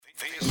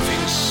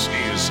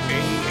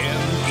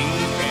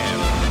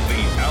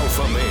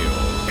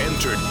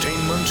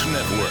Entertainment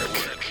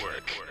Network.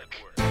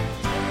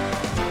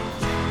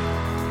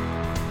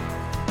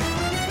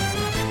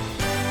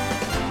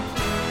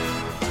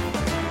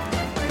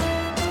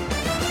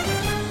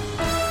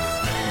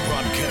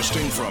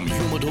 Broadcasting from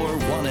Humidor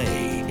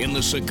 1A in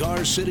the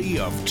cigar city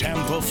of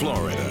Tampa,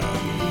 Florida,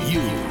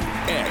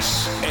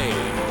 USA.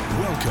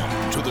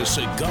 Welcome to the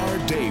Cigar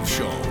Dave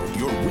Show,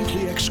 your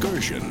weekly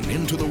excursion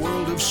into the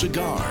world of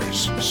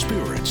cigars,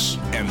 spirits,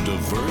 and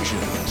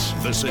diversions.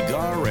 The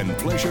cigar and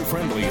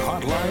pleasure-friendly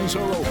hotlines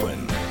are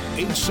open.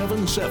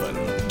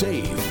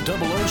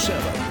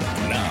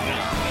 877-DAVE-007.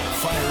 Now,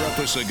 fire up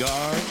a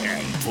cigar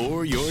and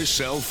pour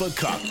yourself a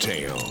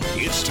cocktail.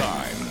 It's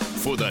time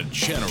for the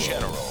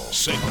General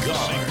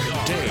Cigar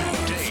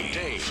Dave.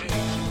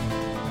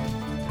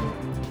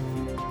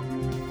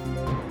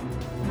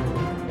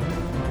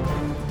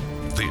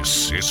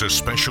 This is a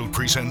special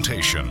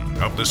presentation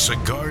of the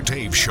Cigar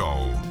Dave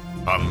Show.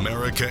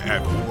 America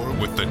at war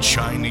with the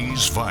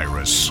Chinese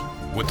virus.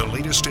 With the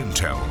latest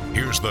intel,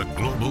 here's the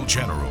Global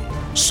General,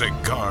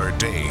 Cigar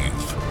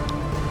Dave.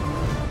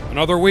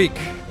 Another week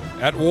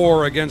at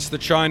war against the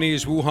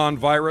Chinese Wuhan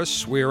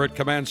virus. We are at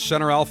Command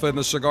Center Alpha in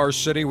the Cigar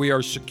City. We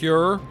are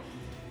secure.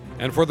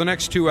 And for the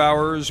next 2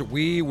 hours,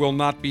 we will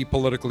not be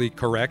politically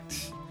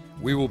correct.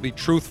 We will be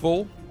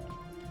truthful.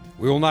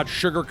 We will not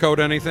sugarcoat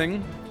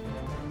anything.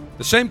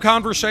 The same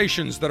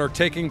conversations that are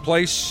taking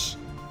place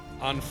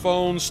on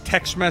phones,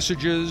 text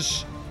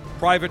messages,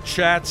 private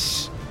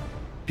chats,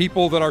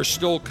 people that are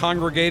still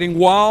congregating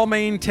while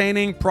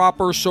maintaining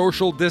proper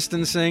social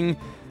distancing.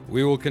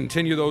 We will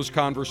continue those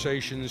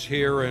conversations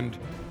here, and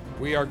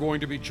we are going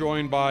to be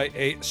joined by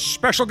a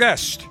special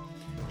guest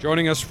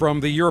joining us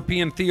from the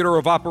European Theater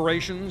of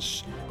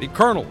Operations, the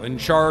colonel in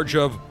charge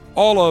of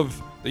all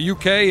of the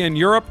UK and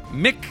Europe,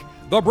 Mick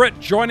the Brit,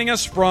 joining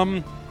us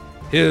from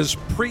his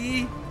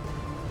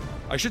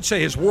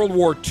his World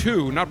War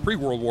II, not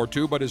pre-World War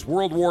II, but his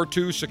World War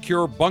II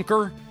secure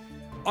bunker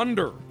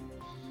under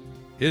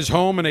his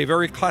home in a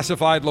very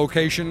classified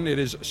location. It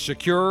is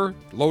secure,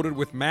 loaded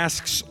with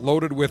masks,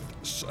 loaded with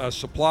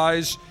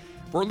supplies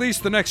for at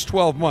least the next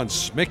 12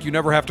 months. Mick, you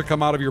never have to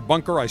come out of your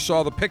bunker. I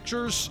saw the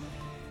pictures,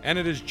 and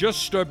it has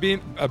just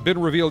been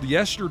revealed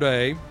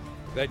yesterday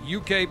that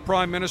UK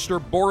Prime Minister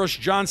Boris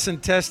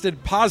Johnson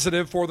tested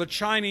positive for the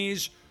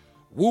Chinese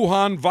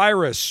Wuhan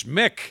virus.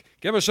 Mick,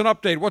 give us an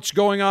update. What's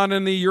going on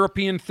in the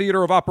European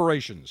Theater of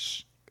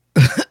Operations?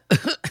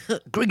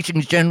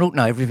 Greetings, General.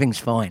 No, everything's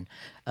fine.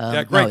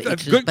 Yeah, great. No,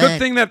 good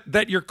thing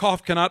that your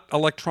cough cannot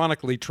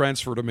electronically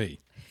transfer to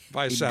me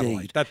via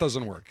satellite. That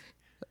doesn't work.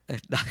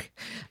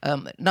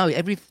 No,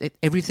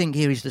 everything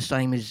here is the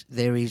same as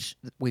there is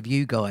with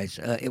you guys.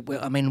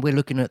 We're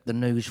looking at the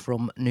news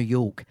from New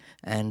York,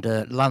 and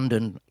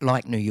London,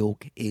 like New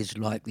York, is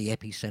like the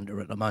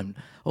epicenter at the moment.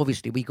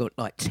 Obviously, we got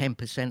like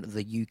 10% of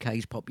the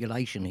UK's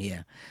population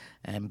here,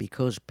 and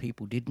because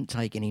people didn't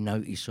take any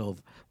notice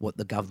of what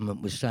the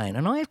government was saying.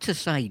 And I have to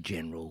say,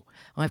 General,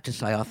 I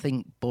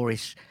think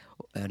Boris,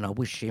 and I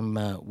wish him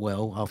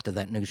well after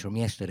that news from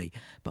yesterday,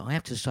 but I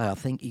have to say I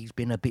think he's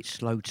been a bit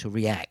slow to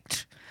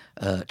react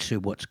to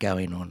what's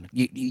going on.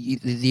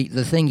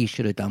 The thing he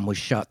should have done was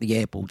shut the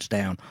airports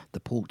down, the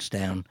ports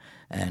down,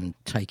 and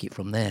take it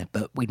from there.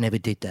 But we never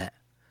did that.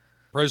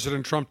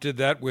 President Trump did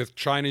that with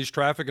Chinese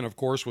traffic and, of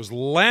course, was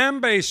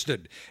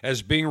lambasted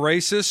as being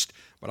racist.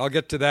 But I'll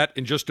get to that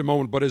in just a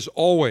moment. But as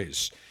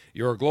always,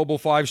 you're a global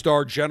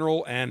five-star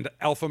general and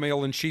alpha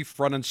male in chief,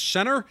 front and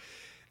center.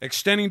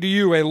 Extending to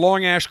you a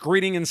long ash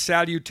greeting and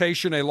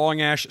salutation, a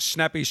long ash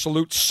snappy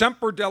salute.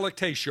 Semper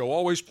Delectatio.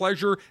 Always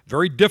pleasure.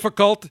 Very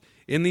difficult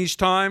in these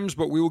times,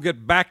 but we will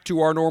get back to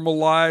our normal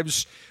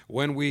lives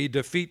when we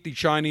defeat the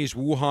Chinese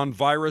Wuhan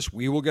virus.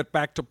 We will get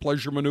back to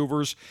pleasure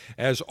maneuvers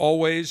as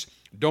always.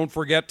 Don't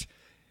forget,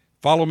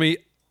 follow me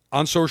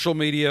on social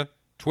media,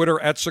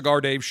 Twitter at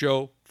Cigar Dave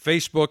Show,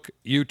 Facebook,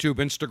 YouTube,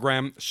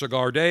 Instagram,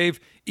 Cigar Dave,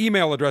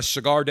 email address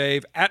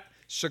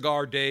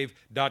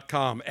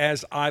cigardave@cigardave.com.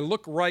 As I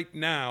look right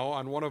now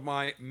on one of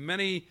my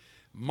many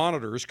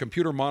monitors,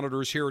 computer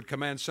monitors here at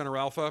Command Center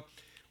Alpha,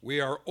 we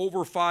are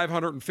over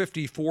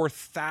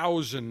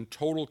 554,000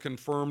 total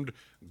confirmed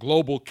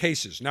global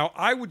cases. Now,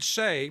 I would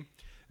say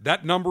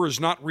that number is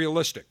not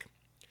realistic.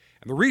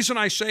 And the reason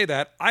I say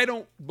that, I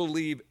don't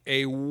believe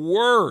a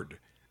word,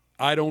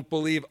 I don't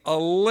believe a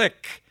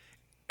lick,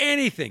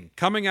 anything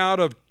coming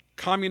out of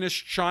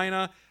communist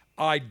China,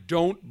 I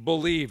don't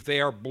believe. They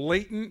are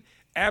blatant,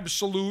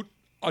 absolute,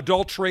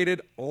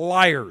 adulterated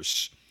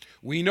liars.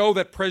 We know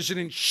that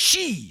President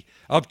Xi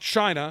of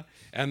China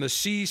and the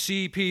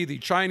CCP, the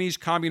Chinese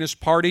Communist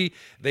Party,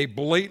 they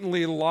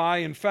blatantly lie.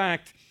 In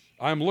fact,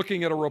 I'm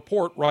looking at a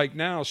report right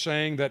now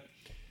saying that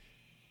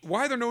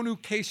why are there no new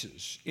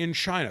cases in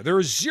China? There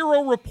are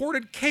 0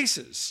 reported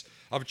cases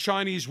of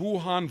Chinese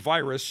Wuhan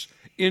virus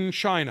in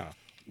China.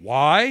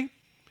 Why?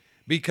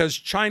 Because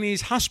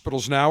Chinese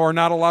hospitals now are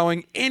not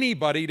allowing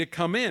anybody to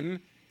come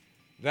in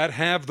that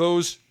have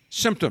those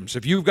symptoms.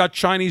 If you've got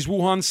Chinese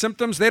Wuhan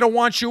symptoms, they don't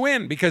want you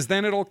in because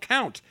then it'll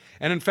count.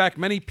 And in fact,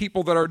 many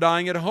people that are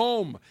dying at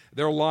home,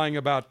 they're lying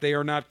about they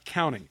are not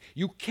counting.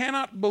 You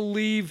cannot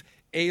believe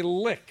a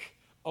lick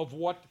of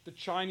what the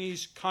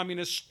Chinese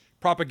communist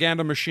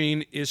propaganda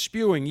machine is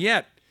spewing.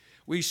 Yet,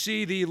 we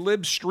see the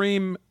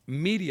libstream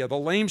media, the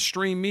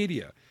lamestream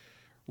media,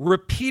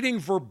 repeating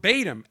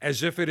verbatim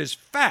as if it is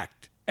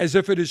fact, as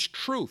if it is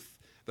truth,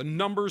 the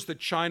numbers that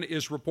China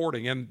is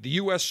reporting. And the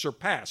U.S.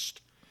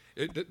 surpassed,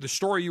 the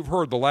story you've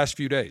heard the last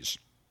few days,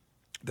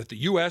 that the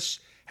U.S.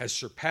 has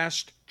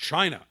surpassed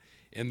China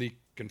in the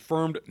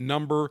confirmed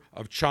number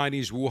of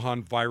Chinese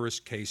Wuhan virus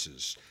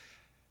cases.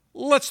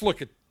 Let's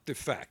look at the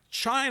fact.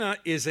 China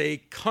is a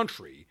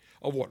country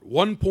of what,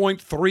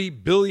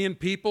 1.3 billion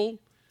people?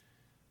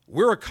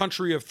 We're a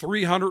country of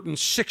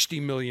 360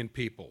 million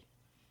people.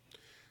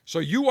 So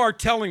you are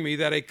telling me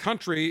that a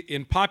country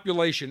in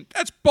population,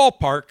 that's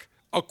ballpark,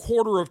 a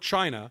quarter of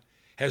China,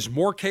 has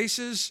more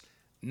cases?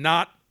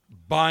 Not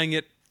buying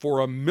it for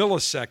a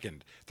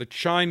millisecond. The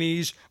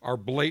Chinese are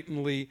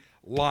blatantly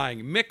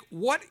lying. Mick,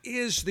 what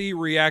is the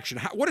reaction?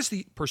 What is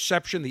the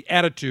perception, the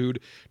attitude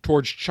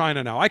towards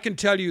China now? I can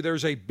tell you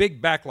there's a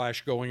big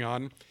backlash going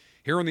on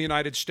here in the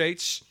United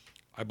States.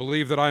 I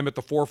believe that I'm at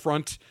the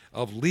forefront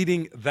of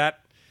leading that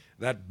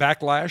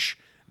backlash,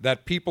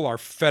 that people are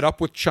fed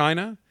up with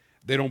China.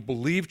 They don't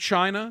believe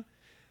China.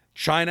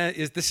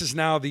 This is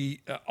now the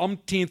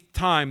umpteenth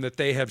time that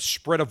they have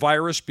spread a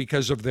virus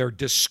because of their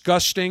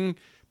disgusting,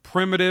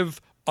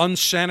 primitive,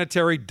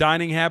 unsanitary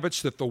dining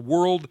habits that the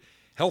World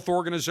Health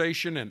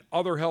Organization and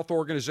other health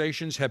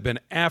organizations have been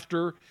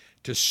after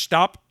to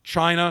stop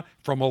China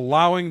from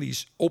allowing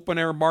these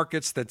open-air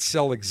markets that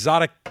sell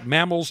exotic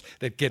mammals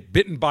that get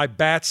bitten by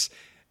bats,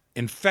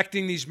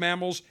 infecting these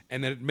mammals,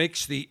 and then it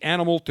makes the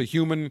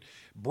animal-to-human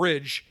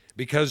bridge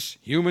because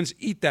humans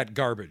eat that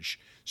garbage.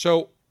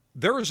 So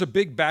there is a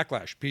big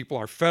backlash. People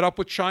are fed up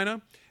with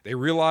China. They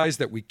realize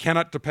that we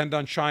cannot depend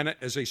on China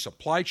as a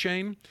supply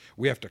chain.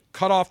 We have to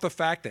cut off the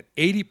fact that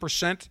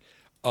 80%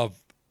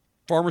 of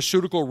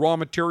pharmaceutical raw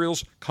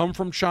materials come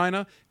from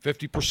China,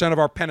 50% of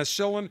our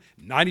penicillin,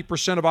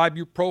 90% of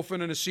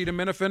ibuprofen and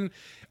acetaminophen.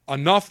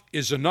 Enough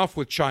is enough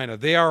with China.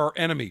 They are our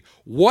enemy.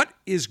 What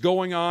is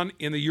going on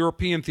in the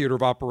European theater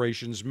of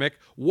operations, Mick?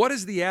 What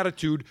is the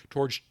attitude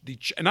towards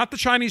not the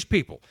Chinese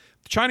people?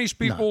 The Chinese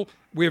people,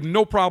 we have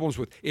no problems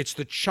with. It's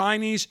the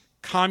Chinese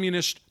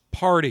Communist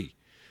Party,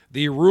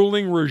 the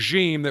ruling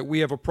regime that we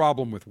have a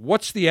problem with.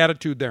 What's the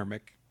attitude there,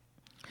 Mick?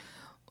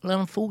 Well,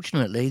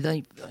 unfortunately,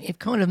 they've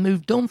kind of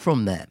moved on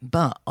from that.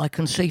 But I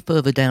can see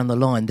further down the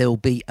line there'll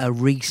be a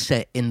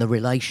reset in the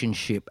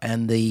relationship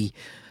and the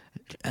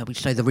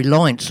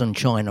reliance on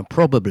China,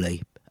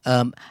 probably.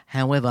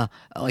 However,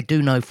 I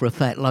do know for a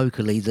fact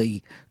locally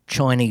the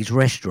Chinese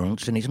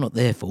restaurants, and it's not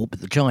their fault,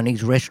 but the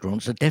Chinese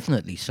restaurants are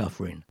definitely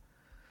suffering.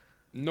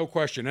 No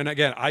question. And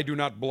again, I do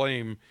not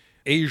blame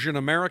Asian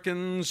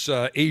Americans,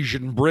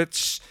 Asian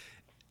Brits.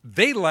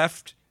 They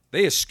left.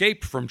 They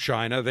escaped from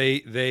China.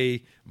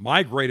 They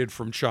migrated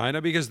from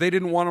China because they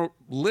didn't want to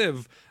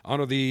live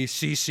under the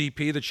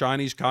CCP, the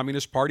Chinese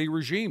Communist Party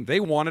regime. They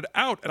wanted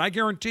out. And I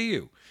guarantee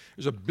you,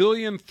 there's 1.3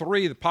 billion,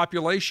 the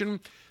population.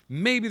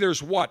 Maybe there's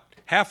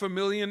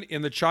 500,000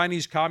 in the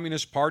Chinese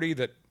Communist Party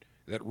that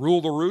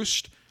rule the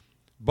roost.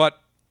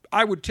 But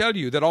I would tell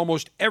you that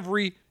almost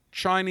every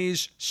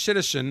Chinese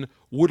citizen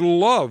would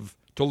love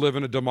to live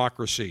in a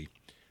democracy.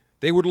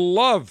 They would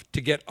love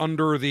to get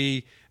under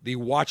the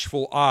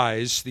watchful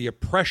eyes, the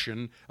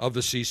oppression of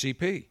the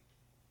CCP.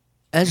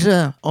 As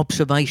an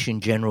observation,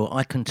 General,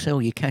 I can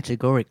tell you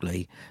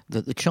categorically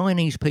that the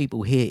Chinese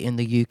people here in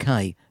the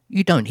UK,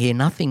 you don't hear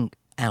nothing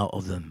out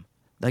of them.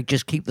 They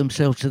just keep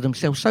themselves to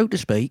themselves, so to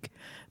speak.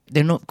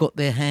 They're not got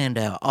their hand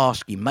out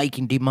asking,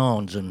 making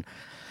demands and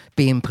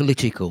being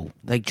political.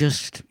 They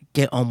just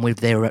get on with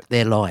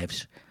their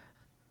lives.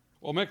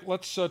 Well, Mick,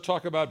 let's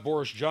talk about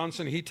Boris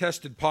Johnson. He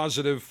tested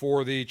positive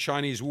for the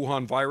Chinese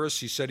Wuhan virus.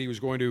 He said he was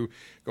going to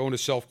go into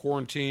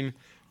self-quarantine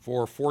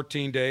for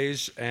 14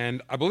 days.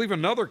 And I believe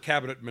another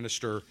cabinet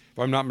minister, if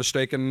I'm not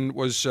mistaken,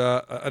 was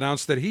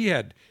announced that he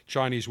had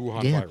Chinese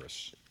Wuhan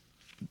virus.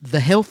 The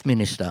health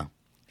minister,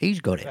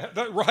 he's got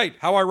it. Right.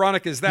 How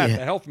ironic is that,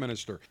 the health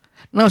minister?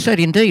 No, I said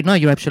indeed. No,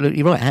 you're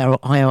absolutely right. How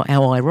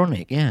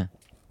ironic, yeah.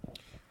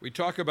 We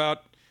talk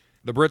about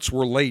the Brits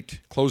were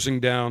late closing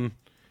down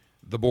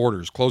the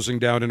borders, closing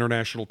down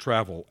international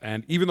travel.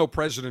 And even though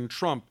President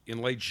Trump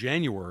in late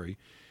January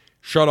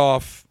shut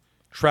off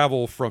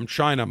travel from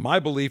China, my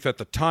belief at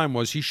the time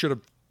was he should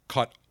have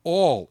cut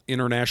all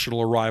international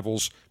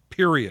arrivals,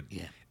 period.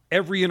 Yeah.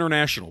 Every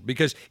international.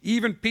 Because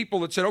even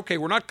people that said, okay,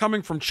 we're not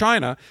coming from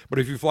China, but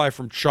if you fly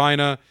from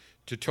China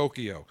to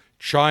Tokyo,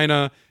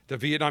 China to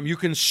Vietnam, you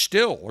can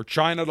still, or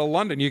China to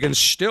London, you can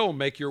still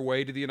make your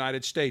way to the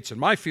United States. And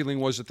my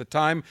feeling was at the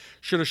time,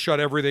 should have shut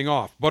everything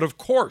off. But of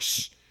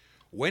course,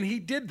 when he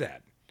did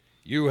that,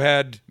 you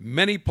had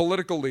many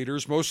political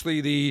leaders,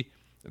 mostly the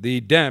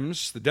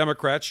Dems, the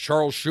Democrats,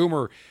 Charles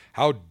Schumer.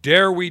 How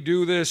dare we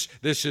do this?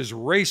 This is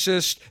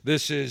racist.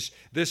 This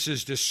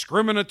is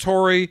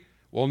discriminatory.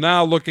 Well,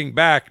 now looking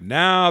back,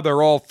 now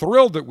they're all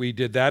thrilled that we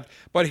did that.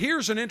 But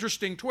here's an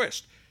interesting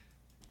twist.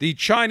 The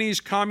Chinese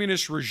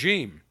Communist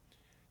regime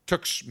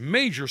took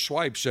major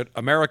swipes at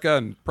America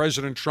and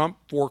President Trump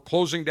for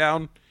closing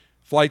down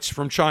flights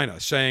from China,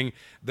 saying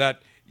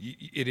that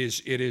it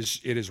is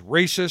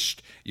racist.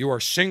 You are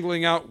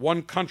singling out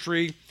one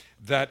country,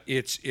 that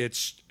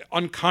it's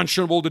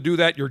unconscionable to do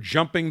that. You're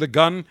jumping the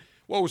gun.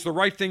 Well, it was the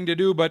right thing to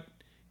do, but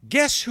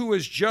guess who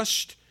has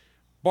just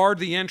barred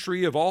the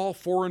entry of all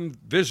foreign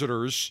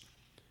visitors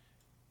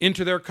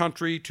into their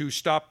country to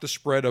stop the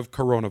spread of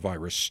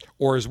coronavirus,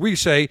 or as we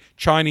say,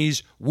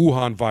 Chinese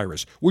Wuhan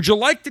virus? Would you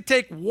like to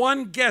take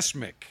one guess,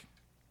 Mick?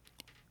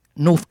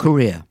 North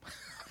Korea.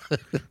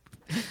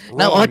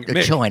 No,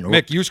 Mick, China.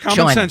 Mick, use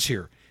common sense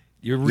here.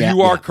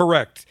 You are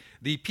correct.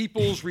 The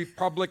People's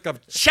Republic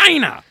of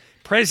China,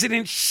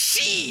 President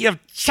Xi of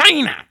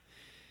China.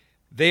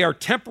 They are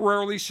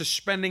temporarily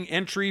suspending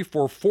entry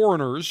for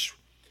foreigners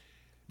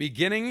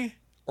beginning,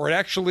 or it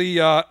actually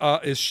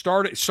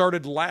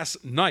started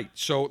last night.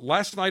 So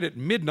last night at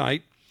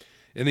midnight,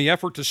 in the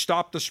effort to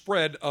stop the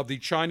spread of the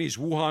Chinese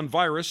Wuhan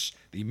virus,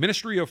 the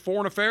Ministry of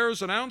Foreign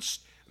Affairs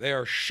announced they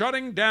are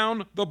shutting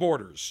down the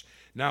borders.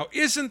 Now,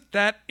 isn't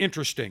that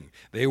interesting?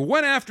 They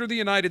went after the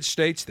United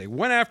States. They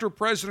went after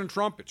President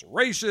Trump. It's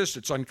racist.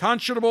 It's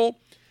unconscionable.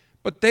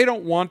 But they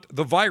don't want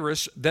the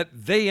virus that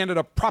they ended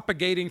up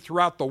propagating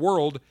throughout the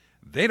world.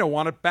 They don't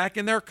want it back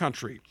in their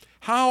country.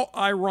 How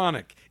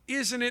ironic.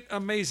 Isn't it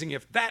amazing?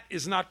 If that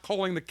is not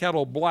calling the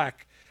kettle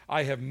black,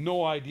 I have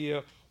no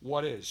idea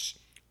what is.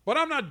 But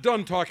I'm not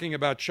done talking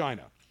about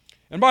China.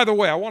 And by the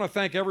way, I want to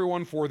thank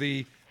everyone for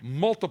the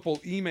multiple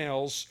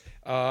emails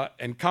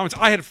and comments.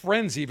 I had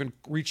friends even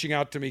reaching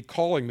out to me,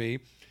 calling me,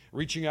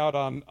 reaching out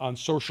on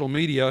social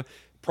media,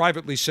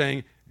 privately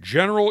saying,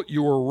 General,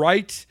 you were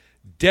right,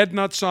 dead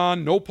nuts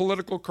on, no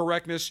political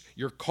correctness,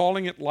 you're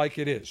calling it like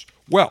it is.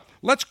 Well,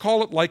 let's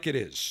call it like it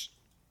is.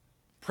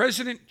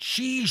 President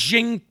Xi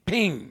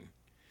Jinping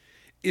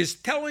is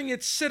telling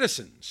its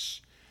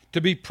citizens to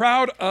be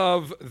proud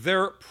of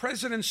their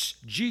president's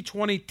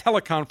G20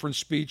 teleconference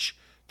speech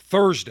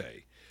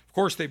Thursday. Of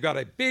course, they've got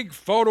a big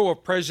photo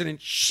of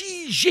President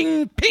Xi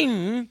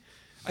Jinping.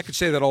 I could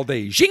say that all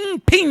day.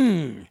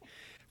 Jinping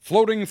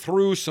floating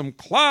through some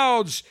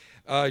clouds.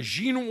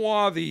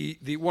 Xinhua,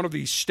 the one of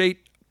the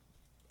state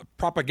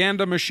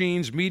propaganda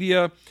machines,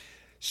 media,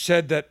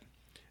 said that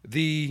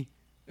the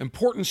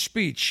important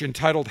speech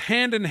entitled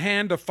Hand in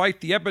Hand to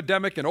Fight the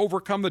Epidemic and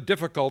Overcome the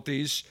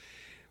Difficulties,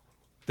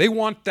 they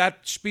want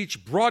that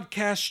speech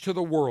broadcast to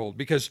the world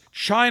because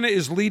China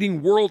is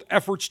leading world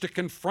efforts to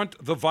confront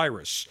the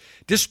virus,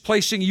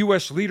 displacing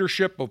U.S.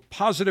 leadership of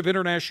positive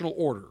international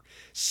order.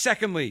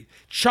 Secondly,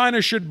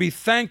 China should be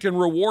thanked and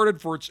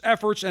rewarded for its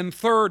efforts. And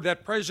third,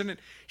 that President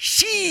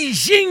Xi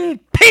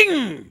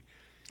Jinping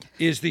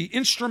is the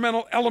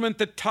instrumental element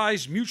that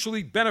ties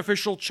mutually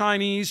beneficial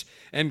Chinese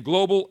and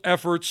global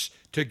efforts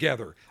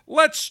together.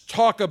 Let's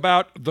talk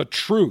about the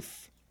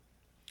truth.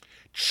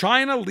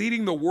 China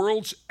leading the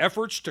world's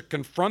efforts to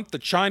confront the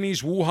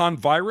Chinese Wuhan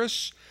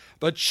virus?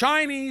 The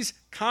Chinese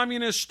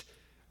communist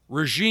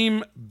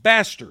regime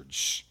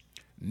bastards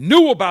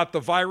knew about the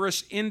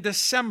virus in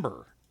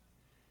December.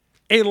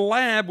 A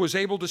lab was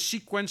able to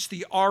sequence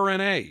the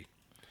RNA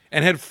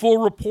and had full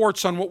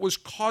reports on what was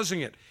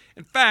causing it.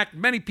 In fact,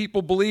 many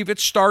people believe it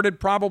started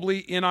probably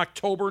in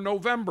October,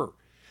 November.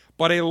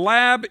 But a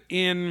lab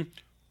in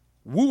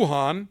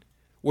Wuhan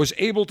was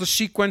able to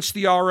sequence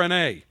the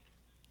RNA.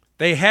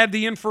 They had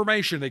the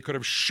information. They could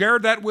have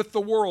shared that with the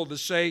world to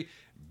say,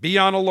 be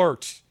on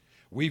alert.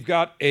 We've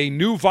got a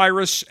new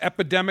virus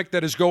epidemic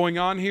that is going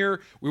on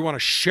here. We want to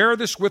share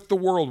this with the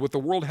world, with the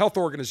World Health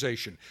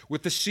Organization,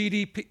 with the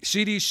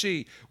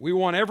CDC. We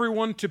want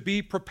everyone to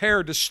be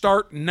prepared to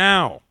start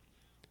now.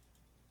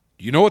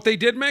 Do you know what they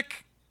did,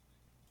 Mick?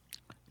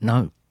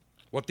 No.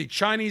 What the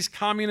Chinese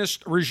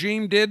communist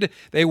regime did,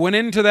 they went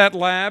into that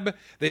lab.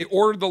 They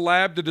ordered the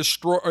lab to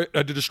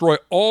destroy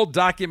all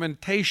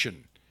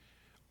documentation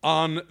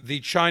on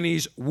the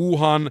Chinese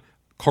Wuhan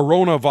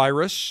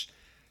coronavirus,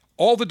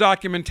 all the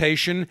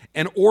documentation,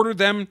 and ordered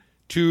them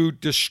to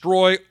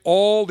destroy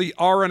all the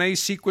RNA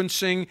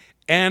sequencing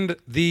and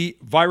the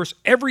virus,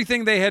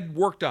 everything they had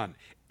worked on.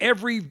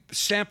 Every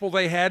sample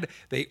they had,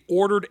 they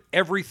ordered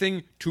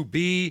everything to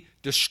be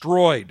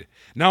destroyed.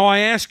 Now I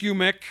ask you,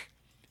 Mick,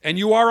 and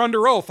you are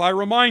under oath, I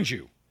remind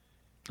you.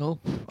 Oh,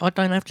 I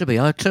don't have to be.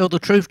 I tell the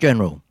truth,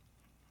 General.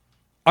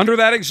 Under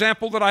that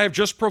example that I have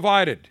just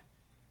provided,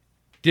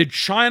 did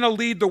China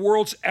lead the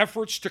world's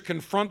efforts to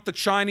confront the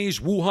Chinese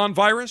Wuhan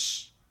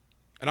virus?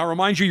 And I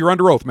remind you, you're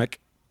under oath, Mick.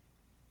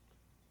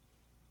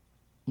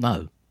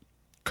 No.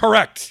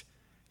 Correct.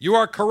 You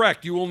are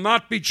correct. You will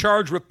not be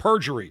charged with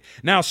perjury.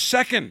 Now,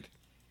 second,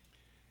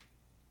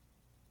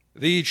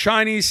 the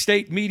Chinese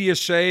state media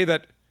say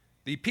that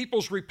the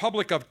People's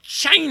Republic of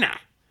China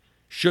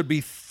should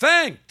be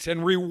thanked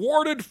and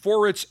rewarded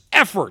for its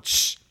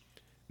efforts.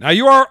 Now,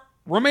 you are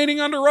remaining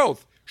under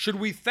oath. Should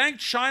we thank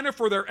China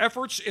for their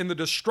efforts in the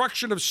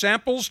destruction of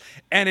samples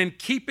and in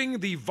keeping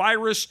the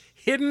virus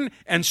hidden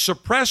and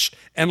suppressed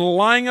and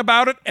lying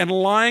about it and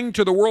lying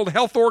to the World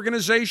Health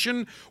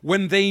Organization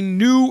when they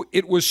knew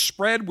it was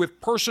spread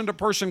with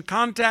person-to-person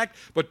contact,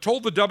 but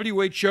told the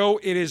WHO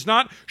it is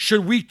not?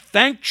 Should we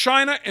thank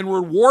China and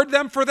reward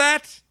them for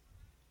that?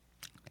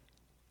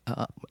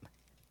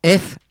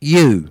 F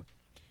you.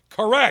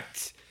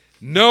 Correct.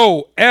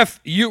 No, F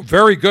you.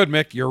 Very good,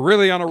 Mick. You're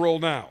really on a roll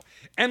now.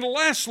 And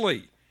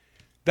lastly,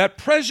 that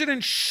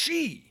President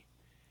Xi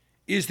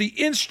is the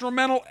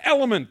instrumental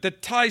element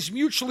that ties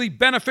mutually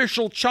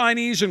beneficial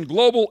Chinese and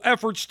global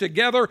efforts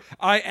together.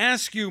 I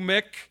ask you,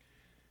 Mick,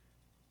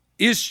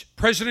 is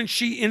President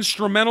Xi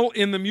instrumental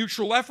in the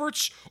mutual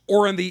efforts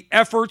or in the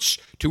efforts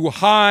to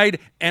hide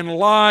and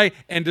lie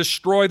and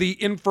destroy the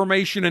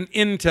information and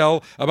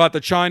intel about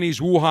the Chinese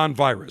Wuhan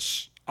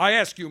virus? I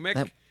ask you,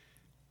 Mick.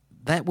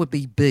 That would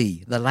be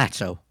B, the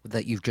latter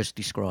that you've just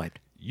described.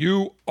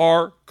 You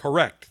are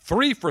correct.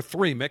 3 for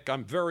 3, Mick.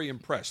 I'm very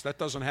impressed. That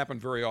doesn't happen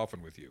very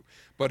often with you,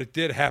 but it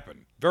did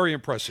happen. Very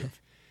impressive.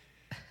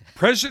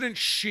 President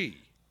Xi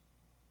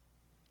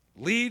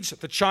leads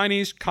the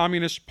Chinese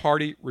Communist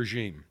Party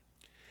regime.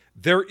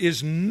 There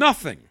is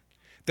nothing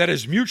that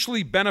is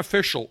mutually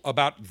beneficial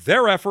about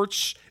their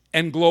efforts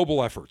and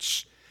global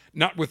efforts.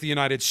 Not with the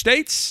United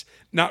States,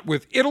 not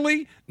with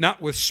Italy,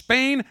 not with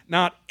Spain,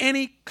 not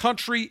any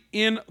country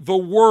in the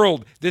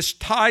world. This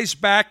ties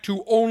back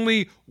to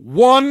only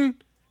one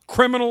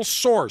criminal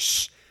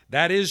source.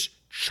 That is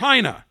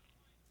China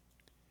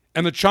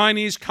and the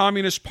Chinese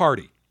Communist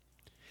Party.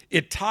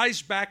 It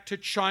ties back to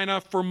China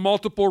for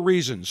multiple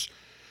reasons.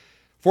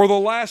 For the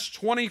last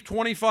 20,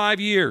 25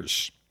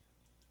 years,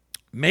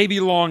 maybe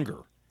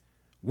longer,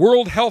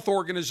 World Health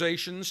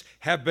Organizations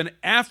have been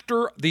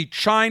after the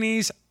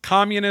Chinese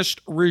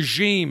Communist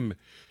regime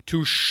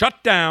to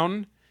shut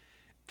down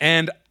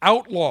and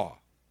outlaw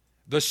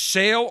the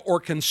sale or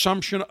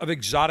consumption of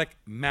exotic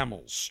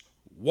mammals.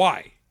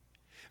 Why?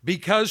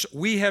 Because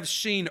we have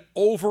seen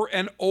over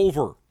and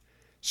over,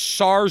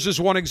 SARS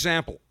is one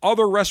example,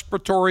 other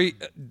respiratory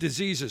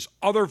diseases,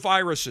 other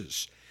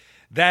viruses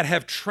that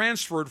have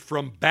transferred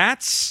from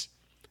bats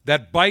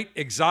that bite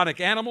exotic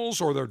animals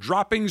or their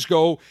droppings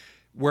go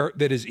where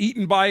that is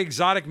eaten by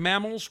exotic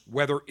mammals,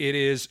 whether it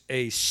is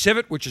a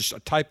civet, which is a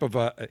type of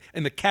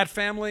in the cat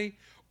family,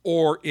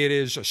 or it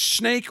is a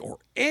snake or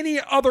any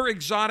other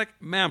exotic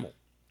mammal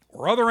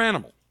or other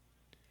animal.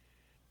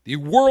 The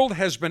world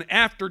has been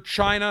after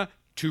China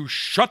to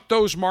shut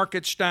those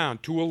markets down,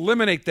 to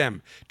eliminate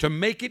them, to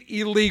make it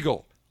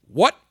illegal.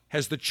 What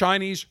has the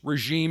Chinese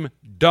regime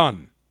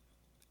done?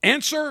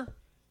 Answer,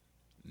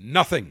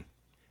 nothing.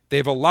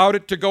 They've allowed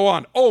it to go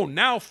on. Oh,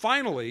 now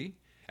finally,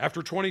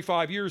 after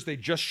 25 years, they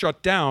just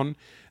shut down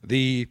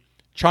the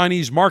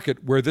Chinese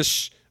market where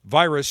this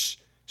virus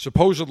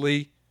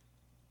supposedly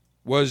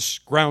was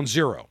ground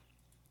zero.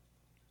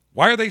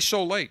 Why are they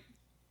so late?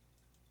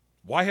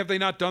 Why have they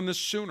not done this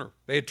sooner?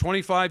 They had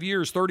 25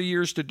 years, 30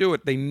 years to do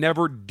it. They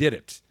never did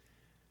it.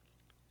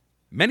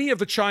 Many of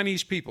the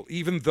Chinese people,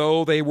 even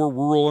though they were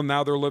rural and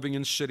now they're living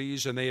in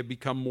cities and they have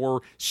become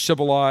more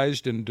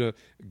civilized and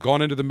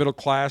gone into the middle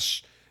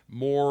class,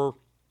 more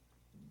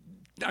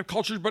not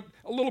cultured, but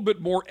a little bit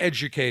more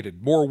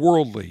educated, more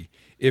worldly,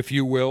 if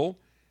you will.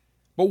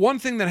 But one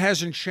thing that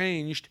hasn't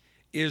changed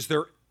is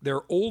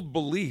their old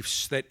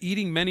beliefs that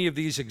eating many of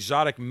these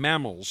exotic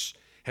mammals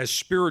has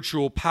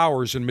spiritual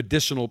powers and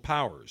medicinal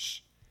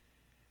powers.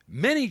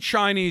 Many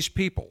Chinese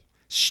people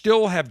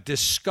still have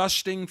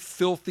disgusting,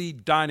 filthy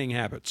dining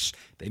habits.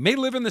 They may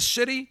live in the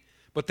city,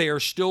 but they are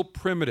still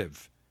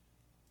primitive.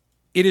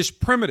 It is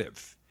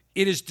primitive.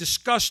 It is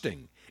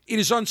disgusting. It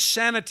is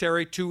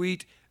unsanitary to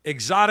eat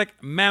exotic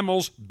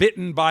mammals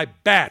bitten by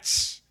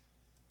bats.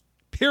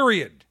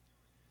 Period.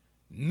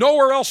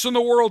 Nowhere else in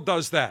the world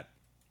does that.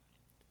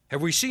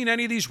 Have we seen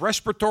any of these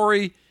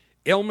respiratory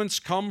ailments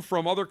come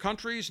from other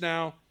countries?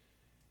 Now,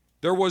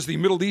 there was the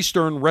Middle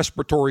Eastern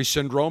respiratory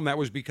syndrome. That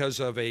was because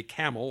of a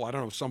camel. I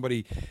don't know if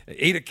somebody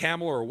ate a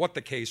camel or what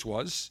the case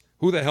was.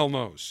 Who the hell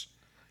knows?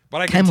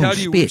 But I can tell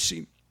you,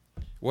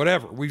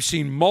 we've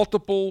seen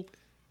multiple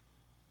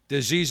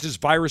diseases,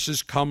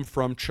 viruses come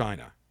from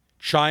China.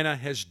 China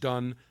has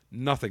done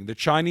nothing. The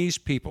Chinese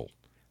people,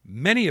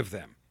 many of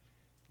them,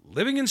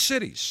 living in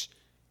cities,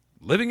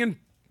 living in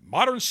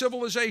modern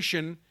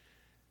civilization,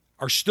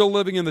 are still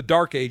living in the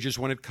dark ages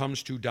when it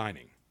comes to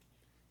dining.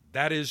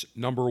 That is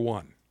number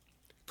one.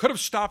 Could have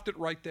stopped it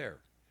right there.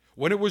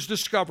 When it was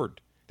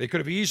discovered, they could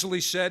have easily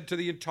said to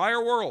the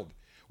entire world,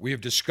 we have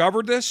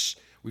discovered this.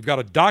 We've got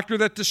a doctor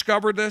that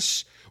discovered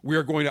this. We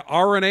are going to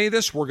RNA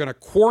this. We're going to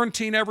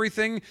quarantine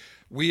everything.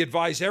 We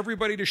advise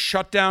everybody to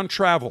shut down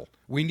travel.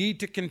 We need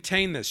to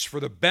contain this for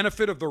the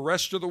benefit of the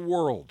rest of the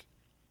world.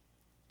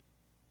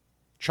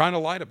 China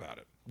lied about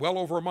it well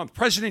over a month.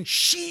 President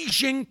Xi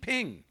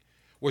Jinping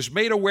was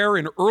made aware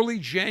in early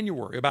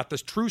January about the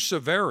true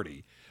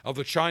severity of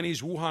the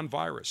Chinese Wuhan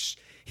virus.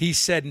 He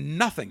said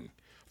nothing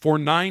for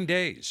 9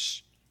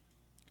 days,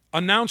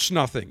 announced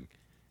nothing,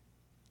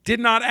 did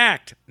not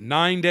act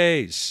 9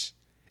 days.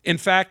 In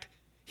fact,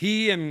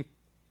 he and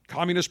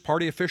Communist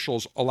Party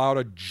officials allowed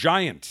a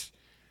giant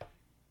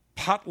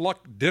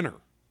potluck dinner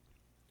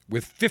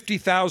with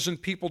 50,000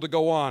 people to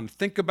go on.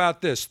 Think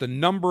about this, the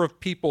number of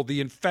people, the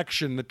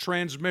infection, the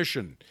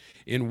transmission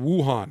in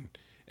Wuhan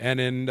and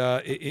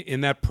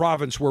in that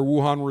province where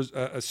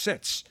Wuhan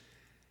sits.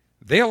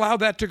 They allowed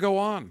that to go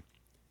on.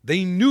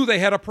 They knew they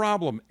had a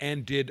problem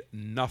and did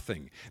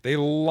nothing. They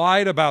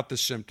lied about the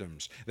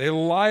symptoms. They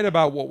lied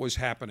about what was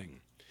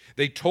happening.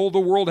 They told the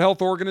World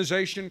Health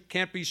Organization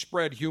can't be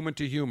spread human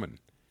to human.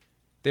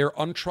 They're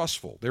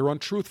untrustful. They're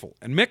untruthful.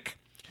 And Mick,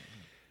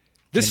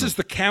 this is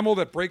the camel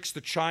that breaks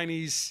the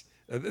Chinese.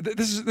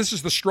 This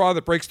is the straw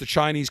that breaks the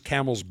Chinese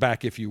camel's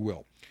back, if you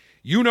will.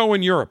 You know,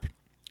 in Europe,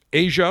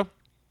 Asia,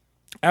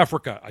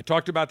 Africa, I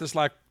talked about this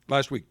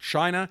last week.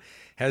 China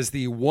has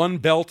the One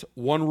Belt,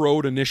 One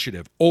Road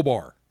Initiative,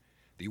 OBAR.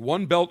 The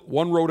One Belt,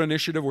 One Road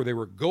Initiative, where they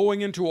were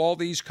going into all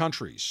these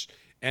countries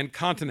and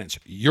continents,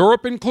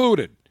 Europe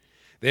included.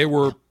 They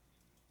were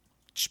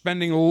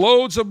spending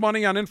loads of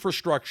money on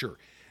infrastructure.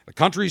 The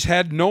countries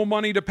had no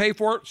money to pay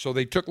for it, so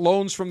they took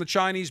loans from the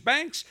Chinese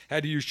banks,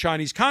 had to use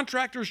Chinese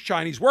contractors,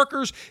 Chinese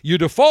workers. You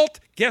default,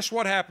 guess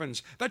what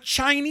happens? The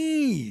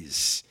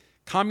Chinese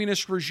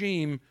communist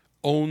regime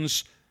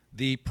owns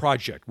the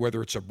project,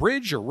 whether it's a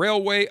bridge, a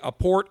railway, a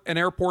port, an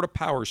airport, a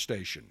power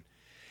station.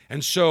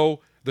 And so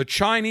the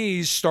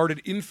Chinese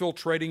started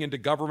infiltrating into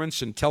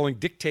governments and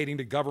dictating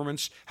to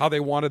governments how they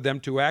wanted them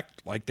to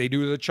act, like they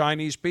do to the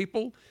Chinese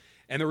people.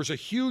 And there was a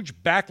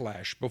huge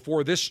backlash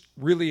before this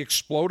really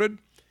exploded.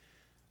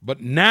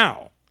 But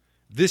now,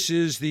 this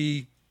is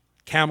the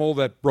camel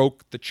that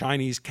broke the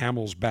Chinese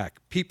camel's back.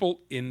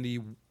 People in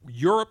the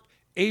Europe,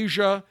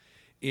 Asia,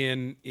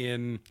 in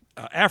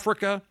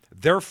Africa,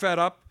 they're fed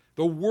up.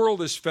 The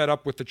world is fed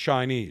up with the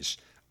Chinese.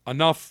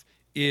 Enough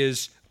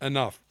is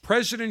enough.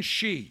 President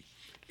Xi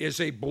is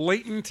a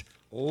blatant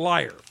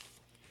liar.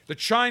 The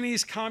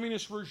Chinese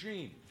communist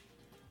regime,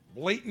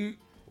 blatant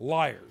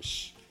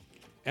liars.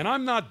 And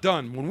I'm not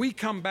done. When we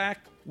come back,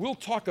 we'll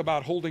talk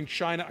about holding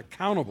China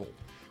accountable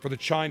for the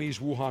Chinese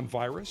Wuhan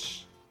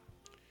virus.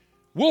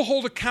 We'll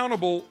hold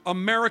accountable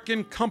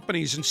American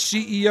companies and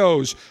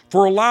CEOs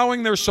for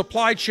allowing their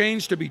supply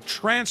chains to be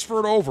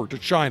transferred over to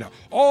China.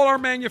 All our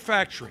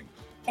manufacturing,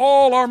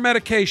 all our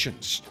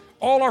medications,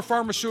 all our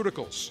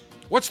pharmaceuticals.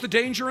 What's the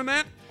danger in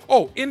that?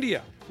 Oh,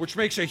 India, which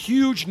makes a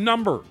huge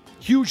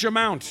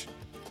amount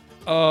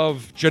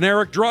of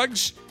generic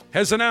drugs,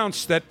 has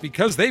announced that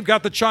because they've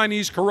got the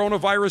Chinese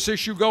coronavirus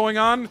issue going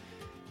on,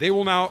 they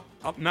will now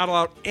not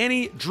allow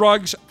any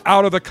drugs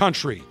out of the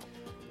country.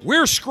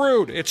 We're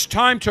screwed. It's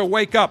time to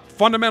wake up.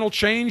 Fundamental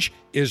change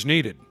is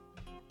needed.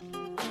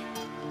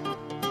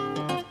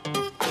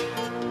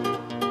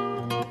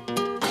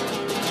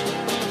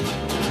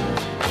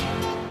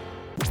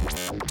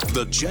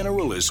 The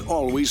General is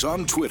always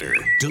on Twitter,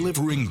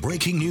 delivering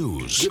breaking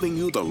news, giving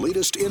you the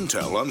latest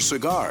intel on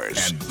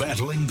cigars, and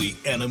battling the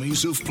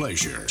enemies of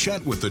pleasure.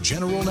 Chat with the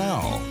General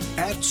now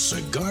at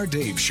Cigar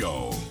Dave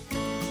Show.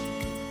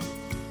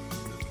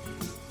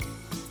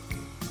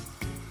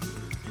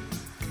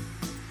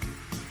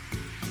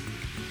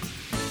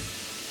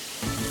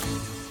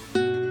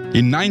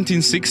 In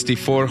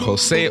 1964,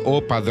 Jose O.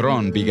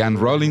 Padron began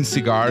rolling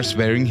cigars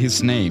bearing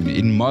his name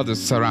in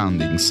modest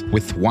surroundings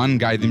with one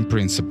guiding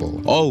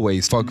principle: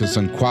 always focus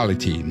on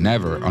quality,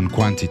 never on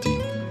quantity.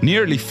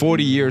 Nearly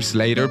 40 years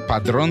later,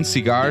 Padron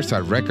cigars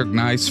are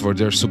recognized for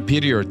their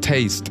superior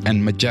taste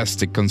and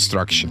majestic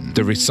construction,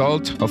 the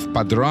result of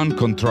Padron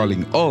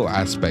controlling all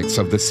aspects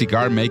of the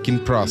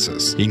cigar-making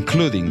process,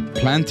 including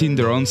planting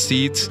their own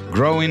seeds,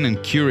 growing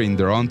and curing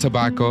their own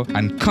tobacco,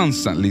 and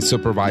constantly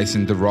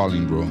supervising the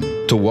rolling room.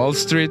 To Wall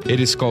Street, it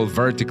is called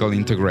vertical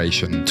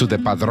integration. To the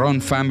Padron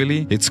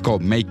family, it's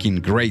called making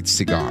great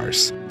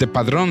cigars. The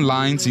Padron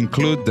lines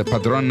include the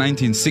Padron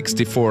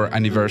 1964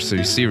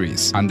 Anniversary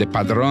Series and the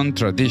Padron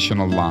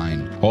Traditional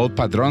line. All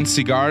Padron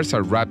cigars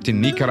are wrapped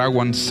in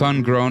Nicaraguan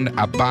sun-grown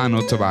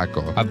Habano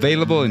tobacco,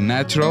 available in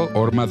natural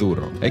or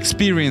Maduro.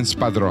 Experience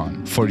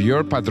Padron. For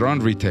your Padron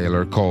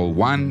retailer, call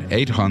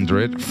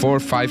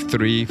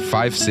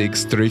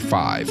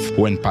 1-800-453-5635.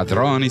 When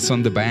Padron is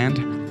on the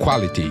band,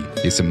 quality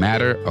is a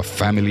matter of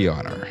family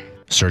honor.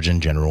 Surgeon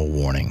General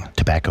warning: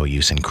 tobacco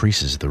use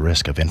increases the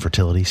risk of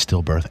infertility,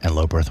 stillbirth, and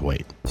low birth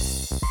weight.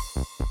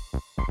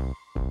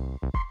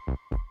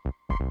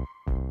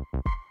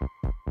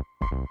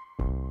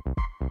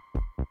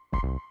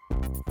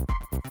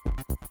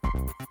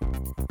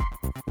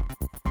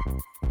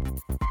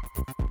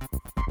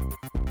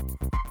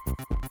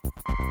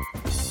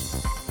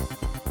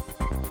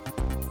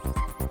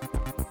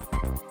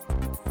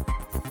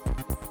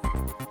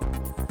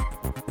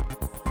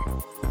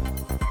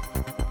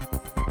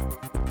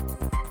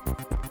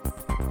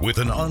 With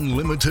an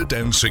unlimited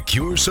and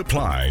secure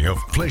supply of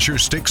pleasure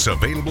sticks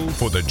available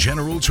for the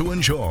General to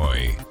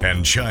enjoy,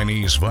 and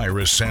Chinese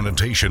virus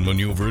sanitation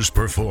maneuvers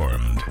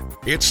performed,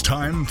 it's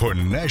time for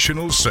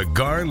National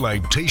Cigar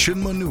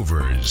Lightation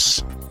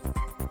Maneuvers.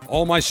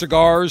 All my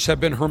cigars have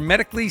been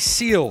hermetically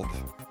sealed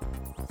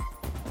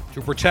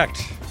to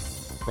protect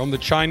from the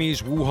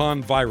Chinese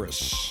Wuhan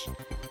virus.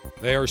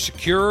 They are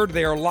secured,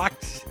 they are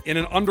locked in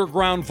an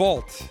underground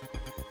vault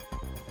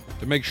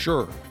to make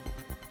sure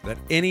that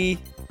any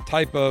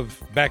type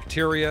of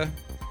bacteria,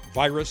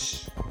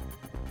 virus,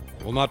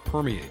 will not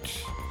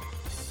permeate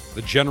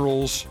the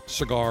General's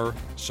cigar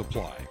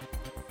supply.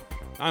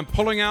 I'm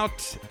pulling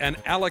out an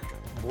Alec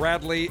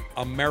Bradley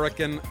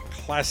American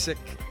Classic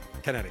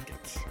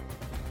Connecticut.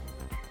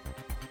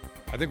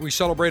 I think we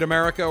celebrate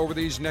America over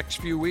these next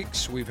few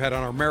weeks. We've had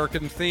an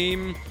American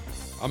theme.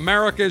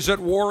 America is at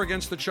war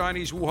against the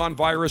Chinese Wuhan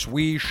virus.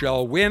 We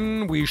shall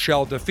win. We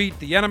shall defeat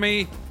the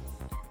enemy,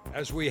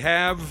 as we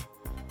have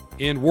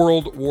in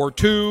World War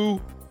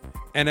II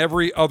and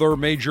every other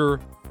major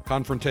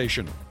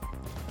confrontation.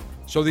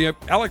 So the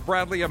Alec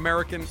Bradley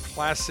American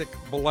Classic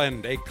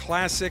Blend, a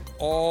classic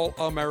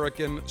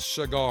all-American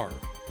cigar.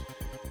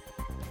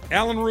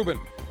 Alan Rubin,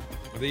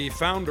 the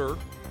founder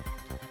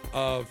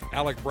of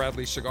Alec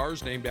Bradley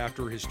Cigars, named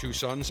after his two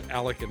sons,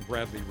 Alec and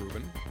Bradley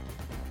Rubin,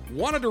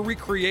 wanted to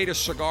recreate a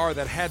cigar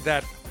that had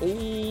that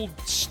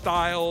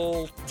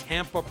old-style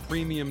Tampa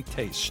premium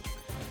taste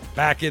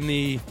back in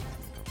the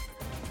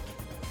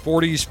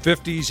 40s,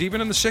 50s,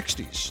 even in the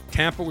 60s.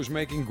 Tampa was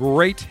making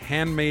great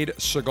handmade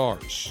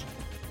cigars.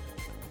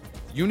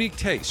 Unique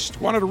taste.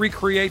 Wanted to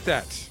recreate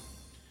that.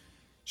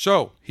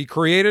 So he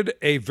created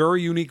a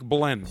very unique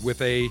blend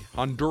with a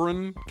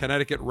Honduran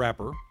Connecticut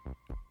wrapper,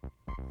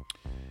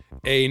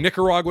 a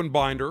Nicaraguan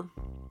binder,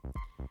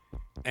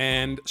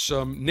 and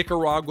some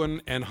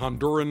Nicaraguan and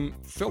Honduran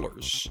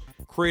fillers.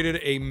 Created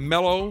a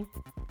mellow,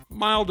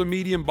 mild to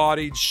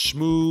medium-bodied,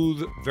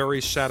 smooth,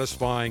 very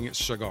satisfying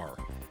cigar.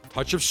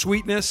 Touch of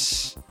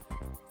sweetness,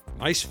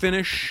 nice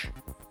finish,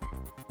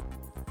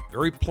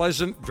 very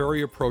pleasant,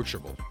 very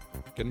approachable.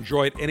 You can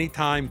enjoy it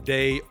anytime,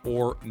 day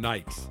or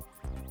night.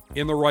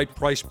 In the right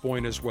price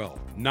point as well.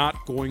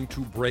 Not going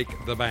to break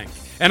the bank.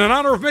 And in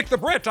honor of Mick the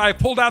Brit, I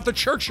pulled out the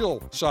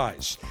Churchill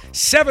size.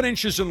 7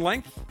 inches in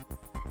length,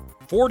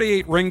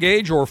 48 ring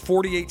gauge or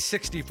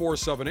 48/64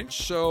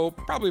 7-inch, so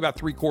probably about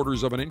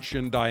 3/4 of an inch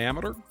in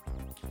diameter.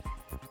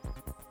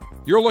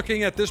 You're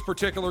looking at this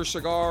particular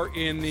cigar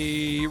in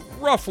the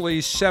roughly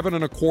 $7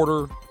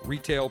 1/4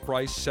 retail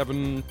price,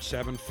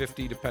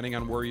 $7.50 depending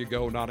on where you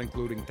go, not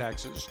including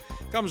taxes.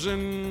 Comes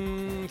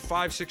in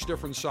 5-6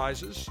 different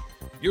sizes.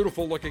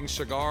 Beautiful looking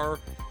cigar,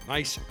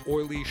 nice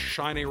oily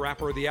shiny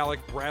wrapper. The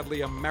Alec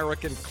Bradley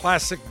American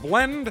Classic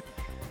Blend.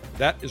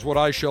 That is what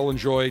I shall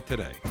enjoy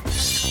today.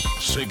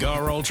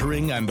 Cigar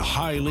altering and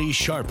highly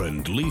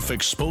sharpened leaf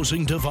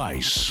exposing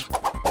device.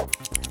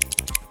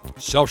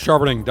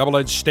 Self-sharpening,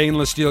 double-edged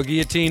stainless steel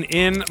guillotine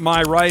in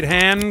my right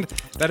hand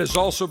that has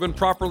also been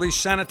properly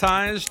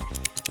sanitized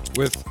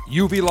with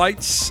UV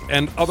lights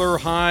and other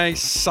high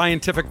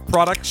scientific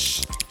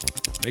products.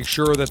 Make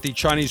sure that the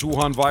Chinese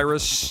Wuhan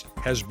virus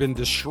has been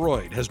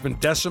destroyed, has been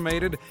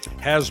decimated,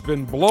 has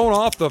been blown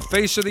off the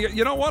face of the earth.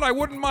 You know what? I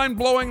wouldn't mind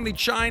blowing the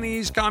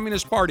Chinese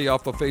Communist Party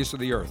off the face of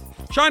the earth.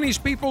 Chinese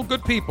people,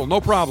 good people,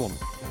 no problem.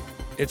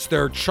 It's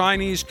their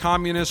Chinese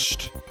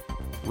Communist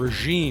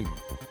regime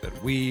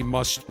that we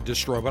must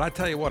destroy. But I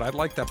tell you what, I'd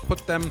like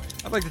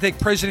to take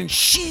President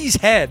Xi's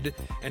head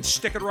and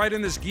stick it right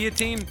in this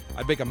guillotine.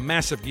 I'd make a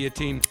massive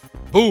guillotine.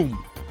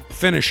 Boom.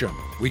 Finish him.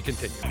 We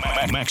continue.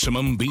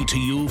 Maximum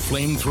BTU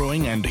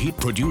flame-throwing and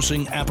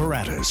heat-producing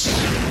apparatus.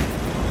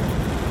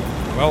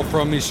 Well,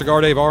 from the Cigar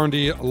Dave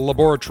R&D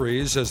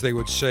laboratories, as they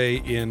would say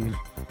in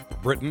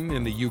Britain,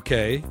 in the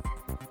UK,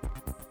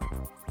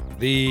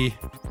 the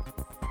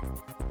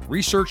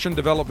research and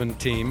development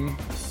team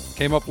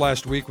came up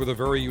last week with a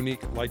very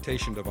unique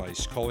lightation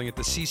device, calling it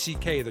the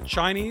CCK, the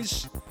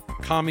Chinese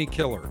Commie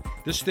Killer.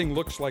 This thing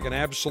looks like an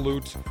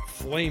absolute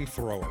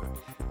flamethrower.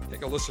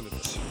 Take a listen to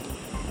this.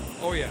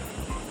 Oh, yeah.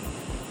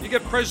 You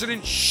get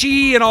President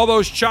Xi and all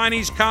those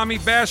Chinese commie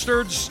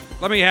bastards?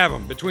 Let me have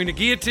them. Between the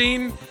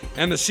guillotine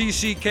and the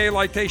CCK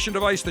lightation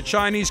device, the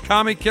Chinese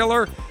Commie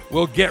Killer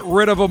will get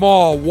rid of them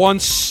all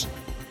once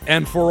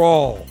and for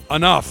all.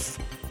 Enough.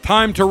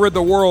 Time to rid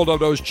the world of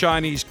those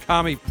Chinese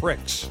commie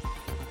pricks.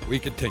 We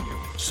continue.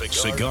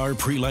 Cigar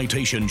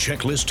pre-lightation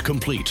checklist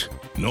complete.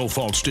 No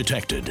faults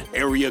detected.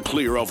 Area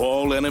clear of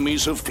all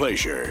enemies of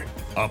pleasure.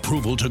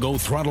 Approval to go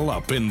throttle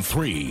up in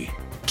 3,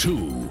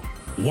 2,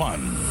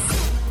 1.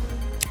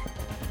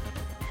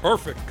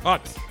 Perfect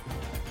cut.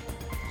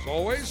 As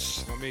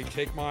always, let me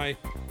take my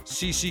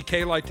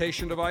CCK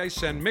lightation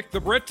device and Mick the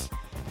Brit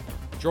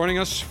joining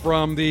us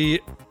from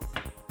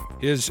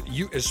his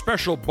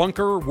special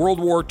bunker, World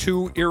War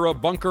II era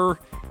bunker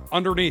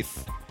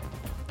underneath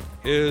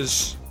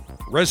his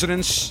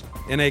residence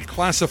in a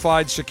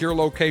classified secure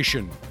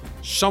location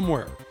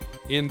somewhere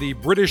in the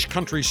British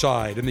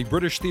countryside, in the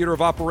British theater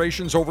of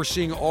operations,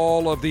 overseeing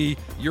all of the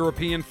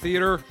European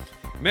theater.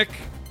 Mick,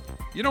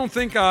 you don't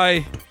think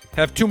I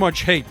have too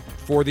much hate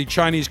for the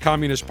Chinese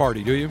Communist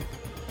Party, do you?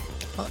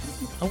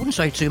 I wouldn't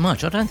say too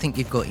much. I don't think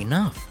you've got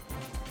enough.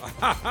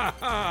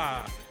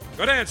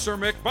 Good answer,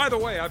 Mick. By the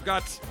way, I've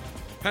got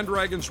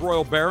Pendragon's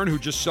Royal Baron, who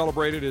just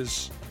celebrated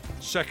his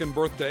second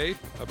birthday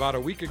about a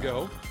week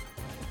ago.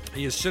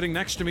 He is sitting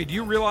next to me. Do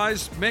you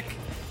realize, Mick,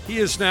 he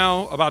is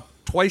now about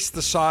twice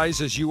the size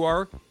as you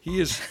are? He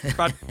is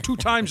about 2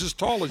 times as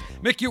tall as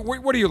Mick.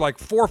 What are you, like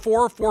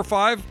 4'4",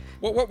 4'5"?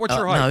 What's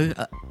your height?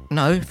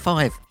 No,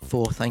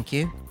 5'4", thank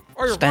you.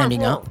 Oh, you're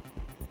standing 5'4". up.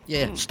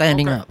 Yeah,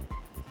 standing okay. up.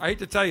 I hate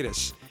to tell you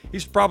this.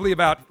 He's probably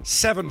about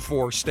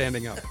 7'4"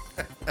 standing up.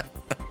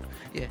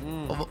 Yeah,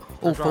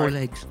 all 4 right.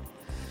 legs.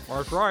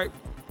 That's right.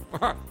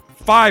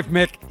 5,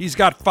 Mick. He's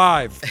got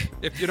 5,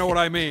 if you know what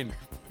I mean.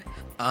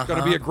 It's going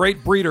to be a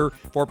great breeder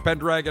for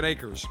Pendragon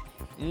Acres.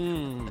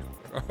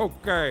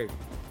 Okay.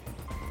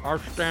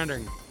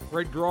 Outstanding.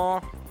 Great draw.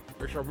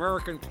 It's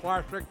American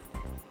Classic.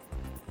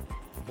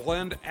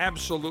 Blend,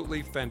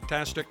 absolutely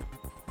fantastic.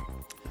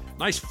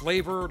 Nice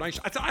flavor. Nice.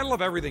 I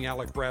love everything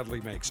Alec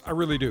Bradley makes. I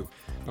really do.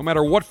 No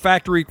matter what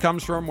factory it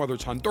comes from, whether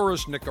it's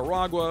Honduras,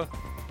 Nicaragua,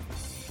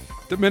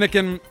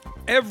 Dominican,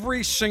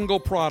 every single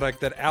cigar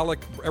that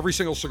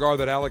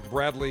Alec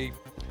Bradley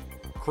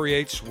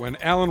creates, when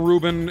Alan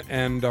Rubin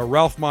and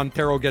Ralph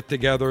Montero get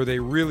together, they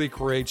really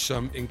create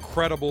some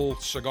incredible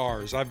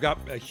cigars. I've got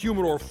a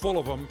humidor full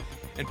of them,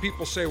 and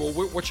people say, well,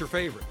 what's your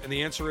favorite? And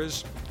the answer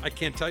is, I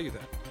can't tell you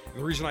that.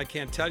 And the reason I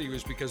can't tell you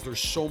is because there's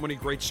so many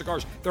great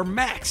cigars. Their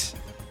Max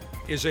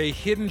is a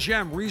hidden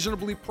gem,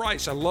 reasonably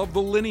priced. I love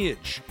the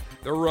Lineage.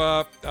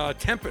 Their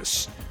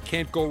Tempest,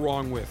 can't go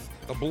wrong with.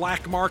 The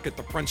Black Market,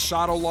 the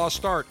Prensado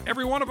Lost Art.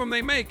 Every one of them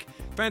they make,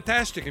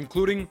 fantastic,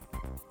 including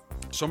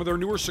some of their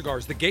newer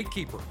cigars. The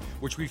Gatekeeper,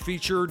 which we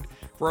featured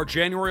for our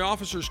January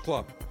Officers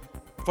Club.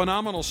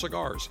 Phenomenal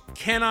cigars.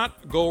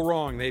 Cannot go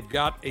wrong. They've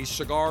got a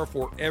cigar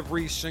for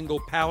every single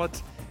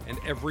palate and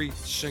every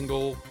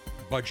single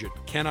budget.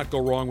 Cannot go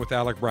wrong with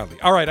Alec Bradley.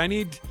 All right, I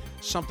need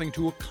something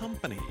to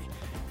accompany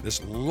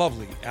this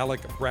lovely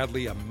Alec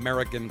Bradley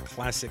American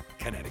Classic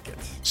Connecticut.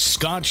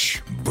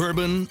 Scotch,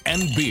 bourbon,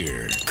 and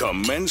beer.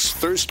 Commence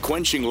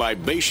thirst-quenching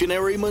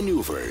libationary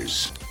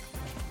maneuvers.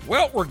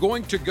 Well, we're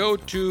going to go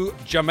to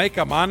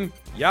Jamaica, man.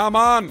 Yeah,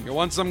 man. You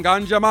want some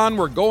ganja, man?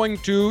 We're going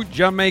to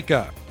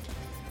Jamaica.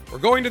 We're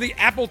going to the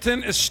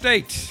Appleton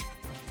Estate,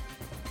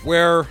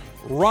 where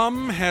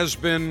rum has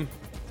been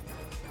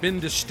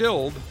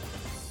distilled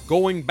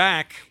going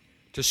back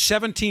to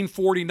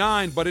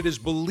 1749, but it is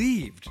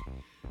believed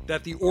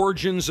that the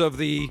origins of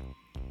the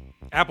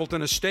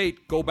Appleton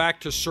Estate go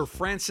back to Sir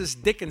Francis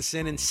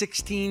Dickinson in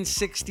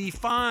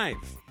 1665.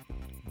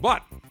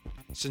 But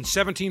since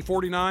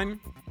 1749,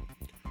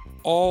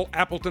 all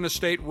Appleton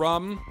Estate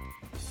rum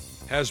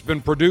has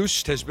been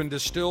produced, has been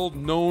distilled,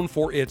 known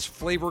for its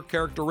flavor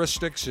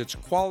characteristics, its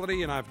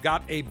quality, and I've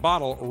got a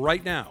bottle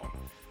right now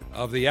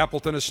of the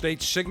Appleton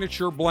Estate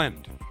Signature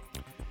Blend.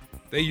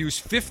 They use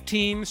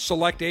 15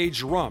 select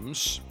age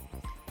rums.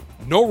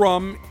 No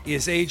rum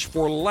is aged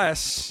for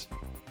less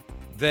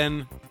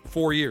than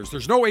 4 years.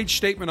 There's no age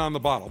statement on the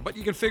bottle, but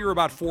you can figure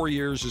about 4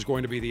 years is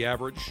going to be the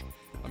average.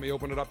 Let me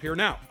open it up here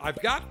now.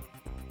 I've got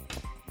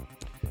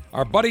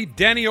our buddy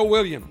Danny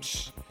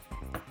O'Williams,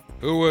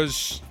 who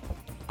was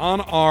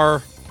on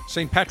our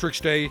St.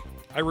 Patrick's Day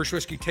Irish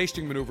Whiskey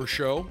Tasting Maneuver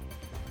show.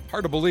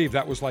 Hard to believe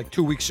that was like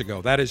 2 weeks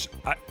ago. That is,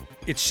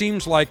 it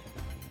seems like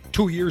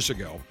 2 years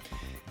ago.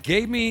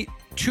 Gave me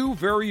 2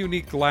 very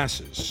unique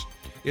glasses.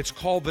 It's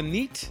called the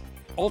Neat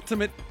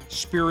Ultimate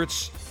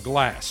Spirits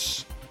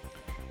Glass.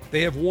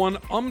 They have won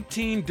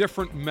umpteen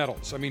different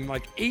medals. I mean,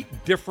 like 8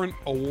 different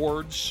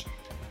awards,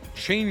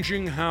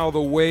 changing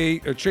the way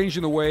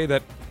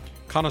that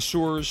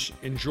connoisseurs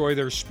enjoy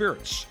their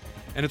spirits.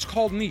 And it's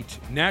called Neat,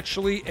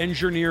 Naturally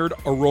Engineered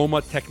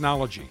Aroma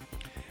Technology.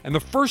 And the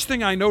first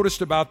thing I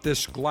noticed about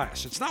this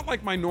glass, it's not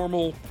like my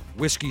normal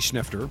whiskey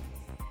snifter.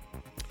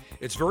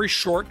 It's very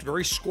short,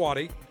 very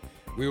squatty.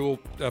 We will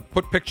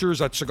put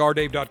pictures at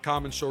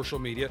CigarDave.com and social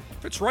media.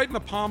 Fits right in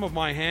the palm of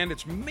my hand.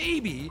 It's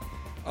maybe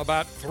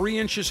about 3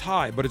 inches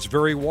high, but it's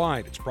very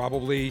wide. It's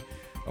probably,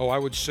 I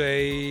would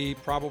say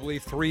probably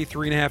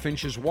 3.5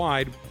 inches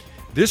wide.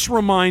 This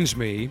reminds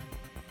me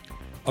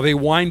of a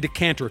wine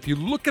decanter. If you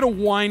look at a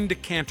wine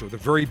decanter, the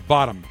very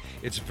bottom,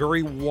 it's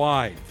very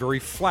wide, very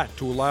flat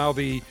to allow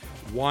the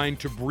wine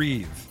to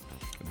breathe,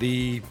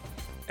 the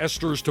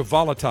esters to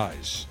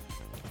volatilize.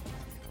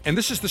 And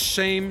this is the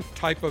same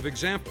type of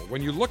example.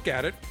 When you look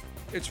at it,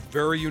 it's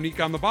very unique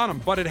on the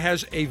bottom, but it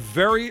has a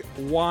very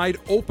wide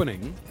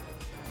opening,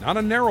 not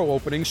a narrow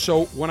opening.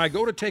 So when I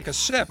go to take a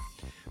sip,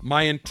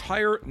 my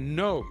entire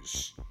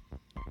nose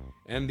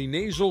and the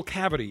nasal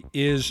cavity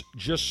is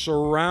just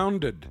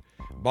surrounded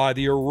by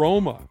the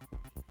aroma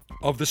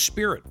of the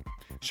spirit.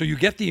 So you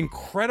get the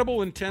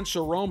incredible intense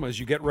aroma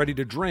as you get ready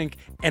to drink,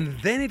 and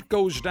then it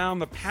goes down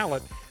the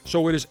palate.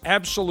 So it is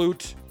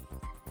absolute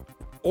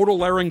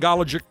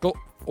otolaryngology.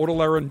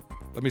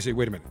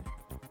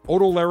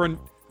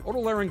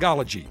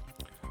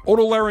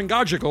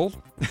 Otolaryngological.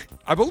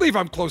 I believe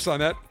I'm close on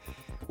that,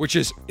 which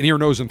is in ear,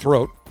 nose, and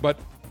throat, but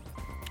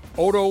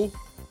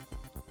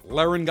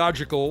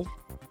otolaryngological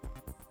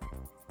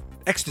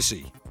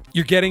ecstasy.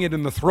 You're getting it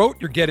in the throat,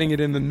 you're getting it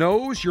in the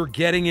nose, you're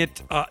getting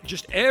it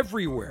just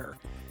everywhere.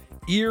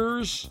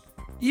 Ears,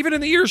 even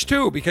in the ears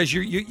too, because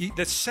you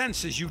the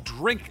sense as you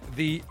drink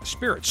the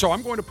spirit. So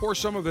I'm going to pour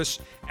some of this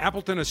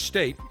Appleton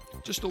Estate,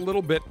 just a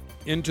little bit,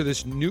 into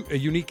this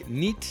unique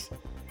Neat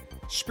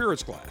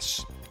spirits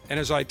glass. And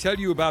as I tell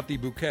you about the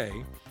bouquet,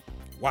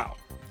 wow,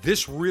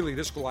 this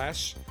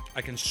glass,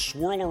 I can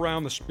swirl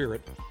around the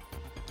spirit,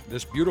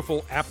 this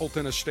beautiful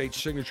Appleton Estate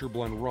Signature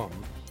Blend rum,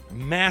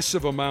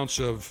 massive amounts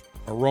of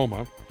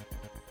aroma.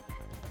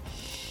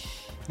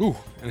 Ooh,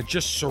 and it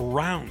just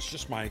surrounds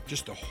just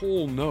the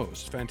whole nose.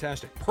 It's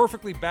fantastic.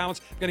 Perfectly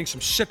balanced. Getting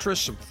some citrus,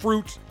 some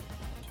fruit,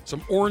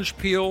 some orange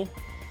peel,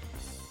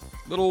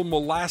 little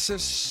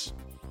molasses.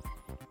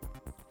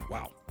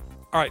 Wow.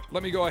 All right,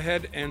 let me go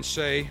ahead and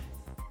say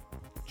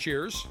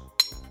cheers.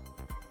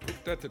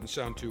 That didn't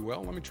sound too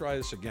well. Let me try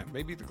this again.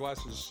 Maybe the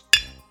glass is...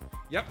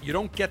 Yep, you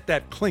don't get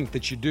that clink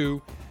that you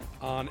do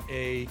on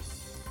a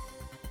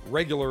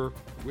regular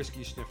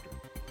whiskey snifter.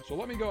 So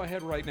let me go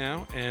ahead right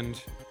now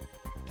and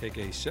take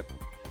a sip.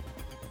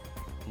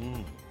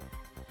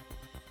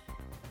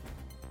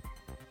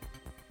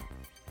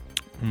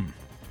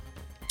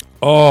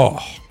 Oh,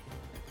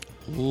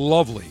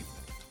 lovely.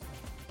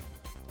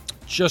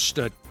 Just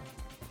a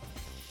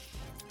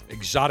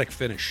exotic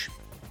finish.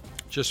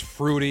 Just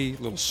fruity,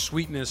 little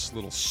sweetness,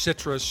 little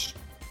citrus.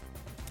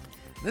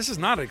 This is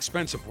not an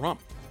expensive rum.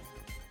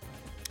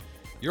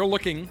 You're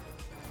looking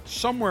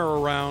somewhere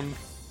around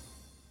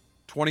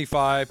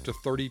 25 to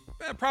 30,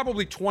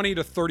 probably 20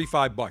 to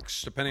 35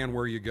 bucks, depending on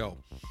where you go.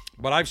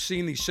 But I've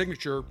seen the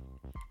Signature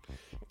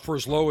for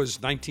as low as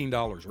 $19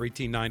 or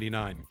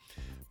 $18.99.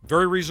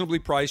 Very reasonably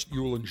priced.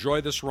 You will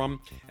enjoy this rum.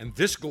 And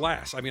this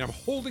glass, I mean, I'm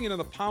holding it in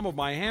the palm of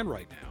my hand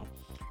right now,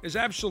 is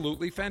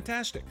absolutely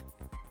fantastic.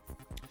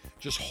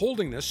 Just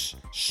holding this,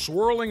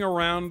 swirling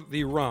around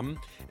the rum,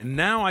 and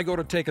now I go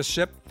to take a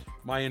sip.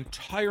 My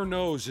entire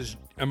nose is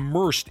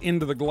immersed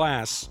into the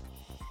glass.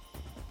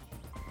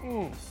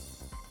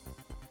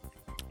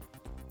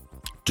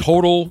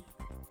 Total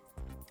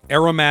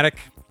aromatic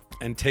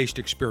and taste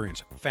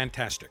experience.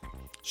 Fantastic.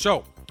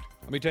 So,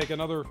 let me take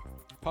another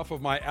puff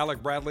of my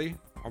Alec Bradley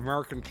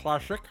American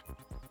Classic.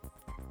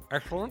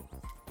 Excellent.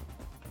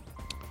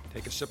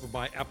 Take a sip of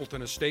my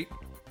Appleton Estate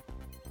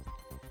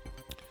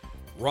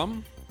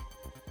rum.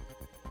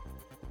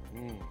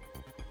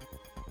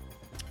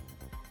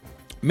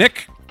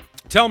 Mick,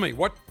 tell me,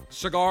 what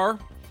cigar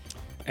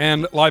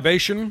and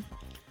libation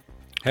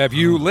have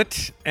you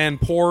lit and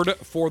poured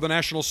for the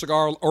National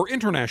Cigar, or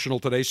International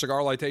today, Cigar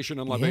Litation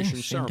and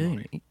Libation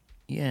Ceremony? Indeed.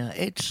 Yeah,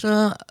 it's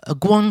a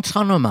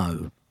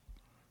Guantanamo.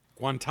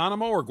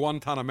 Guantanamo or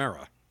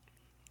Guantanamera?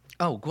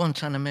 Oh,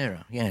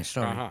 Guantanamera. Yeah,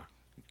 sorry. Uh-huh.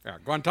 Yeah,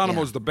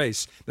 Guantanamo's the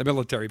base, the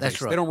military That's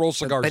base. right. They don't roll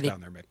cigars But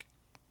down there, Mick.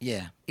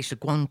 Yeah, it's a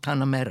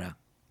Guantanamera.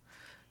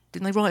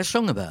 Didn't they write a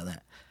song about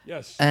that?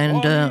 Yes.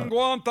 And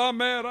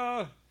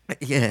Guantanamera.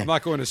 yeah, I'm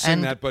not going to sing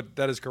And- that, but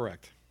that is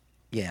correct.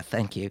 Yeah,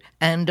 thank you.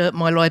 And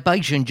my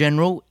libation,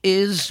 General,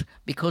 is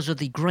because of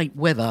the great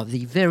weather,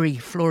 the very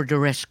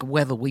Florida-esque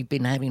weather we've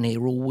been having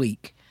here all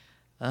week.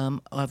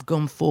 I've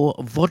gone for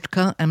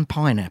vodka and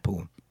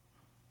pineapple.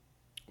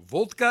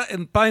 Vodka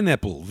and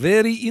pineapple.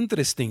 Very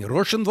interesting.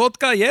 Russian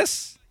vodka,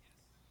 yes?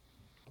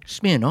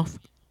 Smirnoff.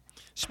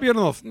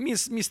 Smirnoff,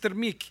 Mr.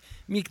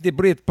 Mick the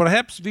Brit,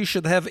 perhaps we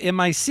should have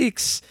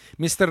MI6,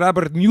 Mr.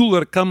 Robert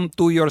Mueller, come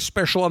to your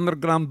special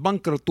underground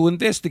bunker to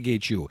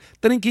investigate you.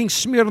 Drinking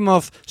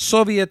Smirnoff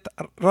Soviet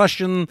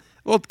Russian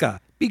vodka.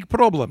 Big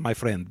problem, my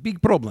friend.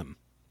 Big problem.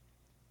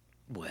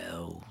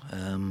 Well,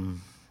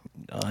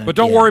 But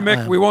don't worry,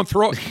 Mick. We won't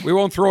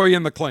throw you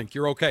in the clink.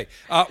 You're okay.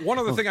 One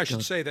other thing I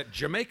should say, that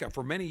Jamaica,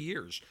 for many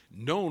years,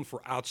 known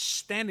for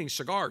outstanding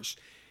cigars.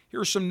 Here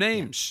are some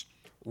names.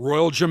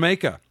 Royal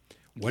Jamaica.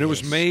 When it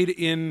was made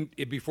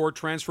before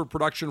transfer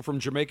production from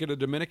Jamaica to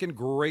Dominican,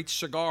 great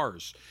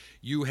cigars.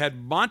 You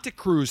had Monte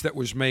Cruz that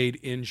was made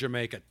in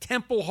Jamaica.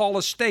 Temple Hall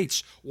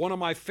Estates, one of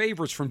my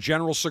favorites from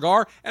General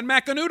Cigar. And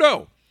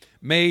Macanudo,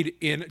 made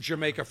in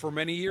Jamaica for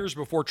many years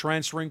before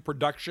transferring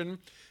production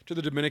to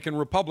the Dominican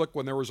Republic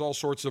when there was all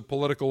sorts of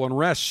political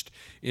unrest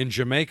in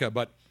Jamaica.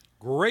 But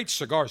great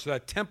cigars. So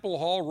that Temple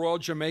Hall, Royal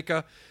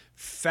Jamaica,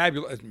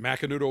 fabulous.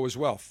 Macanudo as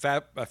well.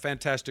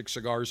 Fantastic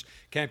cigars.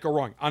 Can't go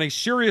wrong. On a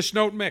serious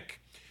note, Mick,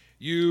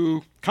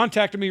 you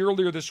contacted me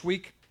earlier this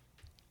week.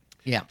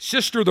 Yeah.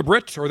 Sister the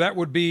Brit, or that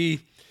would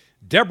be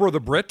Deborah the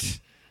Brit,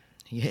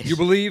 Yes. you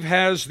believe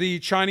has the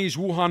Chinese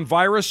Wuhan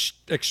virus.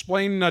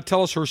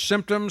 Tell us her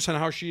symptoms and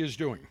how she is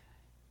doing.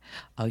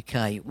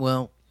 Okay,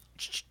 well,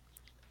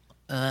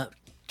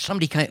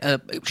 somebody came,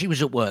 she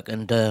was at work,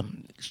 and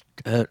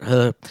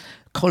her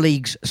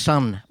colleague's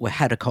son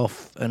had a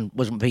cough and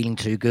wasn't feeling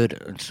too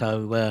good, and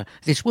so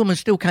this woman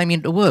still came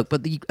into work.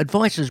 But the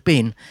advice has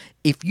been,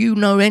 if you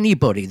know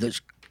anybody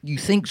you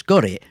think's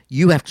got it,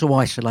 you have to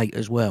isolate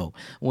as well.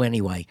 Well,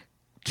 anyway,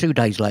 2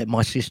 days later,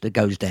 my sister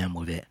goes down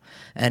with it,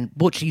 and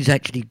what she's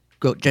actually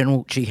got,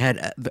 General, she had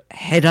a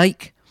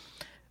headache,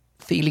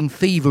 feeling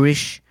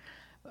feverish,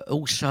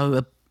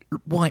 also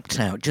wiped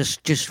out,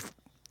 just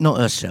not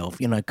herself,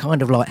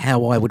 kind of like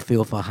how I would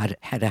feel if I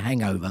had a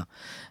hangover.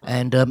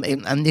 And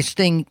this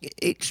thing,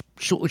 it's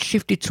sort of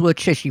shifted to her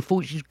chest. She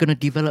thought she was going to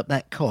develop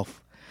that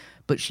cough,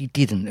 but she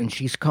didn't, and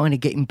she's kind of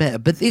getting better.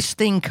 But this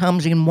thing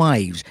comes in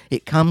waves.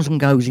 It comes and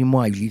goes in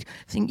waves. You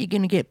think you're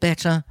going to get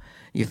better.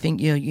 You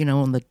think you're,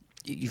 on the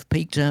you've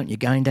peaked out, you're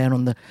going down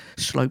on the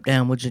slope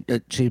downwards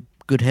to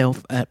good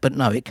health, but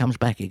no, it comes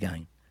back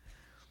again.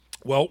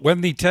 Well,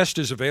 when the test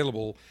is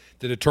available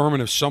to determine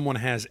if someone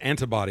has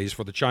antibodies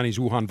for the Chinese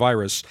Wuhan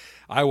virus,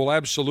 I will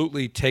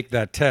absolutely take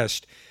that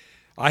test.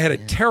 I had a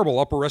terrible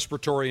upper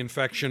respiratory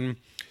infection,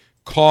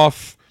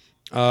 cough,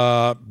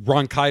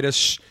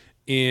 bronchitis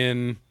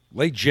in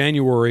late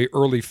January,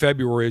 early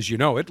February, as you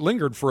know. It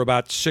lingered for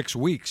about 6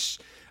 weeks.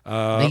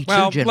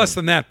 Less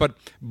than that,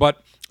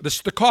 but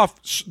the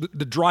cough,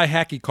 the dry,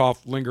 hacky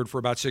cough lingered for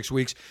about 6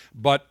 weeks,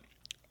 but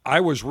I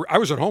was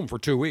at home for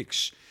 2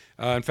 weeks.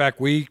 In fact,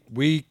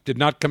 we did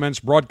not commence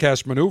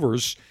broadcast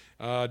maneuvers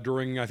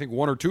during, I think,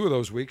 1 or 2 of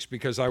those weeks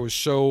because I was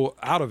so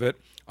out of it,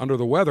 under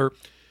the weather.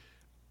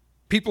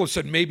 People have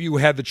said maybe you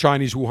had the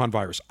Chinese Wuhan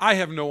virus. I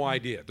have no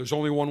idea. There's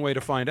only one way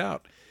to find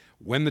out.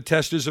 When the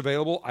test is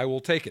available, I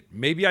will take it.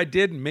 Maybe I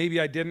did, maybe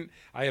I didn't.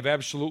 I have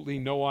absolutely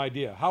no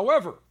idea.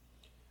 However,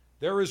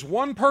 there is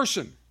one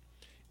person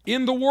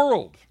in the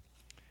world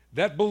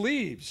that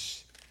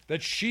believes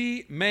that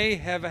she may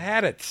have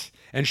had it.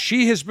 And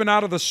she has been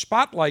out of the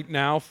spotlight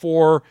now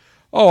for,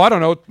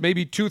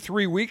 maybe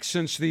 2-3 weeks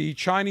since the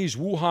Chinese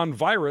Wuhan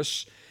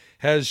virus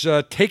has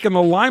taken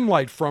the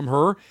limelight from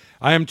her.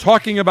 I am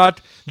talking about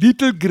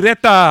little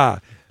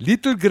Greta.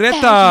 Little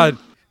Greta.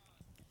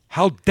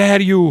 How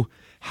dare you?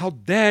 How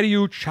dare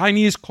you,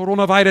 Chinese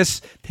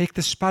coronavirus, take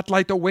the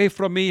spotlight away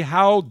from me?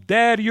 How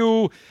dare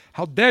you?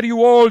 How dare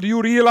you all? Do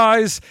you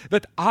realize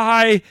that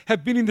I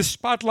have been in the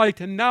spotlight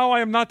and now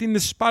I am not in the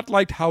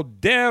spotlight? How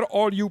dare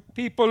all you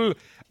people?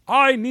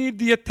 I need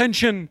the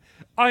attention.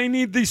 I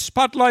need the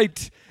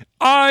spotlight.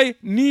 I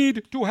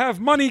need to have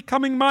money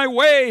coming my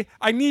way.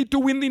 I need to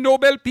win the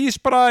Nobel Peace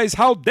Prize.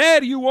 How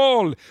dare you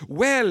all?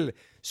 Well,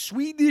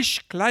 Swedish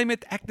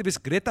climate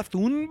activist Greta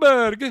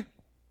Thunberg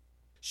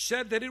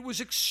said that it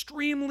was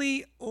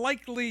extremely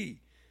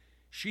likely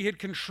she had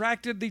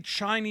contracted the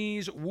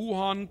Chinese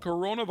Wuhan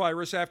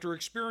coronavirus after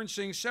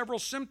experiencing several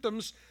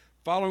symptoms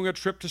following a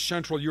trip to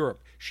Central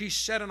Europe. She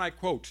said, and I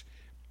quote,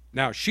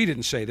 now she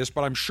didn't say this,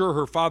 but I'm sure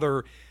her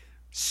father,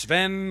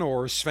 Sven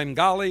or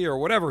Svengali or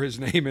whatever his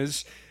name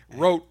is,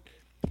 wrote,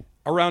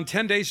 around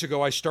 10 days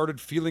ago, I started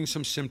feeling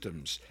some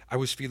symptoms. I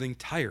was feeling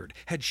tired,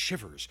 had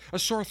shivers, a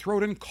sore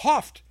throat, and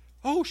coughed.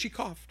 Oh, she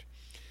coughed.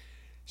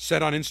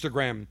 Said on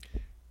Instagram,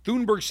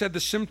 Thunberg said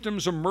the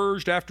symptoms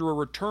emerged after a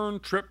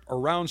return trip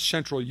around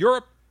Central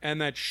Europe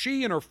and that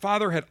she and her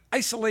father had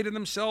isolated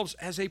themselves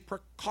as a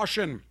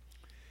precaution.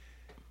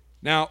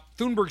 Now,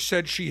 Thunberg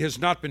said she has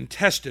not been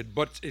tested,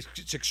 but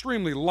it's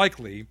extremely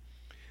likely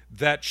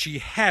that she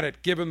had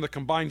it given the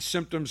combined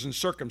symptoms and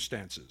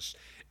circumstances,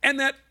 and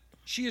that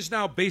she is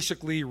now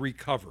basically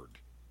recovered,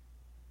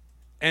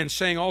 and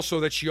saying also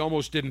that she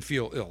almost didn't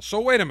feel ill.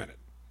 So wait a minute.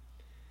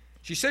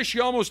 She says she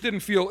almost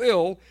didn't feel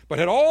ill, but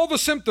had all the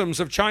symptoms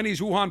of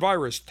Chinese Wuhan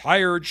virus,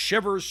 tired,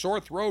 shivers,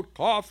 sore throat,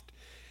 coughed,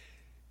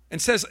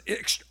 and says,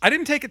 I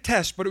didn't take a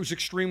test, but it was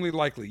extremely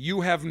likely. You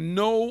have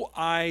no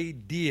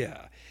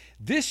idea.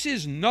 This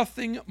is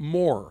nothing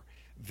more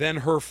than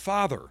her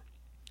father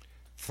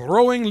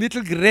throwing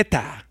little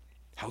Greta,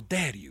 how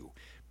dare you,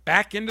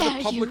 back into the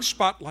public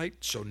spotlight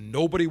so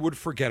nobody would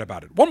forget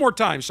about it. One more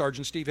time,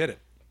 Sergeant Steve, hit it.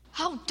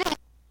 How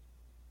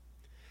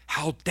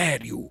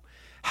dare you?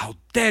 How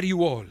dare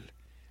you all?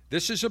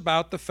 This is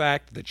about the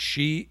fact that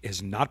she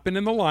has not been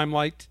in the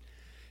limelight.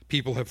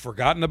 People have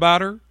forgotten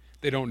about her.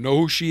 They don't know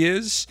who she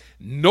is.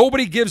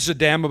 Nobody gives a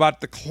damn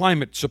about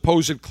the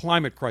supposed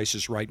climate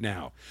crisis right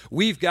now.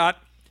 We've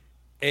got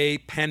a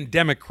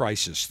pandemic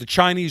crisis, the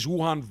Chinese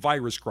Wuhan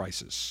virus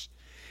crisis.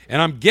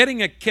 And I'm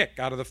getting a kick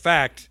out of the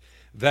fact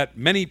that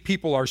many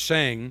people are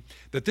saying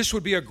that this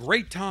would be a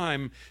great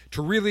time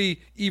to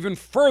really even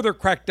further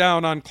crack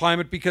down on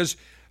climate because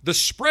the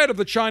spread of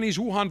the Chinese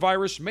Wuhan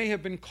virus may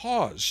have been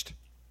caused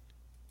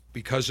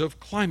because of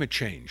climate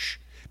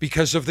change,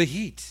 because of the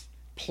heat.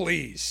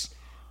 Please,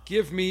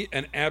 give me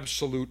an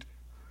absolute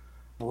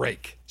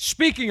break.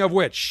 Speaking of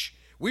which,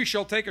 we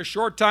shall take a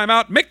short time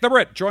out. Mick the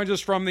Brit joins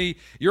us from the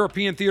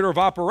European Theater of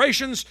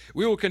Operations.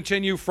 We will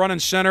continue front and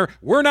center.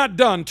 We're not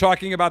done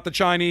talking about the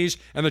Chinese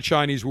and the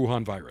Chinese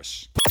Wuhan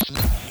virus.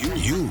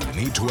 You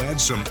need to add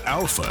some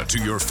alpha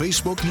to your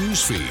Facebook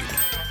newsfeed.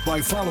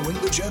 By following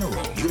The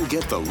General, you'll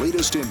get the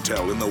latest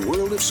intel in the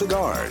world of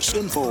cigars,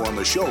 info on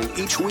the show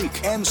each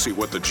week, and see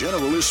what The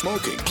General is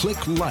smoking.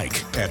 Click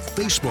like at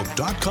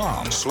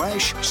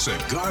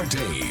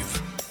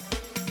facebook.com/CigarDave.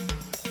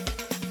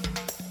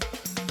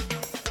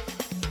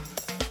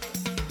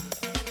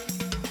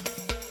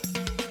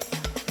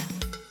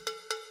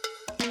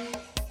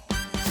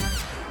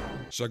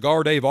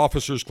 Cigar Dave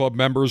Officers Club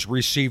members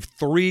receive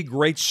 3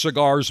 great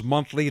cigars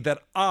monthly that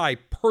I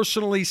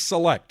personally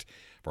select.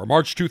 For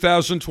March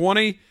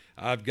 2020,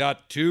 I've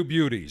got 2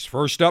 beauties.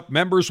 First up,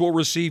 members will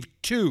receive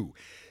 2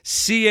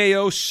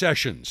 CAO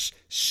sessions,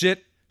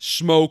 sit,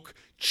 smoke,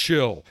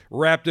 chill.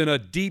 Wrapped in a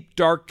deep,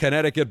 dark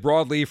Connecticut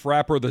broadleaf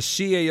wrapper, the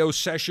CAO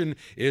session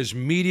is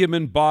medium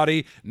in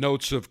body,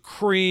 notes of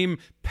cream,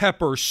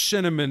 pepper,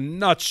 cinnamon,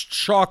 nuts,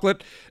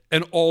 chocolate,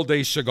 an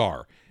all-day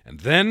cigar.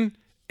 And then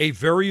a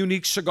very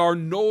unique cigar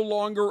no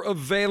longer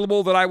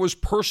available that I was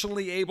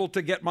personally able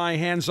to get my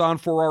hands on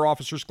for our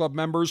Officers Club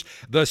members,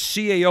 the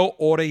CAO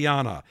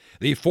Orellana,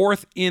 the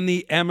fourth in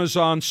the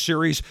Amazon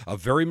series, a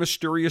very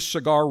mysterious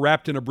cigar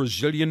wrapped in a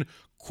Brazilian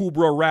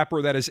Cubra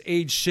wrapper that has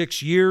aged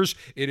 6 years.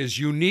 It is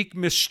unique,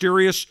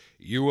 mysterious.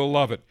 You will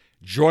love it.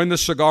 Join the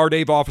Cigar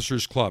Dave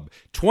Officers Club.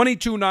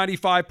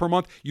 $22.95 per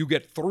month. You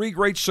get 3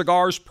 great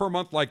cigars per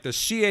month like the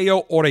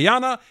CAO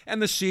Orellana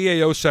and the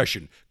CAO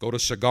Session. Go to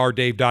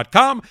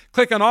CigarDave.com,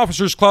 click on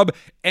Officers Club,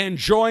 and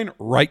join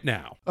right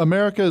now.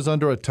 America is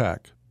under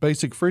attack.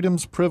 Basic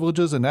freedoms,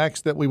 privileges, and acts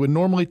that we would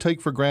normally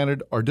take for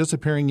granted are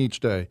disappearing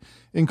each day,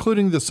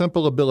 including the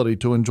simple ability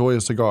to enjoy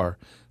a cigar.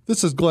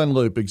 This is Glenn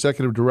Loop,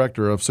 Executive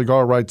Director of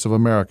Cigar Rights of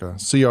America,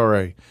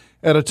 CRA.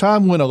 At a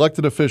time when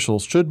elected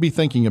officials should be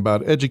thinking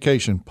about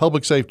education,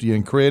 public safety,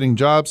 and creating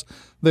jobs,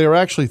 they are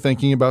actually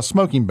thinking about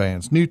smoking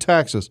bans, new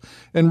taxes,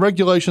 and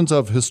regulations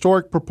of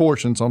historic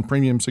proportions on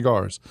premium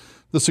cigars.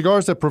 The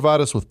cigars that provide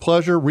us with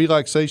pleasure,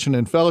 relaxation,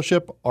 and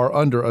fellowship are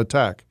under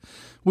attack.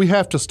 We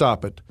have to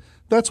stop it.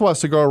 That's why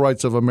Cigar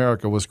Rights of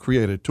America was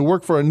created, to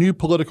work for a new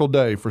political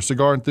day for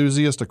cigar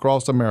enthusiasts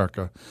across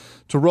America,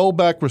 to roll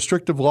back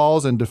restrictive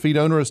laws and defeat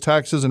onerous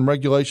taxes and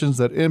regulations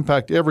that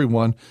impact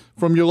everyone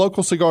from your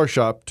local cigar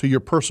shop to your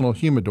personal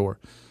humidor.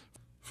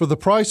 For the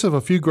price of a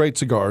few great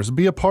cigars,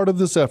 be a part of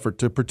this effort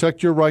to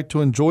protect your right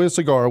to enjoy a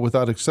cigar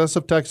without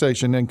excessive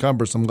taxation and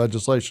cumbersome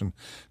legislation.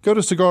 Go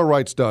to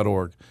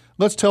cigarrights.org.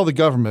 Let's tell the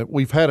government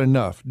we've had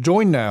enough.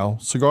 Join now,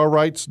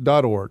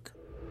 cigarrights.org.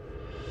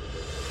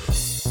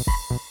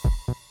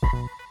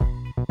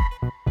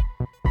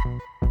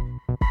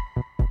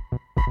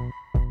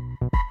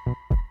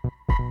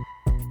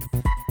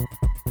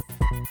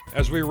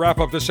 As we wrap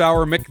up this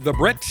hour, Mick the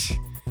Brit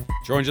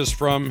joins us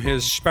from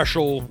his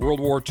special World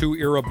War II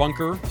era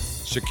bunker,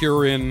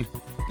 secure in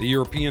the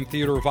European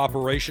Theater of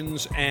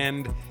Operations.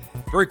 And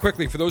very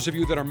quickly, for those of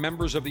you that are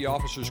members of the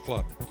Officers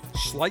Club,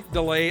 slight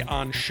delay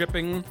on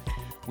shipping.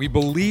 We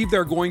believe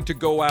they're going to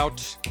go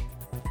out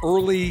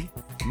early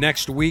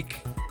next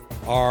week.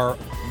 Our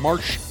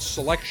March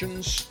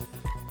selections,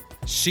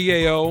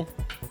 CAO,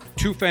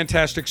 2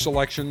 fantastic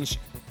selections.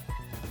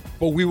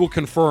 But we will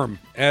confirm,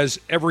 as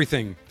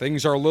everything,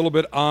 things are a little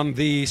bit on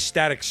the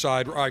static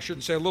side. Or I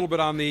shouldn't say a little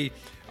bit on the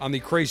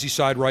crazy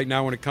side right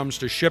now when it comes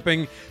to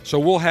shipping. So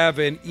we'll have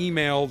an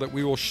email that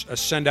we will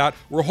send out.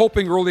 We're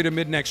hoping early to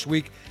mid next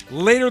week,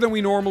 later than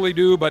we normally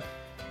do, but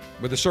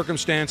with the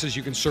circumstances,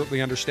 you can certainly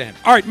understand.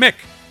 All right, Mick,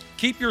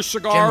 keep your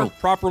cigar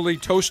properly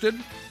toasted.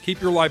 Keep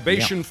your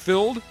libation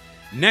filled.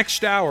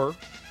 Next hour,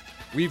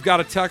 we've got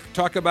to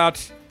talk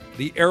about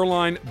the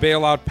airline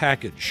bailout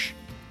package.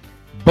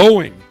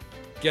 Boeing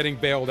getting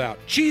bailed out.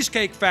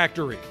 Cheesecake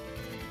Factory,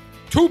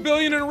 $2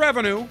 billion in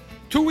revenue.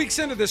 2 weeks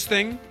into this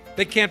thing,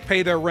 they can't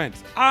pay their rent.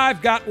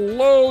 I've got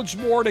loads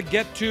more to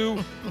get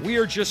to. We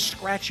are just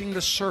scratching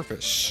the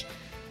surface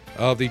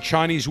of the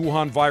Chinese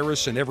Wuhan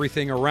virus and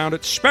everything around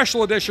it.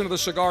 Special edition of the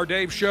Cigar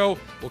Dave Show.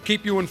 We'll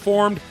keep you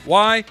informed.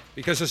 Why?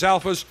 Because as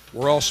alphas,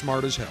 we're all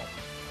smart as hell.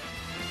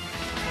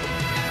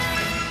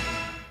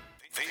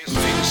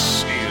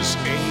 This is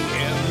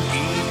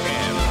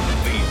AMEN,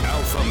 the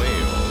Alpha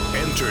Male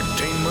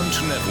Entertainment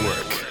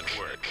Network.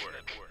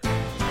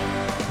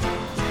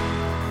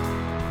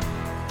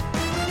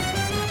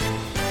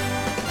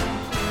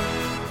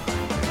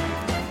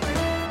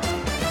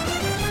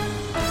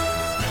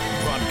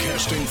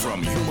 Broadcasting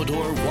from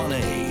Humidor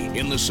 1A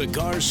in the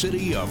cigar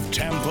city of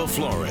Tampa,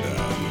 Florida,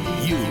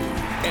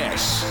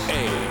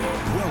 USA.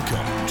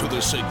 Welcome to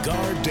the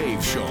Cigar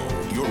Dave Show,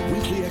 your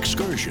weekly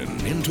excursion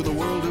into the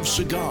world of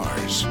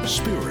cigars,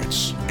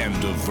 spirits, and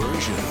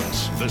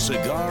diversions. The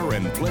cigar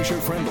and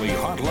pleasure-friendly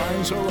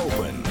hotlines are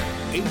open.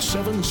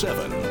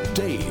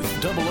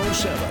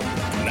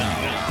 877-DAVE-007.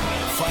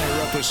 Now,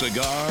 fire up a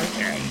cigar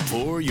and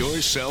pour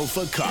yourself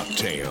a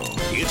cocktail.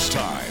 It's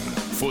time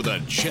for the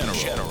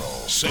General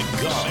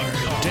Cigar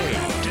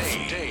Dave.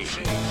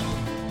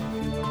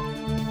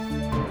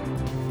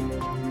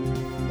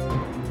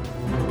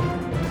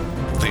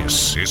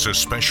 This is a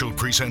special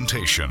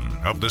presentation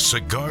of the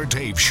Cigar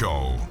Dave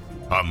Show.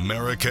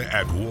 America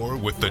at war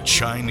with the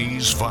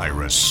Chinese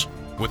virus.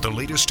 With the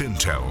latest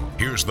intel,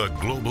 here's the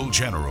Global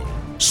General,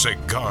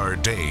 Cigar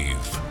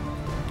Dave.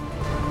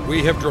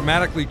 We have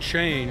dramatically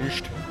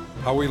changed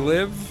how we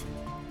live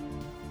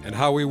and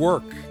how we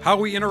work, how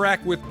we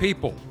interact with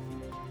people.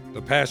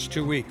 The past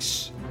 2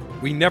 weeks,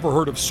 we never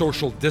heard of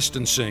social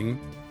distancing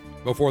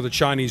before the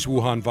Chinese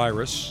Wuhan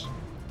virus.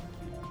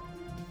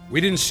 We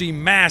didn't see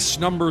mass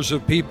numbers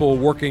of people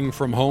working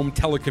from home,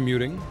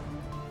 telecommuting.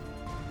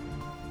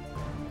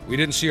 We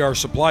didn't see our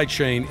supply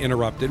chain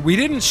interrupted. We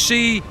didn't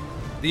see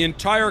the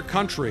entire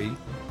country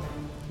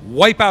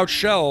wipe out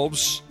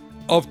shelves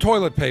of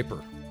toilet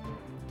paper.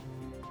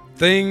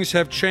 Things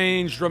have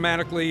changed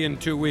dramatically in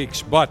 2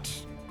 weeks, but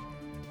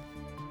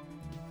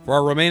for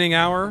our remaining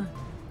hour,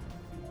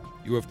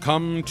 you have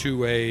come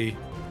to a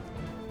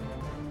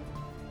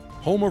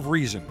home of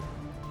reason.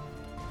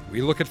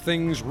 We look at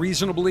things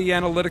reasonably,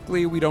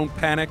 analytically. We don't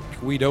panic.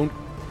 We don't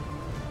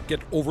get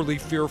overly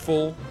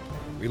fearful.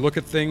 We look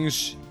at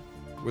things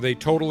with a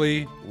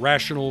totally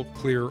rational,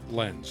 clear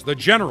lens. The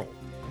General,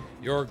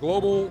 your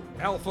global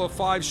Alpha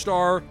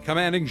 5-star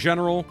commanding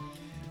general,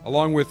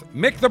 along with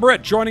Mick the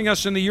Brit, joining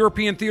us in the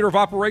European Theater of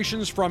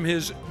Operations from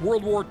his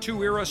World War II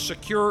era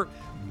secure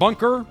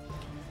bunker,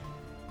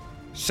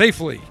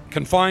 safely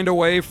confined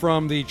away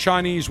from the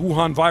Chinese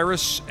Wuhan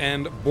virus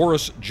and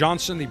Boris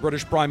Johnson, the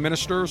British Prime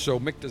Minister, so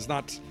Mick does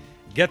not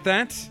get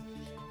that.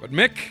 But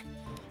Mick,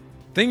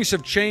 things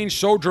have changed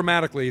so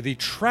dramatically. The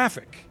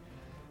traffic,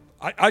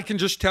 I can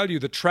just tell you,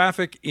 the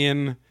traffic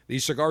in the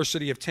cigar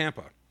city of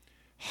Tampa,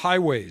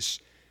 highways.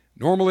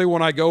 Normally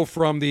when I go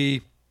from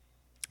the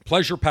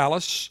Pleasure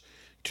Palace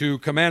to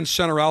Command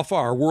Center Alpha,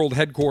 our world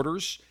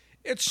headquarters,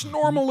 it's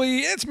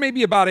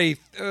maybe about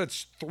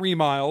it's 3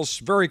 miles,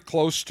 very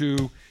close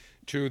to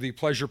the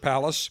Pleasure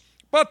Palace.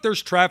 But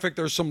there's traffic,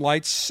 there's some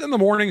lights. In the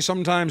morning,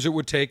 sometimes it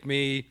would take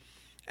me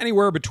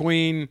anywhere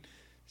between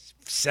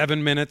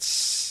 7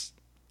 minutes,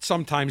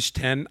 sometimes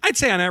 10. I'd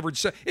say on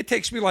average, it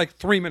takes me like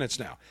 3 minutes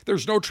now.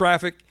 There's no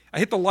traffic. I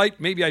hit the light,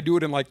 maybe I do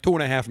it in like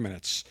 2.5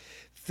 minutes.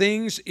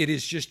 It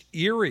is just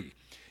eerie.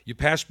 You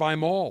pass by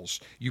malls.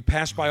 You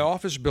pass by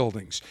office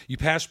buildings. You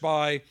pass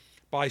by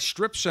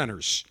strip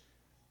centers.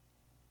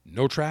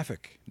 No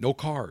traffic, no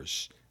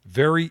cars.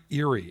 Very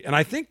eerie. And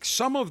I think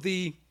some of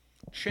the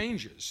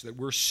changes that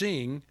we're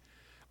seeing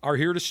are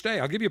here to stay.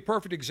 I'll give you a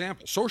perfect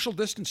example. Social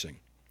distancing.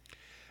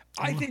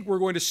 I think we're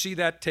going to see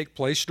that take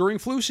place during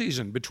flu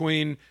season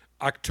between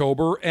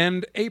October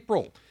and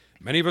April.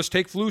 Many of us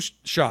take flu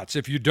shots.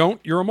 If you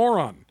don't, you're a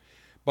moron.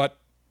 But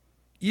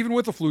even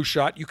with the flu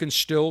shot, you can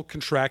still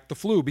contract the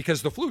flu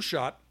because the flu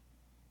shot,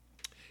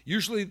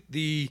 usually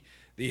the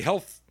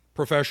health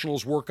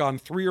professionals work on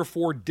 3 or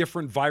 4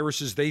 different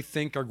viruses they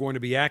think are going to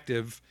be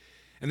active,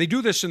 and they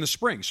do this in the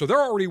spring. So they're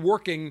already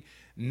working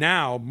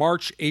now,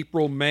 March,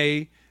 April,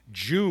 May,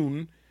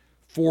 June,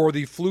 for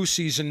the flu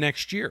season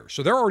next year.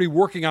 So they're already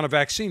working on a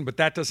vaccine, but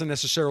that doesn't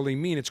necessarily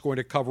mean it's going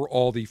to cover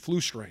all the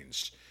flu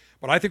strains.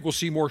 But I think we'll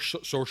see more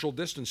social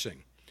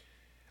distancing.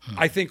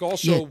 I think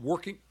also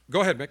working...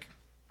 Go ahead, Mick.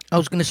 I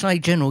was going to say,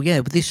 General,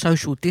 with this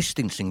social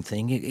distancing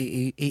thing,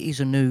 it is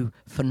a new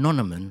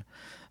phenomenon.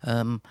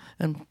 And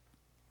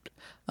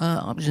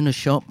I was in a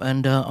shop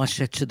and I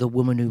said to the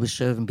woman who was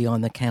serving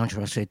behind the counter,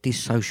 I said, this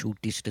social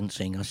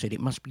distancing, I said, it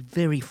must be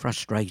very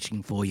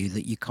frustrating for you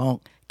that you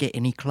can't get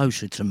any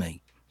closer to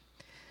me.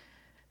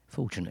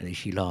 Fortunately,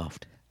 she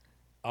laughed.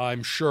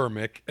 I'm sure,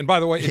 Mick. And by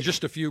the way, in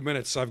just a few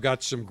minutes, I've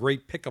got some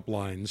great pickup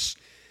lines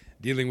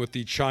dealing with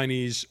the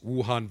Chinese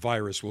Wuhan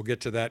virus. We'll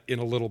get to that in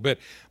a little bit.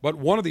 But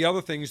one of the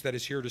other things that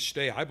is here to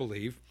stay, I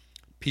believe,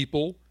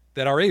 people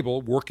that are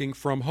able working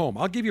from home.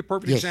 I'll give you a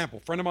perfect example.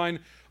 A friend of mine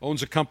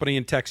owns a company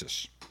in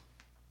Texas.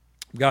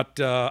 We've got,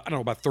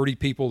 about 30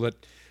 people that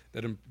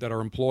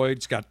are employed.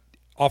 It's got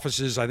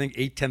offices, I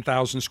think,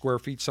 10,000 square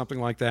feet, something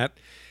like that.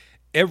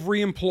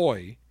 Every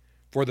employee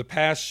for the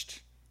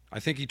past, I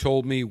think he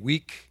told me,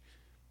 week,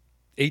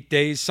 8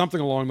 days,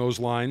 something along those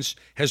lines,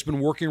 has been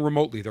working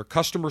remotely. They're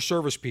customer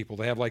service people.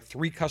 They have like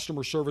 3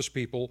 customer service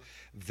people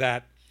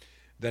that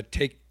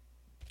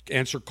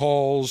answer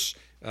calls,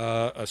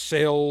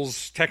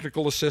 sales,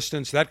 technical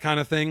assistants, that kind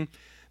of thing.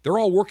 They're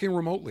all working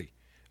remotely.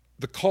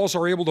 The calls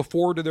are able to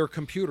forward to their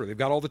computer. They've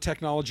got all the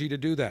technology to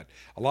do that.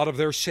 A lot of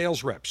their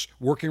sales reps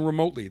working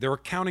remotely. Their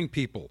accounting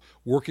people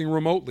working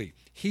remotely.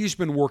 He's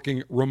been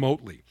working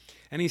remotely.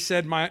 And he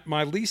said,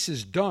 my lease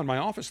is done. My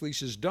office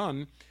lease is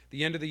done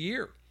the end of the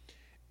year.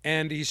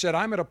 And he said,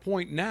 I'm at a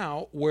point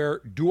now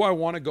where do I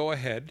want to go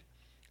ahead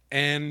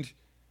and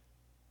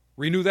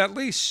renew that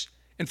lease?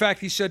 In fact,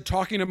 he said,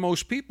 talking to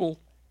most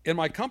people in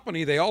my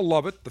company, they all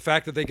love it. The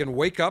fact that they can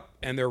wake up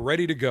and they're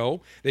ready to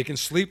go. They can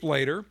sleep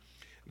later.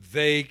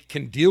 They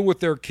can deal with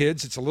their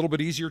kids. It's a little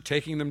bit easier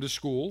taking them to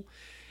school.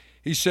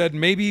 He said,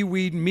 maybe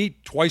we'd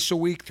meet twice a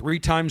week, 3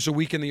 times a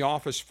week in the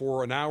office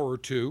for an hour or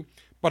two,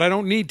 but I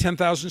don't need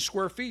 10,000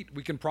 square feet.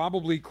 We can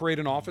probably create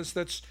an office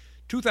that's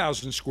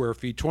 2,000 square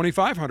feet,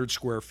 2,500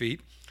 square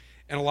feet,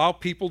 and allow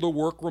people to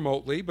work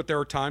remotely. But there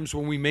are times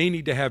when we may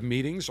need to have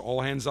meetings,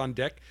 all hands on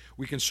deck.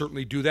 We can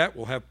certainly do that.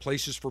 We'll have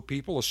places for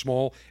people, a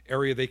small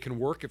area they can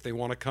work if they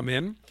want to come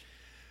in.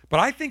 But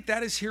I think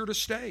that is here to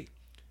stay.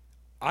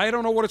 I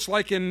don't know what it's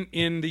like in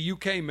the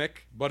UK, Mick,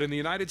 but in the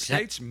United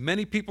States,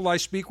 many people I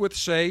speak with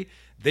say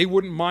they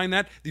wouldn't mind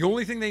that. The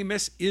only thing they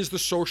miss is the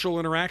social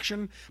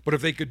interaction. But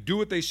if they could do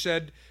it, they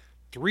said,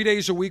 3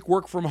 days a week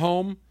work from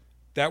home,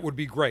 that would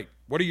be great.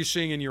 What are you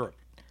seeing in Europe?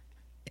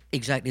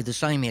 Exactly the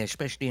same here,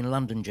 especially in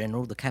London,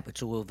 General, the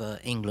capital of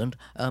England.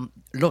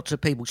 Lots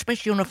of people,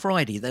 especially on a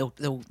Friday, they'll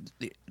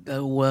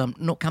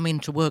not come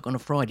into work on a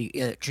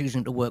Friday,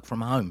 choosing to work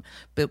from home.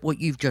 But what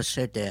you've just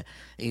said there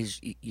is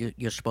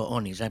you're spot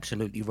on. Is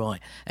absolutely right.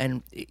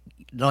 And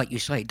like you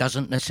say, it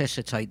doesn't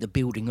necessitate the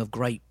building of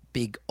great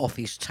big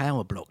office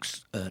tower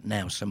blocks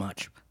now so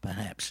much,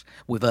 perhaps,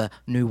 with a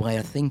new way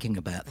of thinking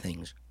about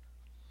things.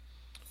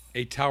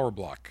 A tower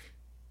block.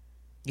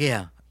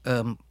 Yeah.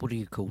 What do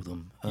you call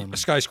them? A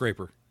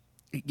skyscraper.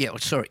 Yeah,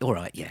 sorry. All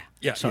right, yeah.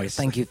 Yeah. Sorry, yes.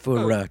 Thank you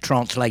for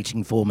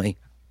translating for me.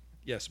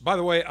 Yes. By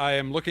the way, I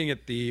am looking at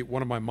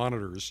one of my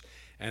monitors,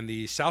 and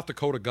the South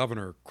Dakota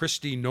governor,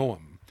 Kristi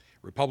Noem,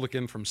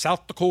 Republican from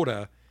South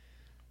Dakota,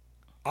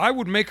 I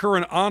would make her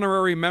an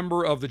honorary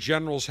member of the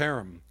general's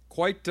harem.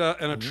 Quite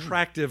an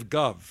attractive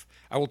gov.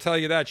 I will tell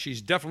you that.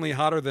 She's definitely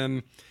hotter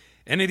than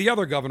any of the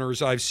other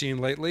governors I've seen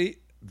lately.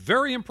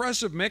 Very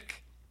impressive, Mick.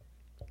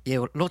 Yeah,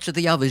 well, lots of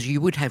the others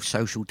you would have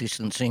social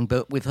distancing,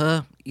 but with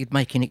her, you'd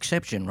make an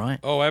exception, right?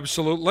 Oh,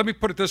 absolutely. Let me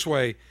put it this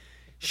way.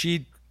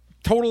 She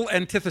total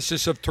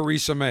antithesis of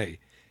Theresa May.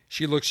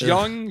 She looks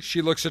young,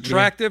 she looks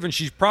attractive, and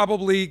she's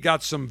probably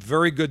got some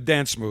very good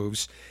dance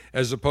moves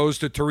as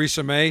opposed to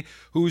Theresa May,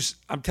 who's,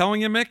 I'm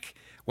telling you, Mick,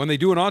 when they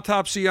do an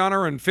autopsy on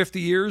her in 50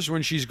 years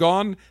when she's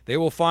gone, they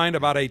will find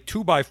about a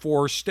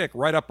 2x4 stick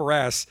right up her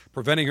ass,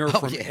 preventing her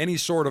from any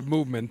sort of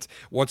movement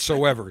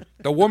whatsoever.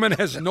 The woman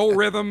has no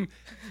rhythm,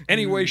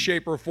 any way,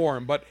 shape, or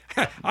form. But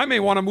I may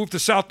want to move to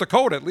South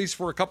Dakota, at least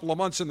for a couple of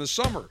months in the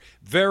summer.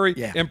 Very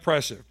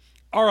impressive.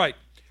 All right,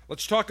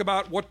 let's talk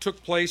about what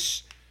took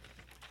place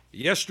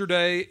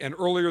yesterday and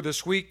earlier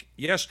this week.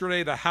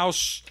 Yesterday, the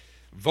House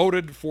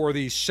voted for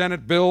the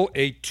Senate bill,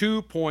 a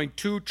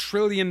 $2.2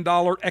 trillion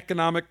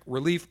economic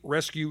relief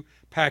rescue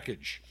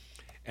package.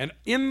 And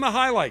in the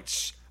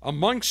highlights,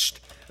 amongst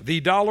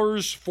the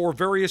dollars for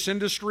various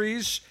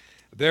industries,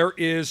 there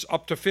is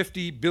up to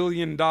 $50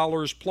 billion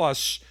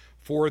plus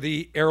for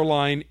the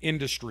airline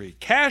industry.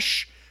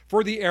 Cash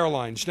for the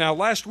airlines. Now,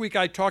 last week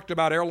I talked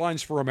about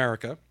Airlines for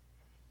America.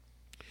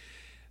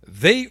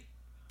 They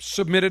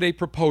submitted a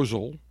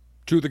proposal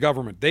to the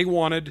government. They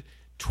wanted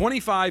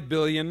 $25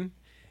 billion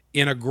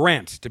in a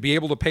grant to be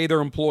able to pay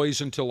their employees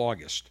until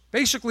August.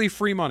 Basically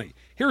free money.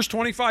 Here's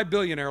 $25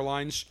 billion,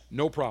 airlines,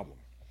 no problem.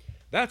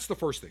 That's the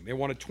first thing. They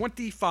wanted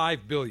 $25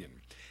 billion.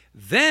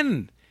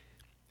 Then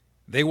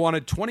they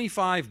wanted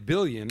 $25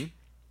 billion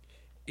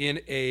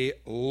in a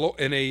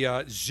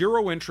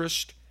zero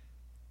interest,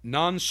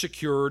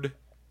 non-secured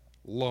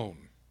loan.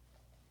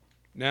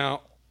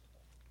 Now,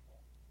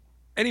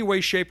 any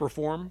way, shape, or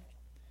form,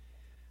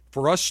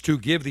 for us to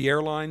give the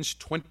airlines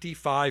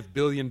 $25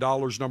 billion,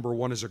 number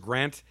one, as a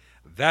grant,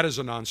 that is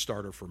a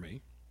non-starter for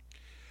me.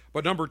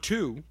 But number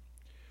two,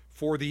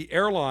 for the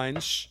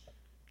airlines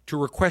to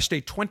request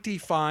a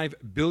 $25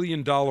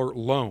 billion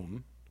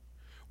loan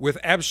with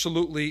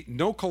absolutely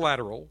no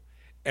collateral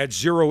at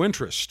zero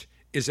interest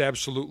is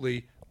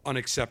absolutely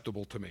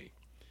unacceptable to me.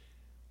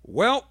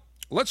 Well,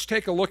 let's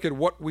take a look at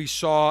what we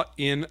saw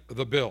in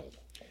the bill.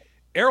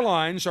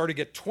 Airlines are to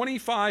get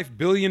 $25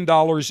 billion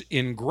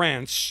in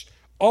grants,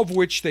 of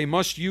which they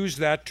must use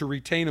that to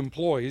retain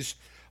employees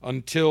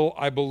until,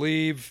 I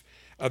believe,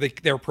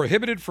 they're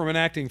prohibited from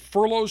enacting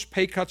furloughs,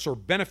 pay cuts, or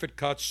benefit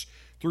cuts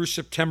through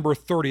September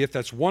 30th.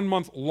 That's 1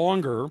 month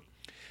longer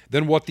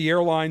than what the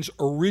airlines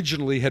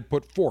originally had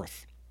put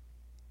forth.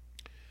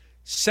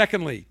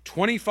 Secondly,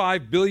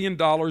 $25 billion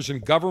in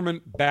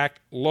government-backed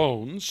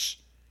loans.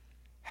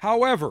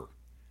 However,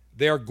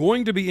 they are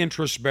going to be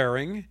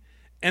interest-bearing,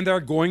 and they're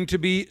going to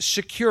be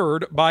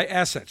secured by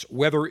assets,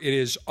 whether it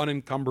is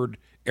unencumbered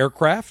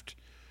aircraft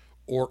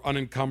or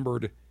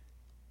unencumbered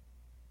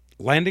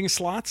landing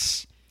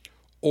slots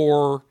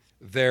or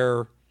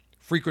their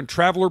frequent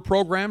traveler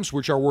programs,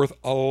 which are worth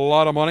a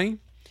lot of money.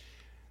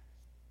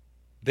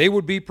 They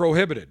would be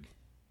prohibited.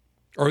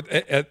 Or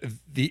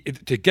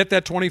to get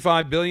that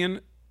 $25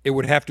 billion, it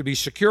would have to be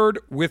secured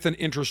with an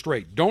interest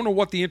rate. Don't know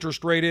what the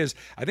interest rate is.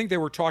 I think they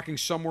were talking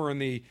somewhere in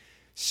the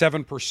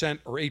 7%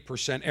 or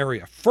 8%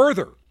 area.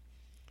 Further,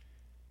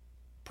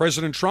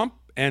 President Trump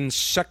and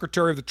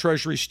Secretary of the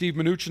Treasury Steve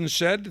Mnuchin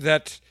said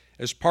that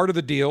as part of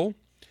the deal,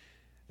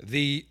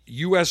 the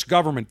U.S.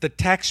 government, the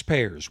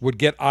taxpayers, would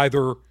get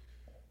either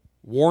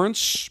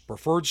warrants,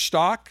 preferred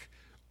stock,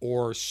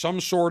 or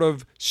some sort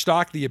of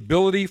stock, the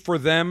ability for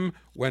them,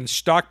 when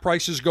stock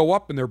prices go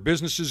up and their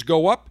businesses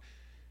go up,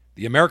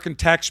 the American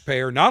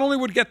taxpayer not only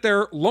would get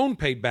their loan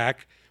paid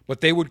back,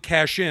 but they would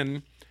cash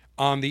in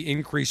on the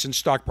increase in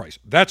stock price.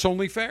 That's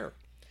only fair.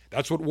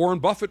 That's what Warren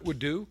Buffett would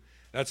do.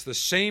 That's the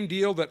same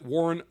deal that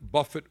Warren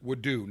Buffett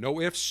would do. No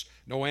ifs,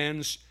 no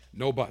ands,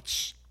 no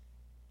buts.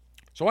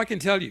 So I can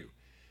tell you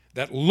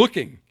that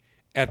looking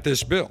at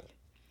this bill,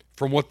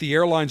 from what the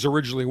airlines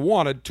originally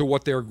wanted to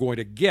what they're going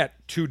to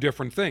get, two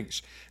different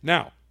things.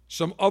 Now,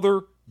 some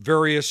other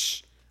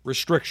various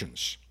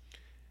restrictions.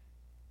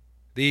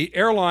 The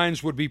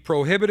airlines would be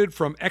prohibited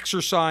from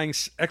exercising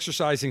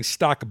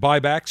stock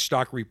buybacks,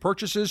 stock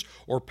repurchases,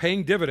 or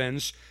paying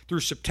dividends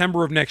through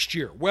September of next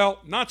year. Well,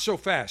 not so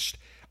fast.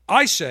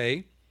 I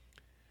say,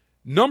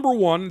 number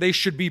one, they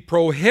should be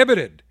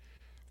prohibited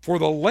for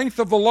the length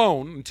of the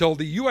loan until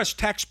the U.S.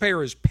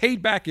 taxpayer is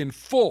paid back in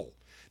full.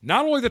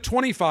 Not only the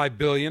 $25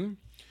 billion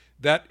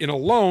that in a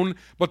loan,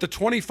 but the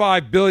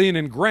 $25 billion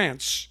in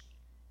grants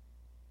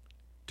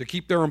to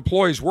keep their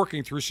employees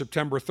working through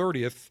September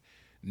 30th.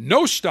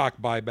 No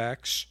stock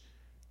buybacks,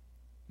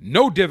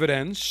 no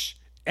dividends,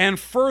 and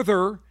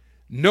further,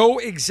 no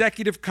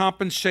executive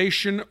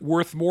compensation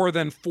worth more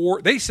than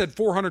they said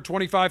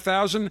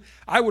 $425,000.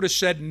 I would have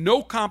said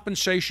no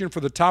compensation for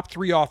the top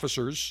three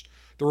officers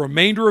the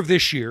remainder of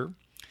this year,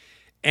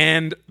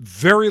 and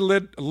very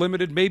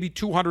limited, maybe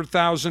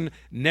 200,000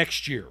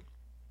 next year.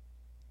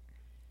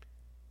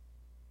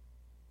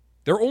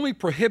 They're only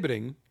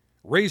prohibiting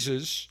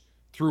raises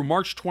through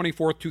March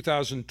 24th,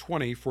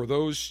 2020 for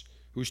those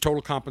whose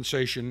total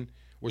compensation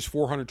was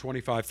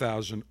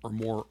 $425,000 or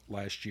more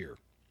last year.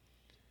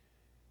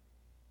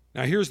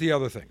 Now, here's the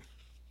other thing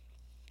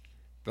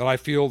that I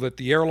feel that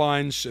the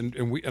airlines, and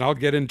I'll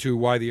get into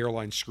why the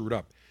airlines screwed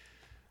up.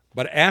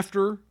 But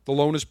after the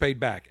loan is paid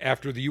back,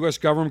 after the U.S.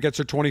 government gets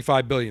their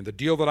 $25 billion, the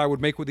deal that I would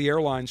make with the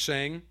airlines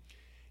saying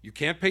you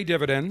can't pay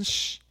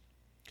dividends,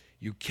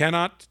 you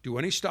cannot do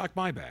any stock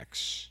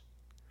buybacks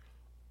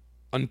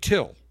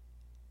until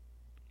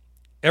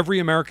every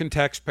American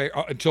taxpayer,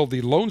 until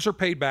the loans are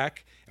paid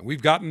back and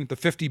we've gotten the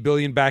 $50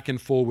 billion back in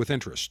full with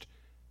interest.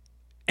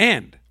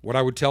 And what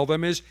I would tell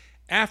them is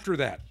after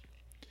that,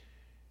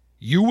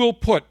 you will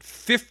put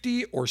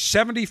 50 or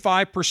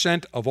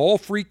 75% of all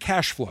free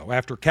cash flow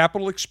after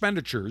capital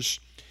expenditures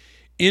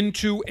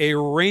into a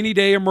rainy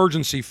day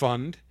emergency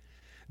fund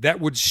that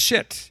would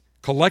sit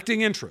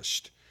collecting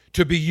interest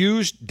to be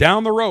used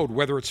down the road,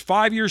 whether it's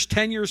 5 years,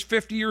 10 years,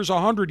 50 years,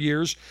 100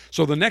 years.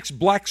 So the next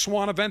black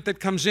swan event that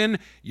comes in,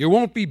 you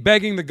won't be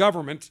begging the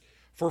government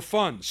for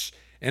funds.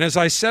 And as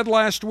I said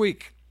last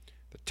week,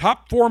 the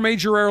top 4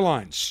 major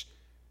airlines,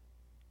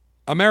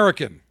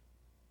 American,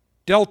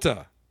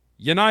 Delta,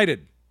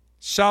 United,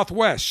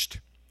 Southwest,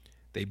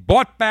 they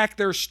bought back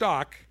their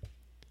stock.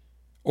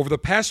 Over the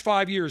past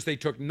 5 years, they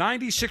took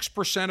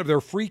 96% of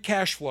their free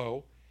cash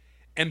flow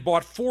and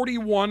bought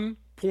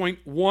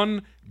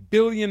 $41.1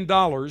 billion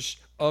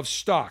of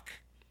stock.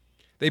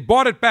 They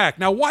bought it back.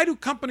 Now, why do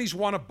companies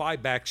want to buy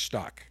back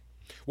stock?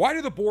 Why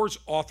do the boards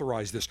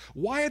authorize this?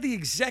 Why are the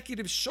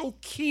executives so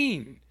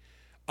keen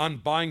on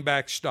buying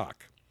back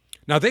stock?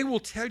 Now, they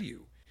will tell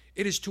you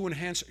it is to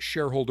enhance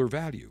shareholder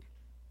value.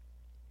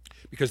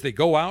 Because they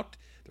go out,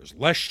 there's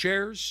less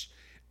shares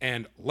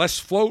and less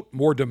float,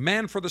 more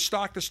demand for the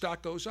stock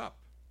goes up.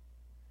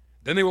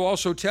 Then they will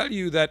also tell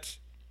you that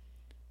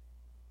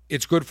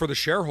it's good for the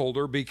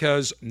shareholder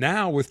because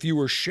now with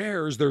fewer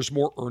shares, there's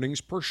more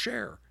earnings per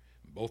share.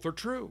 Both are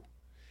true.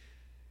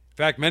 In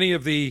fact, many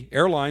of the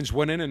airlines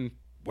went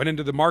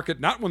into the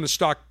market not when the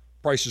stock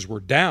prices were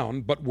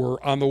down, but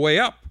were on the way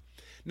up.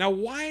 Now,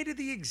 why do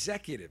the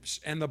executives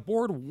and the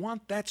board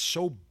want that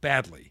so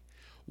badly?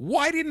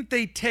 Why didn't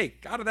they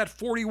take, out of that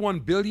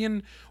 $41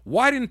 billion,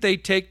 why didn't they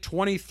take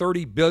 $20,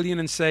 $30 billion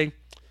and say,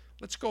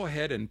 let's go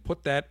ahead and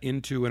put that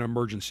into an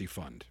emergency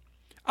fund?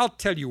 I'll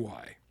tell you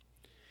why.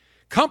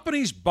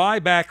 Companies buy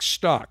back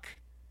stock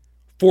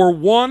for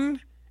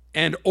one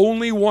and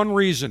only one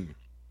reason,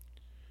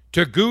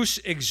 to goose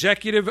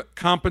executive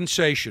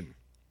compensation.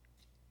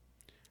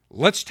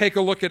 Let's take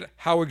a look at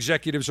how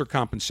executives are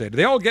compensated.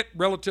 They all get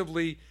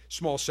relatively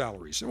small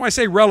salaries. And when I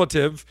say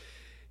relative,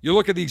 you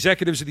look at the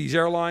executives of these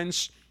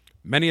airlines,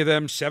 many of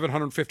them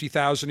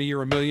 $750,000 a year,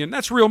 $1 million.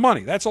 That's real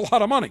money. That's a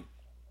lot of money.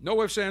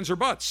 No ifs, ands, or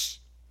buts.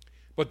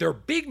 But their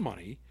big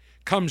money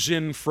comes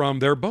in from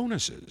their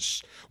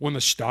bonuses when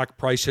the stock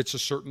price hits a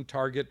certain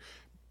target,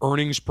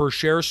 earnings per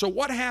share. So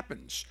what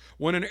happens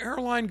when an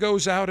airline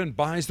goes out and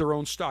buys their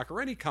own stock,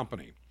 or any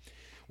company?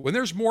 When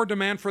there's more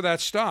demand for that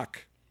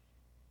stock,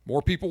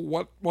 more people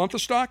want the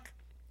stock,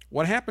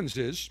 what happens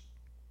is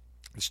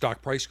the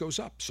stock price goes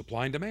up,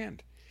 supply and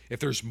demand. If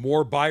there's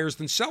more buyers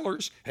than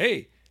sellers,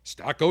 hey,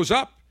 stock goes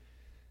up.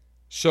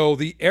 So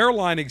the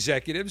airline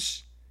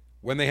executives,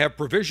 when they have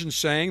provisions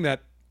saying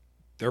that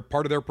their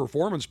part of their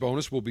performance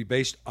bonus will be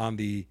based on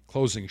the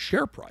closing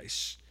share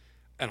price,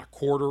 and a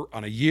quarter,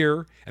 on a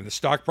year, and the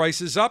stock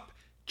price is up,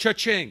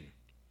 cha-ching.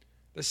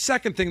 The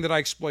second thing that I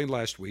explained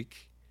last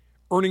week,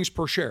 earnings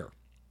per share.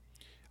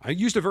 I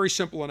used a very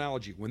simple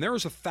analogy. When there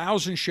is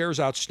 1,000 shares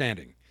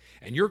outstanding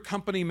and your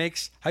company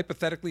makes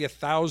hypothetically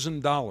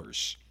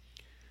 $1,000,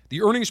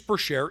 the earnings per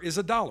share is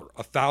 $1.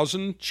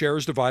 1,000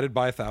 shares divided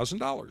by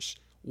 $1,000.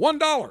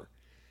 $1.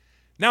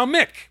 Now,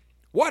 Mick,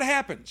 what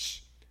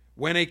happens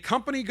when a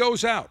company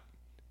goes out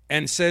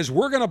and says,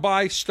 we're going to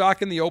buy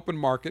stock in the open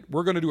market,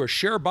 we're going to do a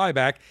share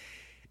buyback?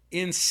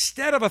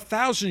 Instead of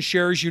 1,000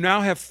 shares, you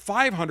now have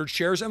 500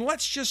 shares. And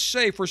let's just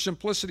say, for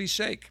simplicity's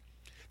sake,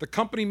 the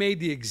company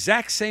made the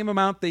exact same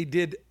amount they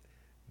did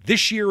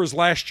this year as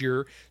last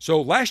year.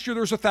 So last year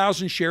there's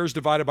 1,000 shares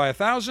divided by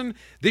 1,000.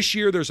 This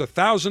year there's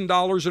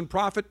 $1,000 in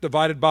profit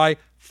divided by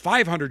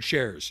 500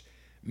 shares.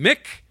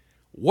 Mick,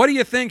 what do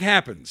you think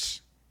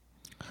happens?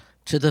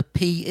 To the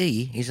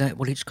PE, is that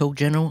what it's called,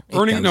 General?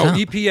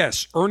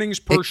 EPS, earnings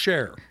per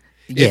share.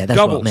 Yeah, that's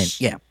doubles. what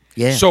I meant.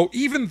 Yeah. So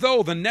even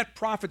though the net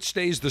profit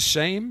stays the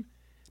same,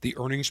 the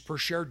earnings per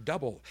share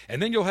double.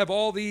 And then you'll have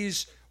all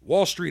these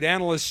Wall Street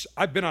analysts.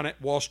 I've been on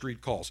Wall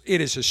Street calls.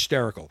 It is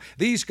hysterical.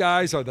 These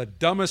guys are the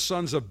dumbest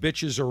sons of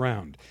bitches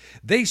around.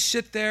 They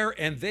sit there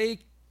and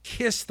they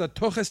kiss the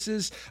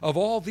tuchuses of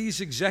all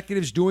these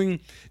executives doing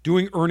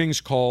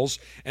earnings calls.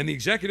 And the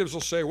executives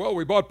will say, well,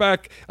 we bought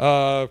back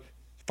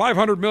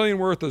 $500 million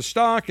worth of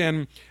stock,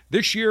 and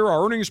this year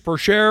our earnings per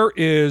share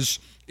is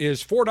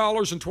is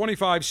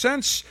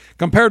 $4.25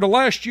 compared to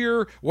last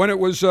year when it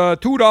was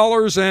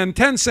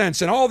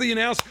 $2.10. And all the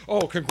announcements,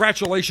 oh,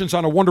 congratulations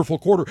on a wonderful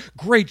quarter.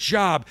 Great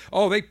job.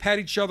 Oh, they pat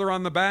each other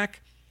on the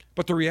back.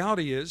 But the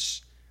reality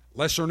is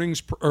less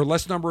earnings or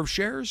less number of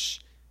shares.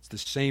 It's the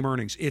same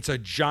earnings. It's a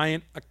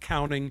giant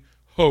accounting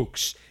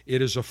hoax.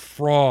 It is a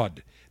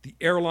fraud. The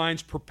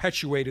airlines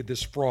perpetuated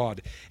this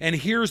fraud. And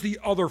here's the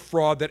other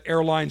fraud that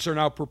airlines are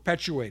now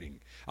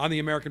perpetuating on the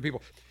American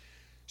people.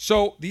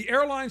 So the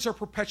airlines are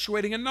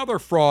perpetuating another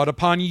fraud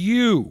upon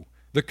you,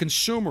 the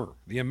consumer,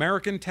 the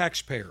American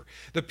taxpayer,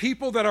 the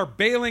people that are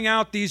bailing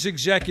out these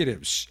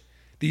executives,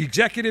 the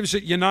executives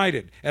at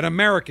United, at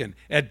American,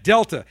 at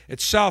Delta,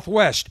 at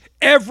Southwest.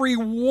 Every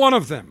one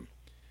of them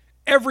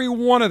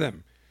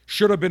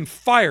should have been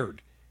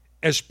fired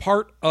as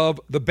part of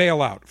the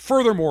bailout.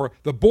 Furthermore,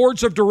 the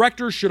boards of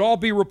directors should all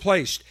be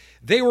replaced.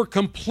 They were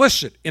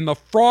complicit in the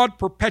fraud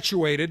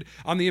perpetuated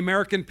on the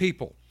American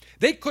people.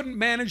 They couldn't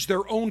manage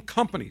their own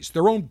companies,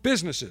 their own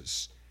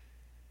businesses,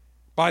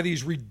 by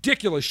these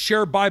ridiculous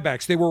share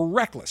buybacks. They were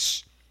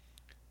reckless.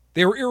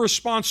 They were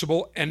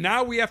irresponsible, and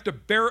now we have to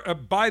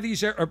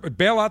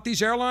bail out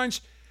these airlines?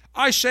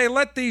 I say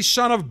let these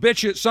sons of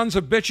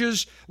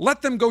bitches,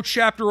 let them go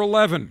Chapter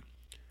 11.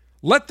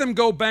 Let them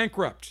go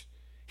bankrupt.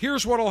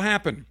 Here's what will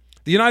happen.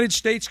 The United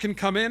States can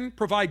come in,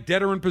 provide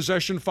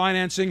debtor-in-possession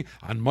financing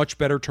on much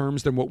better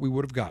terms than what we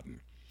would have gotten.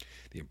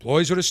 The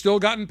employees would have still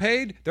gotten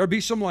paid. There would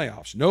be some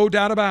layoffs, no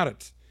doubt about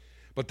it.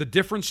 But the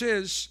difference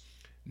is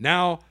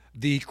now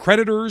the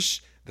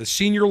creditors, the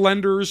senior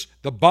lenders,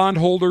 the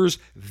bondholders,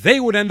 they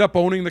would end up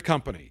owning the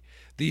company.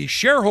 The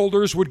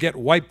shareholders would get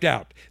wiped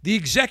out. The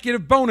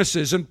executive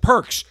bonuses and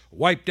perks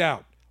wiped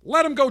out.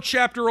 Let them go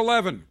Chapter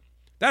 11.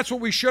 That's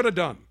what we should have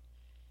done.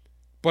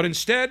 But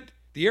instead,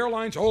 the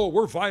airlines, oh,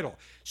 we're vital.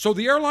 So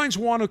the airlines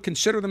want to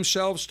consider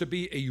themselves to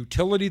be a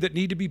utility that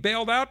need to be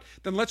bailed out?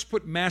 Then let's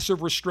put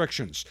massive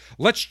restrictions.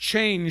 Let's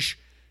change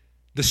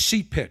the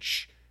seat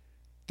pitch.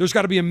 There's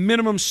got to be a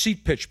minimum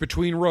seat pitch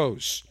between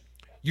rows.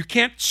 You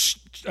can't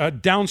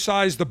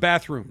downsize the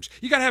bathrooms.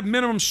 You got to have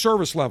minimum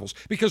service levels,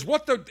 because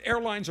what the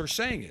airlines are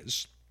saying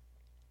is,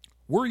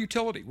 we're a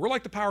utility. We're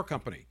like the power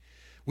company.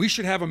 We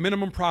should have a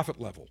minimum profit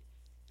level.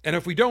 And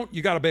if we don't,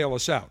 you got to bail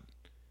us out.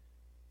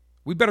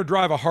 We better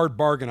drive a hard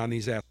bargain on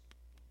these asses.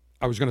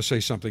 I was going to say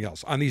something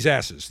else. On these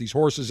asses, these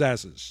horses'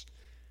 asses.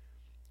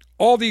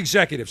 All the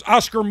executives,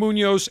 Oscar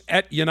Munoz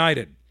at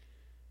United,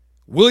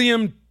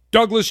 William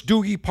Douglas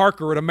Doogie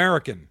Parker at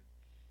American,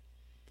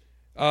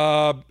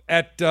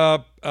 at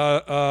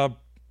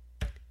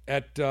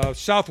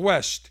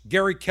Southwest,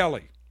 Gary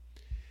Kelly,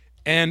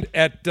 and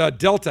at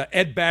Delta,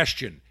 Ed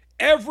Bastian.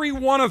 Every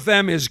one of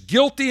them is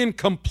guilty and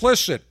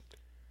complicit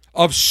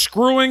of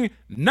screwing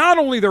not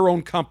only their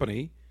own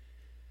company,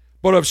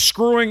 but of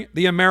screwing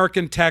the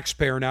American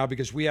taxpayer now,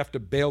 because we have to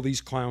bail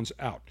these clowns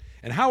out.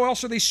 And how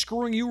else are they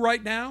screwing you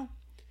right now?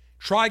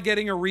 Try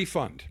getting a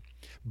refund.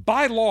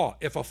 By law,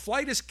 if a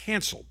flight is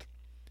canceled,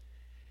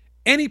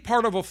 any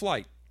part of a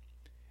flight,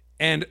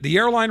 and the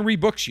airline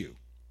rebooks you,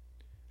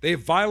 they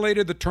have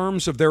violated the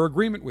terms of their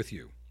agreement with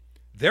you.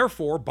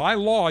 Therefore, by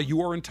law,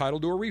 you are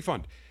entitled to a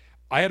refund.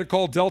 I had to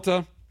call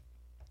Delta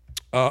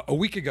a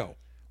week ago.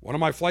 One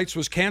of my flights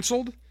was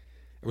canceled.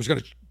 I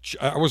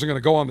wasn't going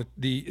to go on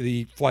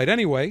the flight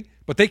anyway,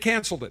 but they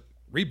canceled it.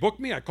 Rebooked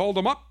me. I called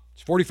them up.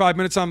 It's 45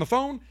 minutes on the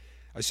phone.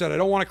 I said, I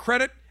don't want a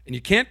credit, and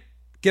you can't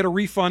get a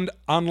refund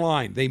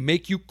online. They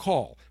make you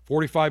call.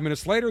 45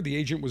 minutes later, the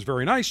agent was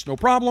very nice, no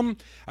problem.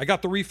 I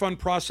got the refund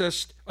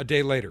processed a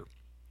day later.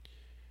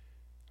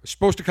 I was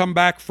supposed to come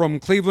back from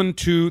Cleveland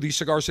to the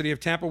cigar city of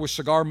Tampa with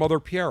Cigar Mother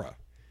Piera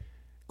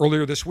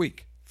earlier this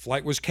week.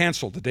 Flight was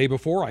canceled the day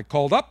before. I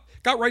called up,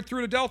 got right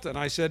through to Delta, and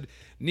I said,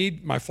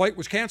 my flight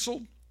was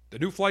canceled. The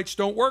new flights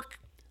don't work.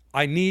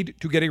 I need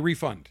to get a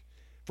refund.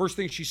 First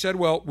thing she said,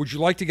 well, would you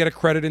like to get a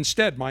credit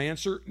instead? My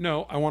answer,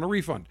 no, I want a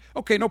refund.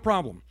 Okay, no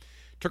problem.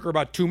 Took her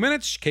about 2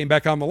 minutes, came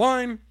back on the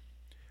line.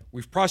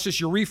 We've processed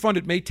your refund.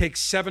 It may take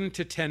 7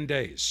 to 10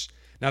 days.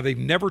 Now, they've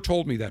never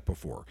told me that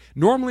before.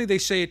 Normally, they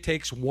say it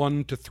takes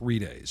 1 to 3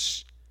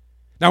 days.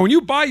 Now, when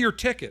you buy your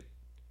ticket,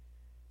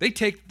 they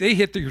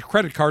hit your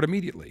credit card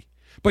immediately.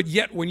 But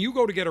yet, when you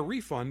go to get a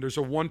refund, there's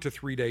a 1 to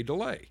 3 day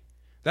delay.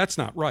 That's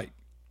not right.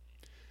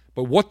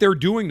 But what they're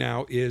doing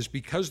now is,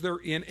 because they're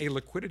in a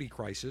liquidity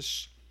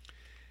crisis,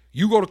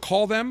 you go to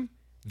call them,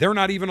 they're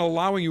not even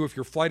allowing you, if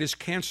your flight is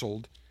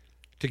canceled,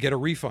 to get a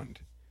refund.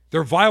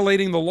 They're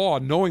violating the law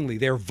knowingly.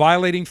 They're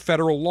violating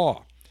federal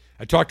law.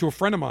 I talked to a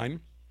friend of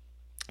mine,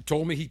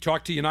 told me he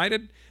talked to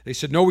United. They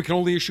said, no, we can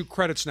only issue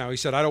credits now. He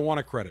said, I don't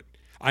want a credit.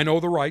 I know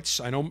the rights.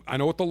 I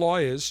know what the law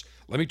is.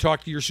 Let me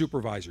talk to your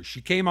supervisor.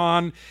 She came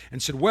on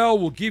and said, well,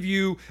 we'll give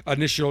you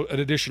an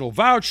additional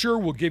voucher.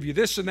 We'll give you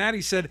this and that.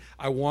 He said,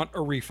 I want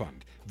a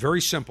refund.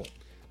 Very simple.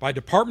 By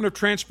Department of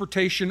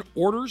Transportation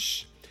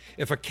orders,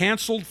 if a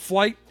canceled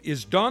flight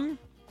is done,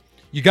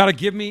 you got to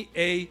give me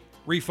a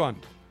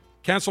refund.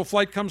 Canceled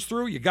flight comes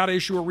through, you got to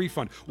issue a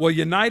refund. Well,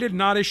 United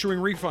not issuing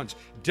refunds.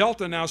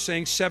 Delta now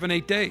saying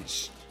 7-8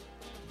 days.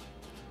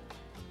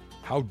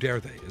 How dare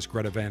they, as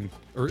Greta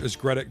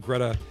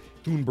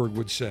Thunberg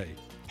would say.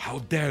 How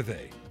dare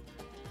they?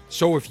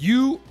 So if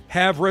you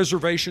have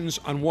reservations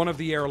on one of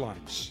the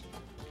airlines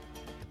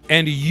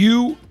and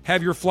you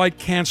have your flight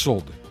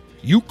canceled,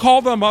 you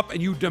call them up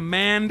and you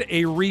demand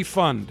a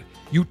refund.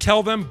 You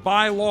tell them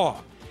by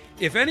law.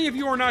 If any of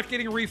you are not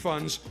getting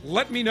refunds,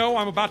 let me know.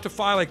 I'm about to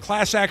file a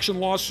class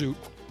action lawsuit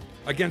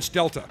against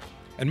Delta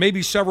and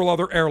maybe several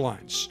other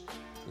airlines.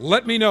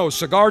 Let me know.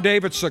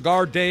 CigarDave at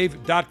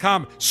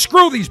CigarDave.com.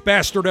 Screw these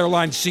bastard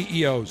airline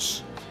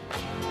CEOs.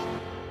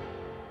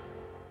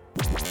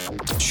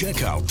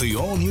 Check out the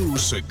all-new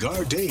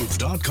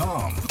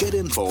CigarDave.com. Get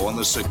info on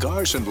the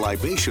cigars and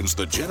libations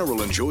the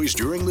General enjoys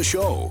during the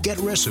show. Get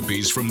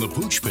recipes from the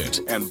Pooch Pit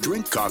and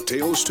drink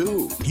cocktails,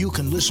 too. You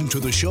can listen to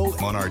the show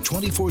on our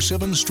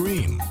 24/7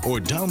 stream or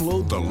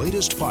download the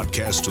latest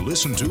podcast to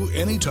listen to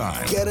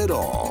anytime. Get it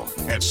all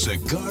at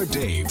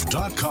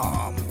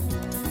CigarDave.com.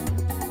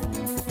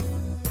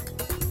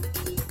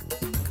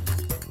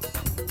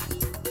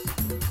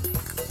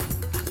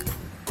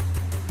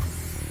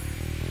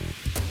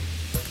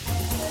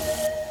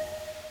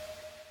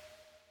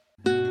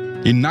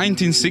 In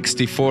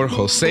 1964,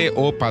 Jose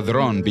O.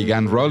 Padron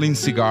began rolling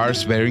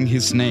cigars bearing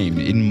his name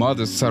in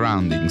modest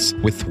surroundings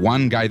with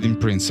one guiding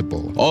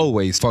principle: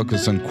 always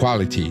focus on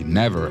quality,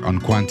 never on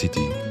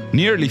quantity.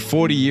 Nearly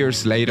 40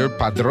 years later,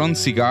 Padron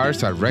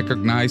cigars are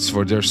recognized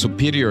for their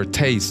superior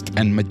taste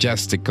and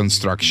majestic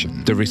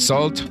construction, the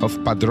result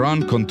of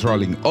Padron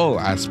controlling all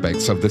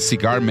aspects of the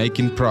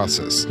cigar-making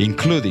process,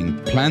 including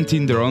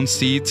planting their own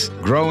seeds,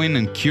 growing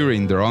and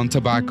curing their own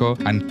tobacco,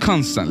 and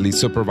constantly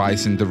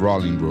supervising the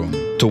rolling room.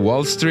 To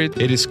Wall Street,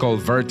 it is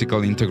called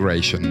vertical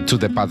integration. To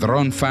the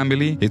Padron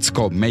family, it's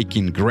called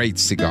making great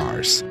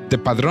cigars. The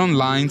Padron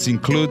lines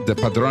include the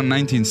Padron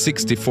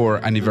 1964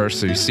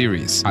 Anniversary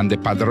Series and the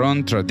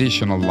Padron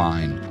Traditional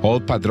line. All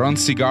Padron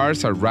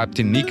cigars are wrapped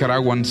in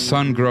Nicaraguan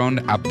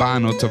sun-grown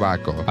Habano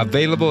tobacco,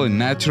 available in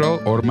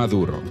natural or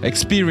Maduro.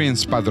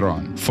 Experience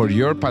Padron. For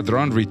your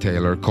Padron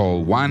retailer,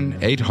 call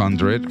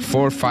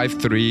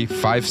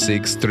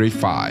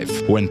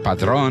 1-800-453-5635. When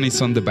Padron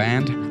is on the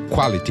band,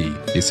 quality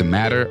is a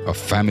matter of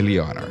family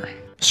honor.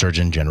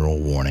 Surgeon General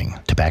warning: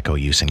 tobacco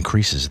use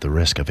increases the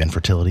risk of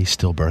infertility,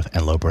 stillbirth,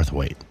 and low birth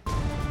weight.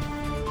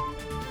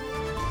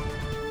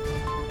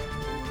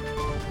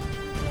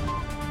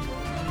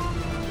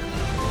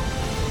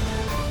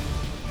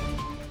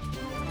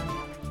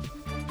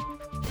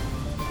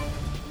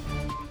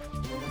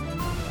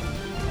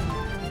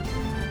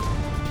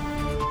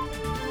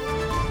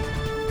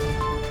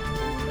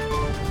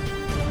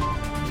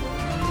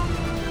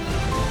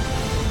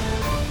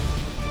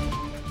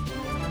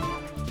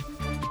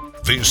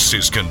 This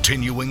is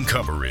continuing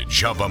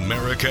coverage of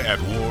America at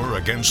War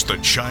against the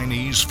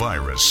Chinese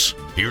virus.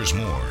 Here's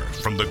more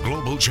from the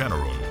Global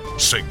General,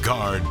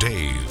 Cigar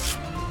Dave.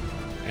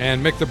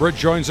 And Mick the Brit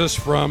joins us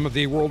from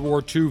the World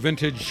War II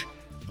vintage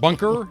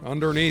bunker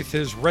underneath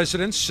his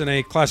residence in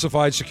a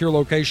classified secure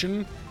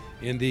location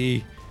in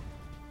the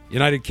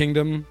United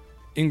Kingdom,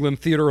 England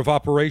Theater of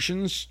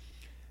Operations.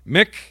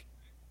 Mick,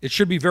 it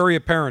should be very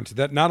apparent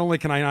that not only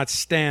can I not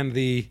stand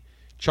the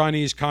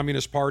Chinese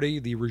Communist Party,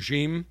 the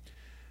regime,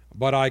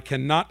 but I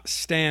cannot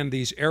stand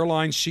these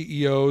airline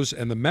CEOs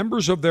and the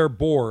members of their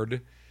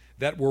board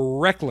that were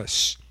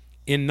reckless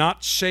in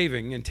not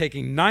saving and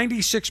taking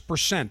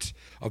 96%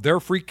 of their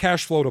free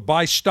cash flow to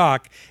buy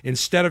stock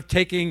instead of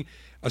taking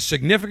a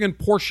significant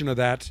portion of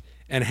that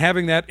and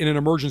having that in an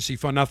emergency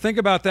fund. Now think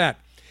about that.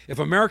 If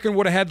American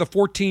would have had the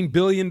 $14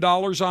 billion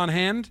on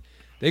hand,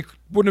 they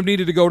wouldn't have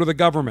needed to go to the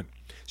government.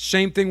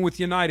 Same thing with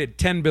United,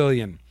 $10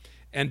 billion,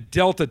 and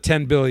Delta,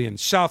 $10 billion,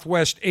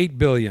 Southwest, $8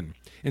 billion.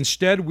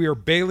 Instead, we are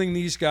bailing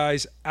these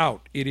guys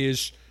out. It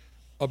is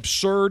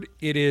absurd.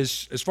 It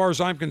is, as far as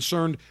I'm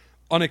concerned,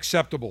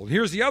 unacceptable.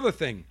 Here's the other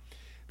thing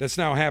that's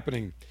now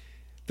happening.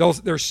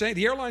 They're saying,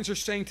 the airlines are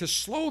saying, to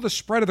slow the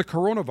spread of the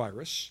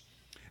coronavirus,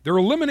 they're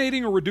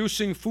eliminating or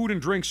reducing food and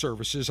drink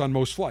services on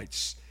most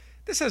flights.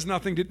 This has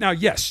nothing to... Now,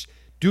 yes,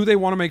 do they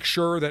want to make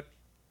sure that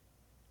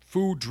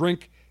food,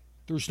 drink,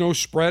 there's no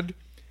spread?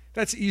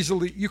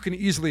 You can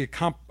easily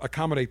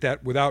accommodate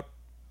that without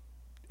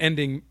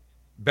ending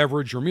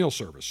beverage or meal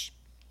service.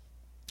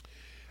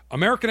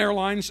 American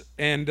Airlines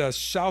and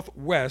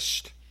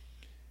Southwest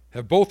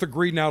have both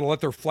agreed now to let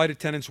their flight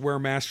attendants wear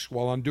masks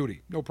while on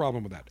duty. No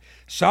problem with that.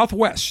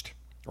 Southwest,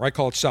 or I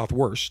call it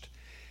Southworst,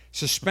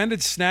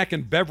 suspended snack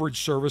and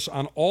beverage service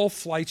on all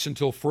flights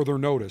until further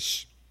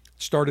notice.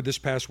 It started this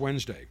past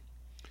Wednesday.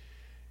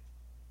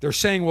 They're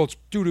saying, well, it's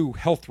due to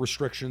health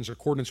restrictions,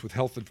 accordance with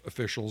health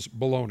officials.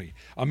 Baloney.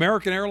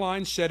 American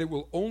Airlines said it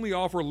will only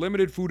offer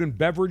limited food and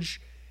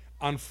beverage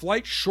on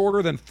flights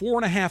shorter than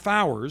 4.5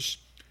 hours.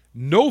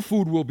 No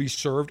food will be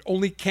served,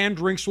 only canned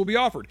drinks will be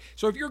offered.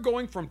 So if you're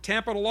going from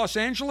Tampa to Los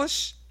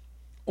Angeles,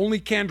 only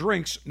canned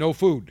drinks, no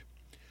food.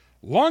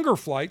 Longer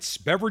flights,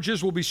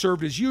 beverages will be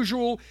served as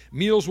usual.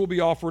 Meals will be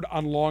offered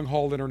on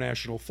long-haul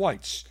international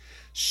flights.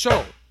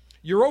 So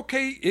you're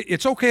okay.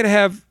 It's okay to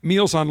have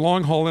meals on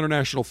long-haul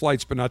international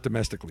flights, but not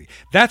domestically.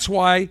 That's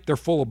why they're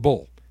full of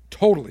bull,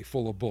 totally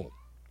full of bull.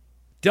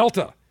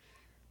 Delta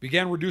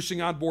began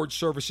reducing onboard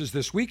services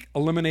this week,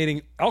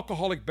 eliminating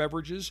alcoholic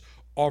beverages,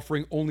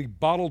 offering only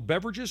bottled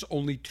beverages.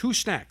 Only 2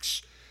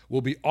 snacks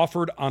will be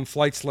offered on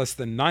flights less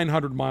than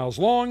 900 miles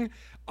long.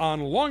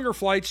 On longer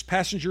flights,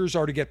 passengers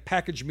are to get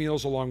packaged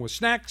meals along with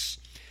snacks.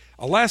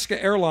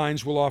 Alaska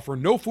Airlines will offer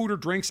no food or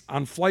drinks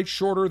on flights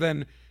shorter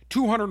than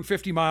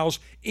 250 miles,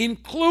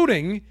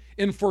 including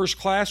in first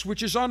class,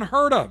 which is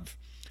unheard of.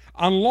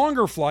 On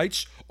longer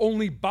flights,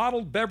 only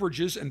bottled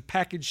beverages and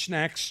packaged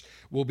snacks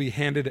will be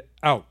handed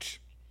out.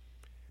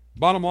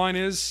 Bottom line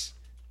is,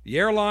 the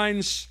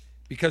airlines,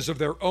 because of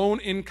their own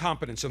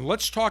incompetence, and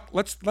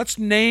let's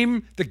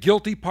name the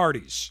guilty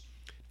parties.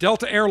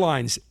 Delta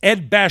Airlines,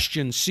 Ed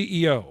Bastian,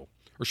 CEO,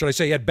 or should I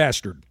say Ed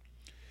Bastard.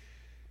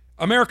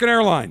 American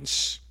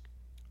Airlines,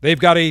 they've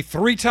got a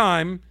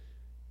 3-time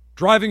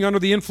driving under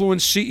the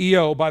influence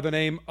CEO by the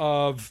name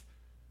of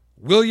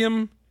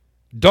William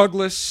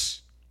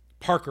Douglas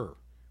Parker.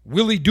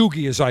 Willie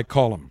Doogie, as I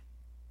call him.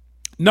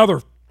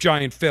 Another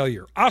giant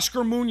failure.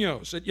 Oscar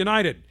Munoz at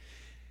United.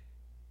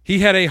 He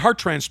had a heart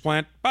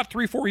transplant about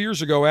 3-4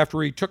 years ago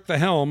after he took the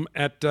helm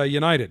at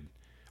United.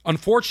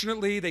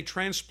 Unfortunately, they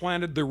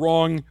transplanted the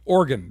wrong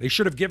organ. They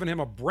should have given him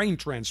a brain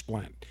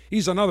transplant.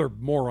 He's another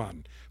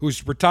moron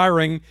who's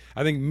retiring,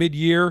 I think,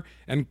 mid-year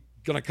and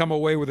going to come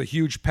away with a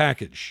huge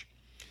package.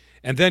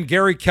 And then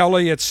Gary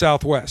Kelly at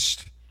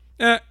Southwest.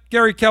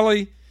 Gary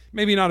Kelly,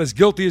 maybe not as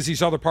guilty as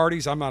these other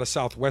parties. I'm not a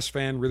Southwest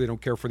fan, really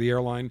don't care for the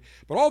airline.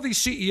 But all these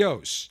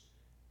CEOs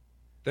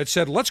that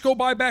said, let's go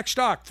buy back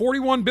stock,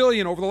 $41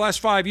 billion over the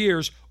last 5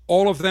 years,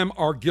 all of them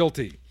are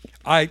guilty.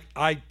 As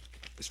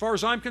far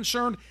as I'm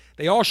concerned,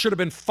 they all should have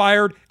been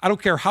fired. I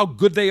don't care how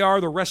good they are,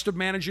 the rest of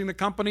managing the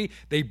company.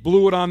 They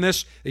blew it on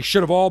this. They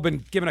should have all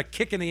been given a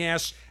kick in the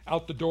ass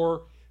out the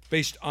door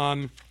based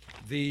on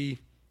the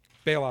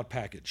bailout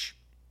package.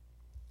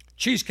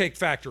 Cheesecake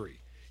Factory.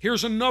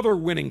 Here's another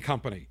winning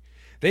company.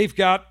 They've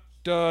got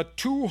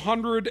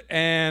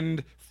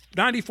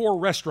 294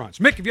 restaurants.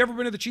 Mick, have you ever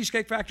been to the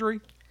Cheesecake Factory?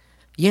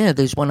 Yeah,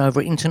 there's one over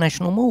at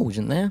International Mall,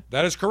 isn't there?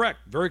 That is correct.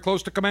 Very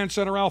close to Command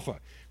Center Alpha.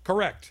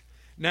 Correct.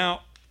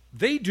 Now,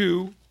 they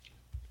do,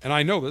 and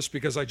I know this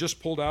because I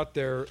just pulled out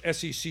their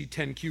SEC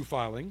 10Q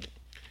filing,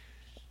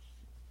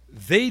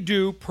 they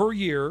do per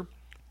year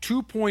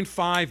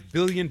 $2.5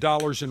 billion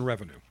in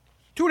revenue.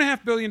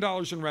 $2.5 billion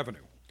in revenue.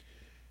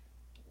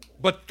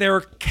 But their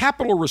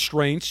capital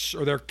restraints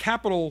or their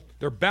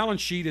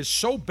balance sheet is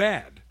so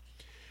bad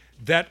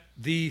that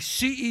the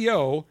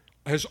CEO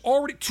has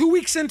already, 2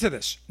 weeks into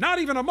this, not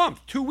even a month,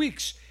 2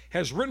 weeks,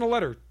 has written a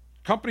letter.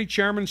 Company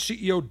chairman,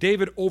 CEO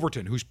David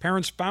Overton, whose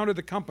parents founded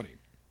the company,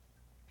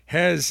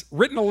 has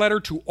written a letter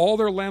to all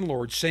their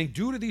landlords saying,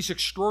 due to these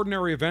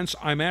extraordinary events,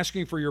 I'm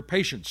asking for your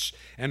patience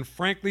and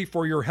frankly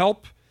for your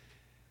help.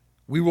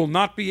 We will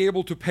not be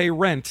able to pay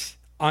rent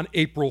on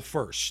April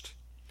 1st.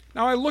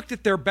 Now, I looked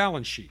at their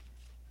balance sheet.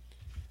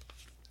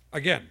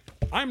 Again,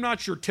 I'm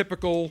not your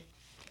typical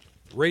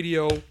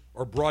radio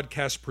or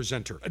broadcast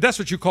presenter. That's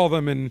what you call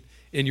them in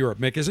Europe,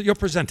 Mick. Is it your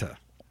presenter?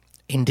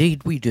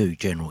 Indeed we do,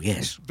 General,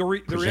 yes. The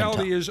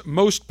reality is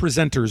most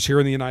presenters here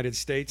in the United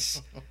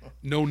States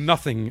know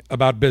nothing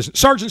about business.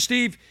 Sergeant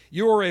Steve,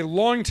 you are a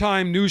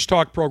longtime news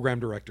talk program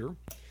director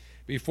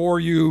before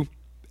you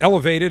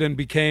elevated and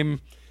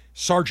became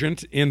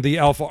sergeant in the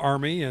Alpha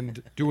Army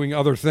and doing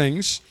other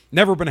things.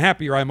 Never been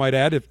happier, I might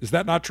add. Is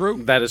that not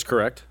true? That is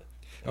correct.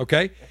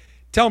 Okay.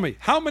 Tell me,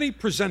 how many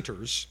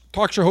presenters,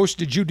 talk show hosts,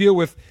 did you deal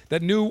with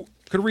that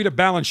could read a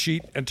balance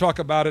sheet and talk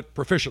about it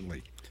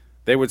proficiently?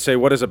 They would say,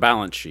 what is a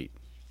balance sheet?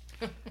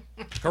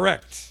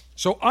 Correct.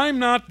 So I'm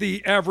not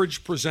the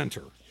average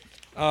presenter.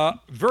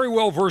 Very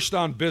well versed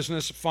on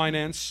business,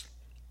 finance,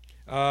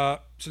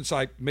 since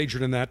I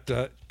majored in that,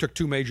 took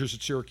 2 majors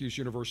at Syracuse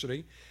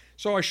University.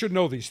 So I should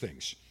know these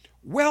things.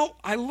 Well,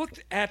 I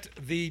looked at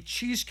the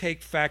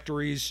Cheesecake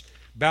Factory's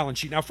balance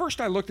sheet. Now, first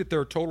I looked at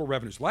their total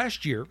revenues.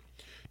 Last year,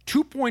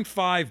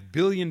 $2.5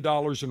 billion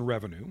in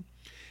revenue.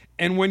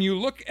 And when you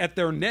look at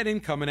their net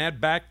income and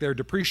add back their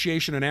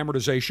depreciation and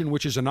amortization,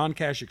 which is a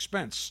non-cash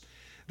expense,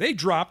 they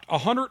dropped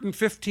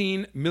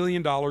 $115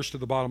 million to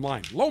the bottom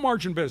line. Low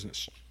margin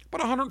business, but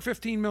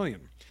 $115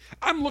 million.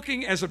 I'm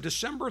looking as of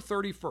December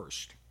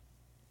 31st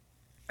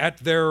at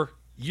their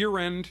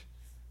year-end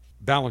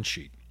balance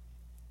sheet.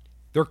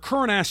 Their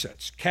current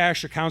assets,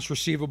 cash, accounts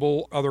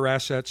receivable, other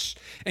assets,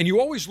 and you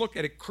always look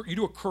at it, you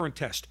do a current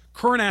test.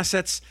 Current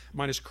assets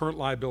minus current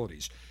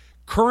liabilities.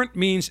 Current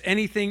means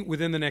anything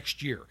within the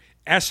next year.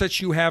 Assets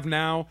you have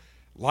now,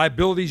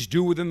 liabilities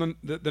due within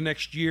the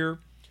next year.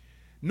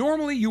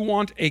 Normally you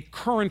want a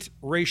current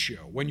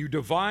ratio. When you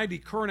divide the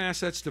current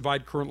assets,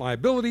 divide current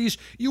liabilities,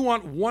 you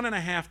want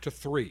 1.5 to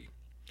 3.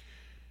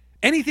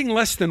 Anything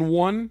less than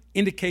 1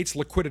 indicates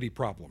liquidity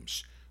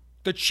problems.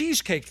 The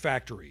Cheesecake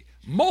Factory,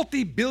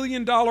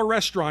 multi-billion-dollar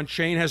restaurant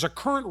chain, has a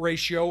current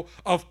ratio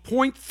of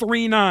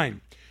 0.39.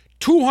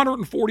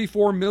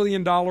 $244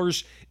 million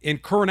in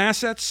current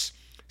assets,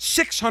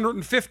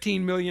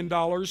 $615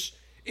 million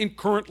in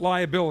current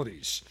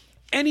liabilities.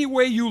 Any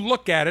way you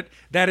look at it,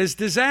 that is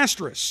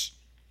disastrous.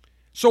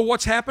 So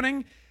what's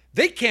happening?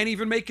 They can't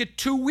even make it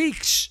 2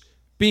 weeks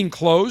being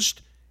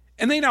closed,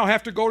 and they now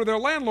have to go to their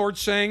landlord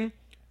saying,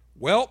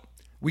 well,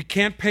 we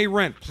can't pay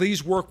rent.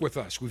 Please work with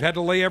us. We've had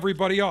to lay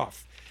everybody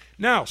off.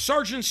 Now,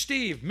 Sergeant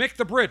Steve, Mick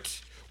the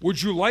Brit,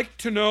 would you like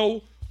to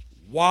know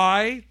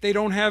why they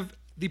don't have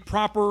the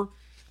proper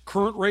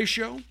current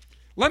ratio?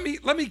 Let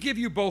me give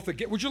you both a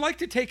guess. Would you like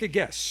to take a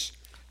guess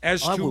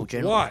as to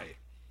why?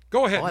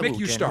 Go ahead, Mick,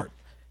 you start.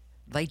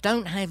 They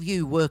don't have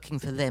you working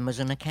for them as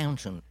an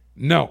accountant.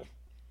 No.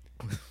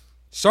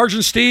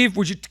 Sergeant Steve,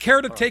 would you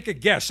care to take a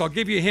guess? I'll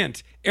give you a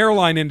hint.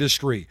 Airline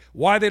industry.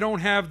 Why they don't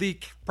have the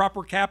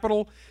proper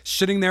capital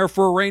sitting there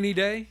for a rainy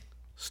day?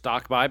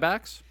 Stock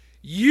buybacks?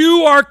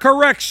 You are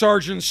correct,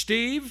 Sergeant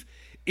Steve.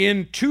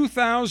 In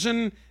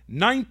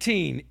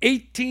 2019,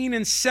 18,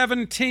 and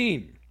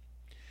 17,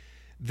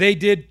 they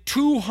did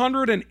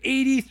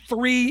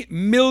 $283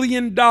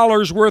 million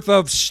worth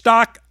of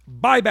stock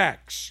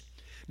buybacks.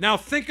 Now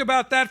think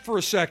about that for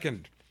a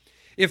second.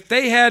 If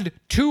they had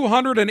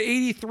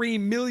 $283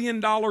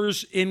 million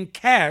in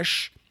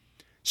cash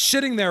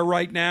sitting there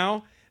right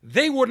now,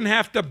 they wouldn't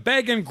have to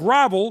beg and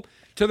grovel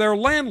to their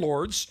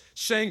landlords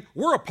saying,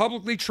 we're a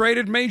publicly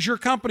traded major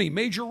company,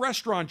 major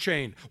restaurant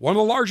chain, one of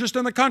the largest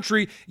in the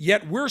country,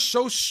 yet we're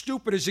so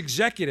stupid as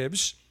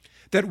executives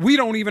that we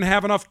don't even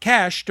have enough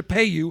cash to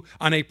pay you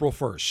on April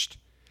 1st.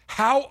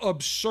 How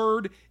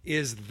absurd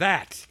is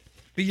that?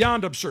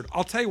 Beyond absurd.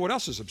 I'll tell you what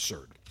else is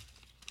absurd.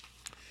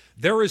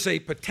 There is a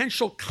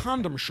potential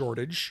condom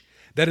shortage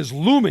that is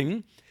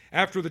looming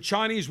after the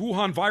Chinese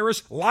Wuhan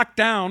virus locked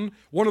down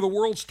one of the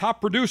world's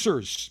top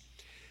producers.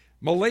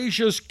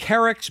 Malaysia's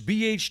Carex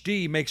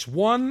BHD makes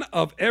 1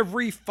 of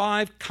every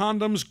 5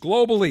 condoms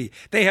globally.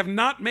 They have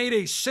not made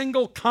a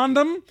single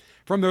condom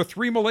from their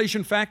 3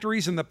 Malaysian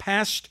factories in the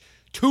past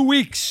 2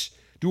 weeks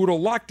due to a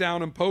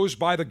lockdown imposed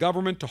by the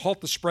government to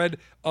halt the spread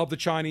of the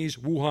Chinese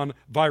Wuhan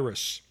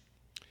virus.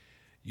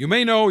 You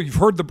may know, you've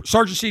heard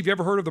Sergeant Steve, you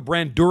ever heard of the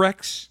brand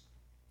Durex?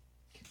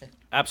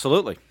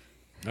 Absolutely.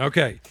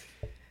 Okay.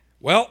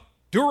 Well,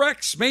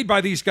 Durex, made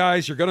by these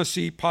guys, you're going to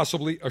see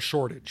possibly a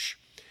shortage.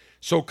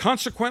 So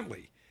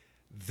consequently,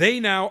 they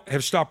now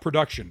have stopped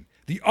production.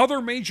 The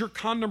other major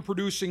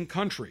condom-producing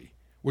country,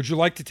 would you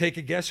like to take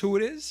a guess who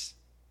it is?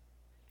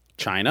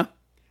 China.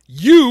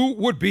 You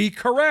would be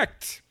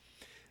correct.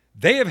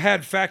 They have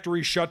had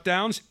factory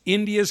shutdowns.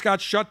 India's got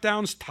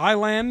shutdowns.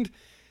 Thailand.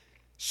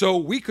 So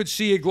we could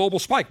see a global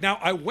spike. Now,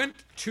 I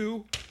went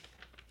to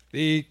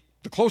the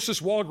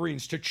closest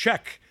Walgreens to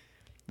check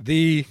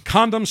the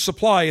condom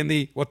supply in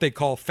the what they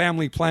call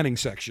family planning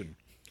section.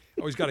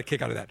 Always got a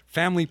kick out of that.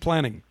 Family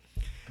planning.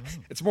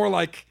 It's more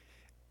like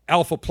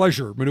alpha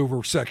pleasure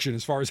maneuver section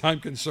as far as I'm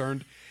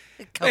concerned.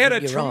 They had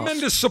a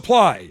tremendous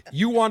supply.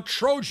 You want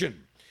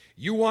Trojan.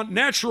 You want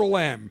Natural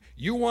Lamb.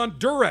 You want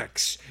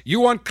Durex. You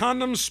want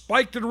condoms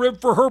spiked and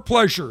ribbed for her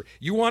pleasure.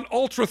 You want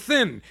ultra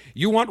thin.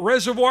 You want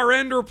reservoir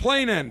end or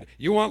plain end.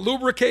 You want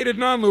lubricated,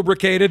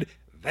 non-lubricated.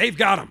 They've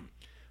got them.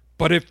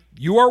 But if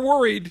you are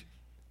worried,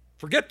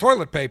 forget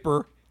toilet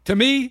paper. To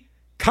me,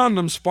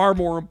 condoms far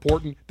more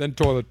important than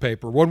toilet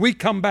paper. When we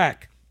come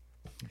back,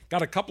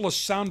 got a couple of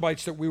sound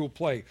bites that we will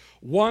play.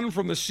 One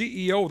from the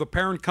CEO of the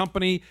parent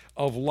company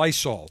of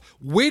Lysol.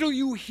 Wait till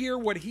you hear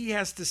what he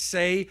has to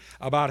say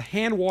about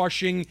hand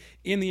washing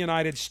in the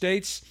United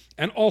States.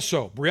 And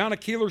also, Breonna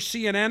Keeler,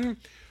 CNN,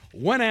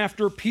 went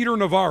after Peter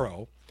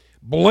Navarro,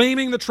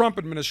 blaming the Trump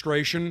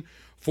administration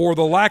for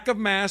the lack of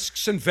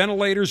masks and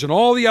ventilators and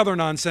all the other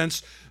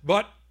nonsense.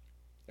 But,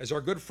 as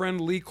our good friend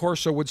Lee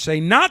Corso would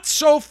say, not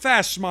so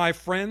fast, my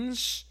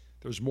friends.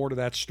 There's more to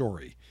that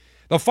story.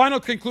 The final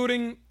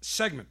concluding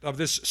segment of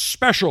this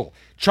special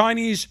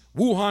Chinese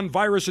Wuhan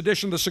virus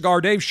edition of the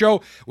Cigar Dave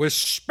Show with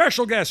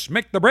special guest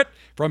Mick the Brit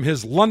from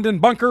his London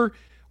bunker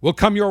will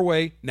come your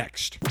way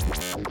next.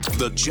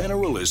 The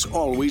General is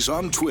always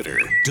on Twitter,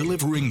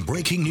 delivering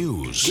breaking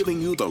news,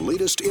 giving you the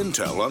latest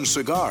intel on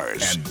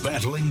cigars, and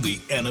battling the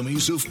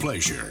enemies of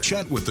pleasure.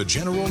 Chat with the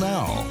General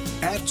now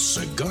at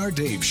Cigar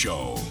Dave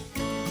Show.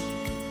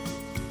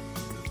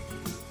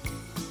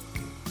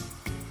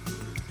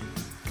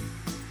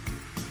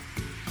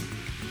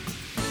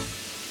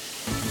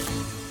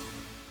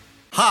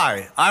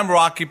 Hi, I'm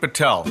Rocky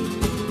Patel.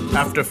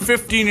 After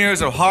 15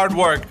 years of hard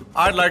work,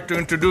 I'd like to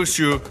introduce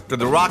you to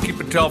the Rocky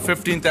Patel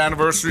 15th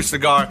anniversary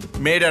cigar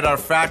made at our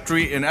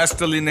factory in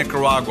Esteli,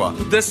 Nicaragua.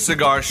 This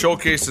cigar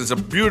showcases a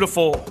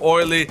beautiful,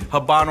 oily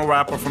Habano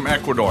wrapper from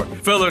Ecuador.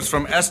 Fillers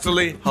from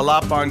Esteli,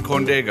 Jalapa, and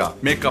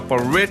Condega make up a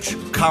rich,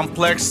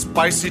 complex,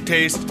 spicy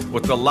taste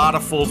with a lot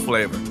of full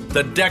flavor.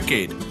 The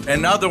Decade,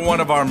 another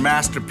one of our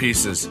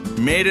masterpieces.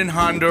 Made in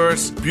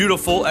Honduras,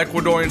 beautiful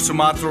Ecuadorian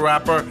Sumatra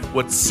wrapper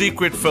with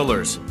secret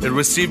fillers. It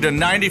received a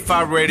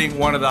 95 rating,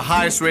 one of the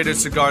highest rated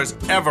cigars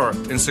ever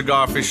in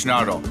Cigar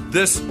Aficionado.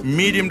 This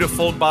medium to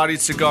full bodied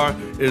cigar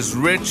is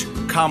rich,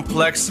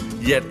 complex,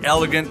 yet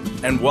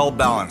elegant and well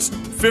balanced.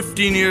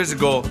 15 years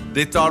ago,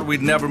 they thought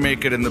we'd never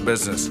make it in the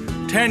business.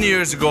 10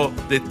 years ago,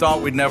 they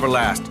thought we'd never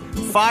last.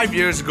 5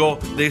 years ago,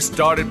 they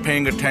started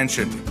paying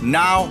attention.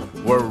 Now,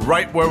 we're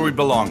right where we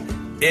belong,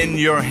 in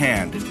your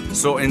hand.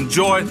 So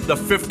enjoy the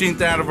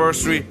 15th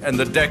anniversary and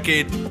the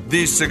decade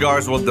these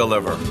cigars will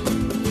deliver.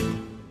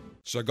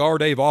 Cigar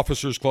Dave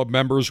Officers Club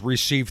members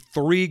receive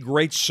 3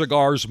 great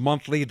cigars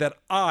monthly that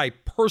I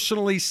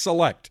personally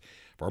select.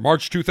 For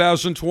March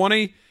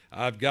 2020,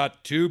 I've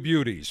got 2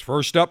 beauties.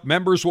 First up,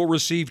 members will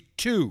receive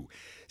 2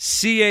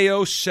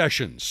 CAO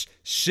Sessions,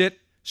 Sit,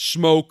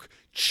 Smoke,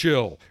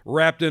 Chill.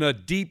 Wrapped in a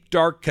deep,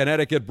 dark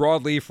Connecticut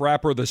broadleaf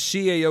wrapper, the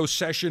CAO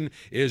Session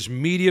is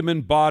medium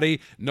in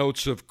body,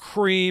 notes of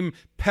cream,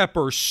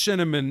 pepper,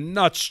 cinnamon,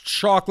 nuts,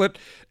 chocolate,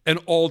 an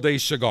all-day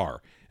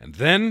cigar. And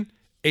then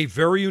a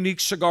very unique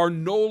cigar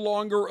no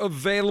longer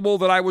available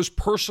that I was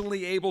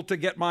personally able to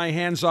get my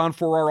hands on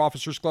for our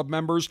Officers Club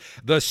members,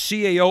 the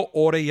CAO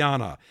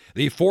Orellana,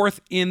 the 4th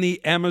in the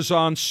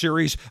Amazon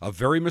series, a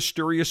very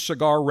mysterious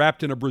cigar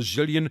wrapped in a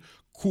Brazilian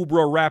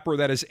Cubra wrapper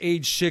that has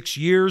aged 6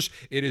 years.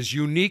 It is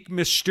unique,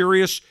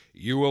 mysterious.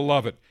 You will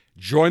love it.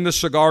 Join the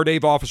Cigar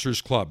Dave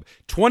Officers Club.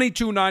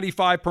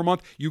 $22.95 per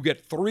month. You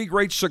get 3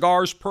 great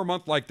cigars per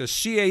month like the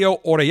CAO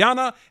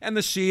Orellana and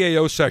the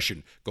CAO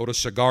Session. Go to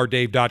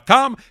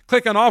CigarDave.com,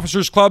 click on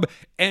Officers Club,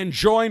 and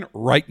join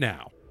right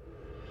now.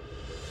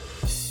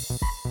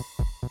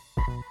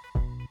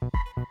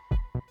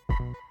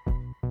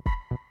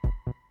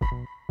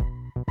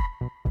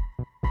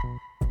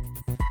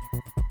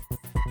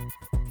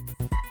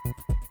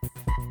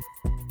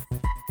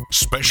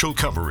 Special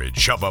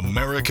coverage of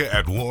America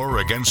at War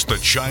against the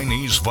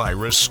Chinese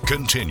virus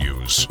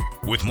continues.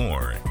 With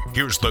more,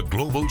 here's the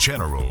Global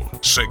General,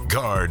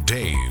 Cigar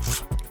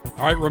Dave.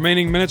 All right,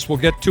 remaining minutes, we'll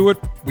get to it.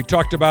 We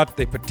talked about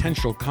the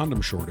potential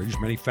condom shortage.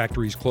 Many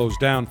factories closed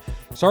down.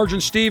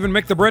 Sergeant Steve and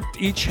Mick the Brit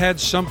each had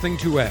something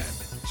to add.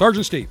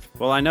 Sergeant Steve.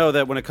 Well, I know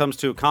that when it comes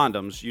to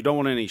condoms, you don't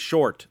want any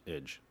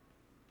shortage.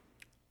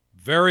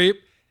 Very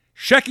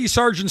Shecky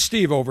Sergeant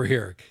Steve over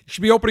here. You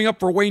should be opening up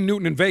for Wayne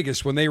Newton in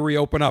Vegas when they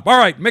reopen up. All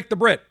right, Mick the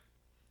Brit.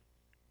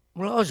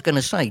 Well, I was going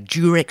to say,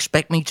 do you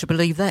expect me to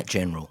believe that,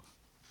 General?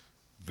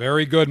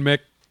 Very good,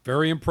 Mick.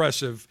 Very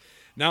impressive.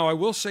 Now, I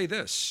will say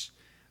this,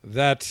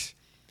 that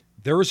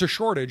there is a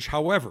shortage.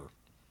 However,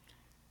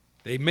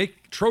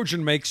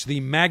 Trojan makes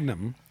the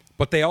Magnum,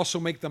 but they also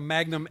make the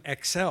Magnum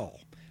XL.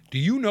 Do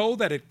you know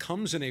that it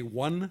comes in a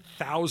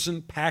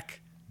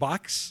 1,000-pack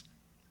box?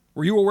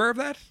 Were you aware of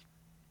that?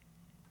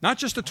 Not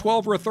just a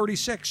 12 or a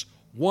 36,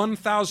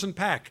 1,000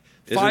 pack.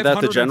 Isn't that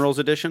the General's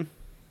edition?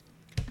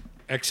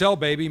 XL,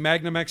 baby,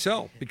 Magnum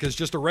XL. Because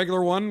just a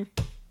regular one,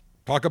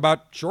 talk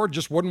about short,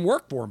 just wouldn't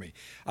work for me.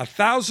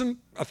 1,000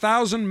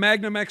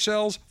 Magnum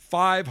XLs,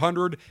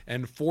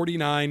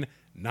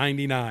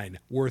 $549.99.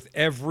 Worth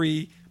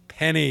every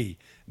penny.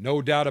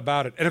 No doubt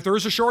about it. And if there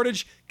is a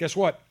shortage, guess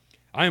what?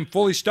 I am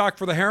fully stocked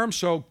for the harem,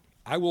 so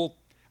I will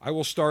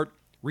start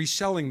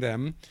reselling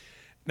them.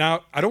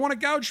 Now, I don't want to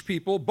gouge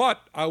people,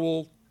 but I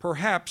will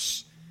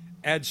perhaps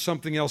add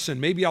something else in.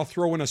 Maybe I'll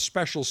throw in a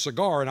special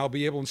cigar, and I'll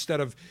be able,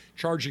 instead of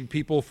charging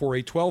people for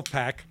a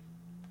 12-pack,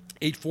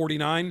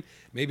 $8.49,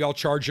 maybe I'll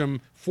charge them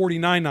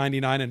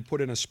 $49.99 and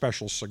put in a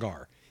special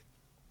cigar.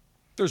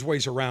 There's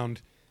ways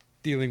around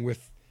dealing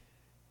with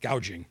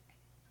gouging.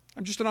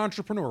 I'm just an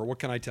entrepreneur. What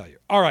can I tell you?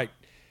 All right.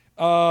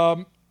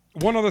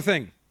 One other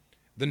thing.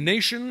 The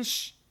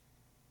nation's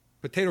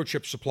potato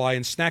chip supply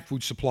and snack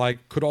food supply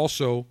could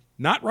also,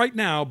 not right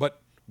now, but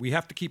we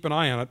have to keep an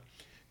eye on it,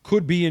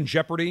 could be in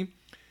jeopardy.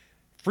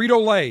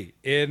 Frito-Lay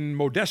in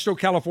Modesto,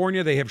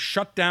 California, they have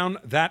shut down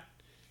that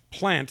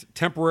plant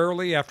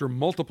temporarily after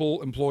multiple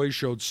employees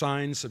showed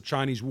signs of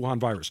Chinese Wuhan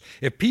virus.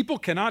 If people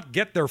cannot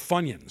get their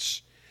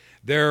Funyuns,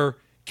 their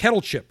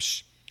kettle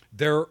chips,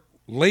 their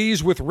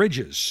Lay's with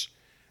ridges,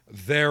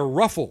 their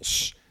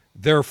Ruffles,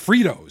 their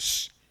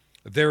Fritos,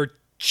 their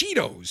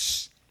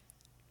Cheetos,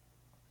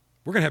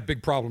 we're going to have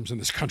big problems in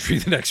this country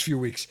the next few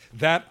weeks.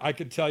 That, I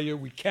can tell you,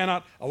 we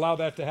cannot allow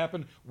that to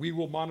happen. We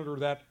will monitor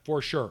that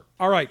for sure.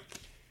 All right.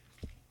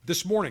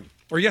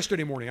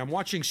 Yesterday morning, I'm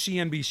watching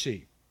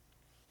CNBC.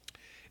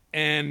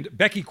 And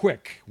Becky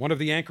Quick, one of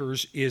the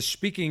anchors, is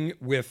speaking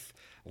with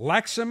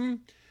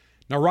Laxman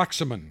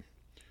Narasimhan,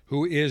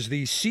 who is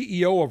the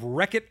CEO of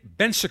Reckitt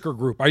Benckiser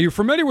Group. Are you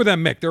familiar with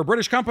them, Mick? They're a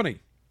British company.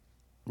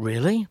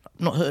 Really?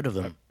 Not heard of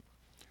them.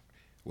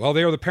 Well,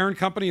 they are the parent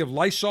company of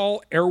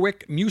Lysol,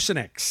 Airwick,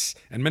 Mucinex,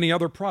 and many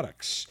other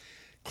products.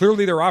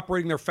 Clearly, they're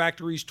operating their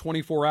factories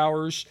 24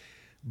 hours,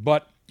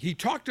 but he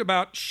talked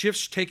about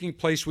shifts taking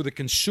place with the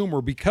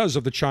consumer because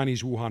of the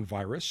Chinese Wuhan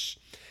virus.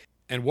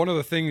 And one of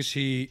the things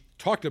he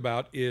talked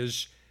about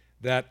is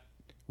that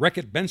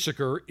Reckitt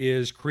Benckiser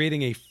is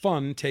creating a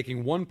fund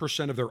taking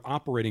 1% of their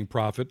operating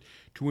profit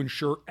to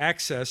ensure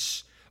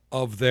access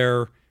of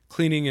their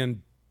cleaning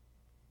and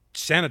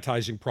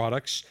sanitizing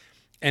products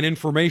and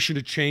information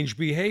to change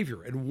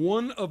behavior. And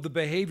one of the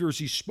behaviors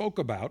he spoke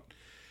about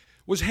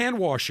was hand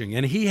washing.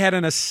 And he had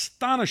an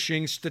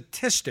astonishing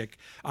statistic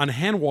on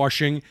hand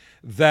washing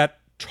that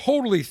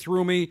totally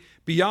threw me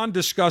beyond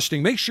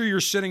disgusting. Make sure you're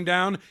sitting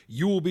down.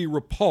 You will be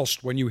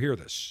repulsed when you hear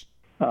this.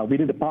 We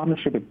did a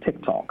partnership with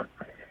TikTok.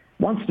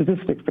 One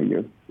statistic for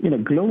you,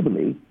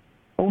 globally,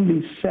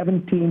 only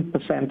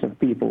 17% of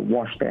people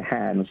wash their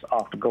hands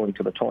after going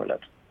to the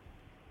toilet.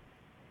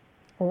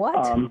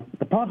 What?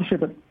 The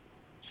partnership at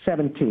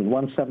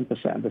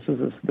 17%. This is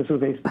a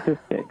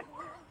statistic.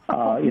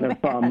 From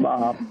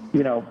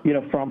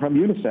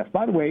UNICEF.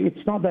 By the way,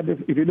 it's not that if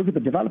you look at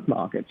the developed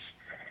markets,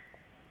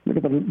 look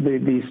at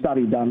the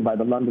study done by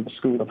the London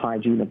School of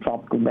Hygiene and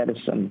Tropical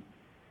Medicine.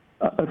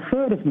 A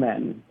third of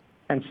men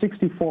and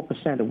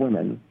 64% of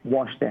women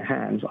wash their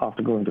hands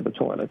after going to the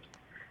toilet.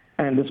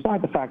 And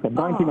despite the fact that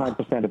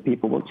 99% of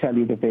people will tell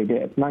you that they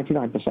did,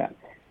 99%,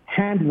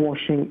 hand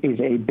washing is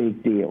a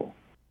big deal.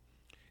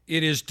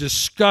 It is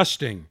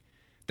disgusting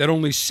that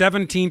only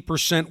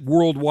 17%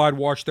 worldwide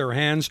wash their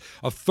hands,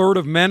 a third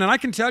of men. And I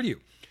can tell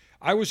you,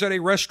 I was at a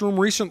restroom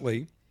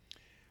recently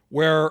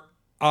where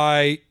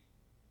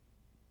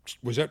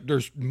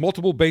there's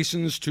multiple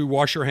basins to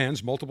wash your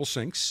hands, multiple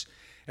sinks.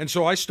 And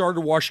so I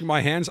started washing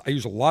my hands. I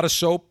use a lot of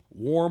soap,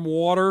 warm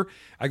water.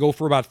 I go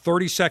for about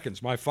 30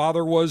 seconds. My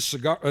father was,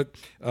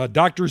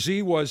 Dr.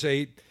 Z was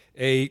a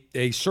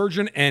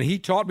surgeon, and he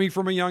taught me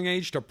from a young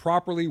age to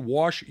properly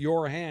wash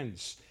your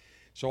hands.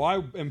 So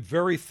I am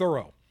very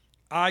thorough.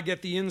 I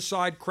get the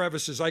inside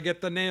crevices. I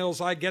get the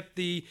nails. I get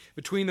the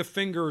between the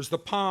fingers, the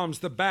palms,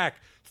 the back.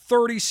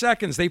 30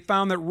 seconds. They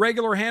found that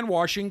regular hand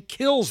washing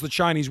kills the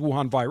Chinese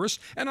Wuhan virus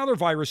and other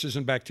viruses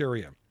and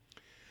bacteria.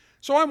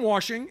 So I'm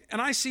washing, and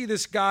I see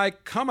this guy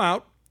come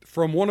out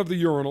from one of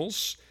the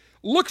urinals,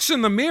 looks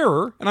in the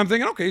mirror, and I'm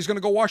thinking, okay, he's going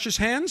to go wash his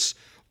hands,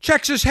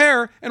 checks his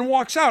hair, and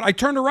walks out. I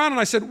turned around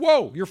and I said,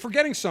 whoa, you're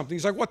forgetting something.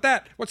 He's like, what's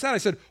that? I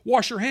said,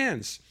 wash your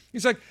hands.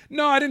 He's like,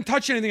 no, I didn't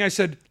touch anything. I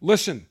said,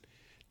 listen,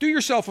 do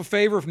yourself a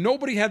favor. If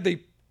nobody had the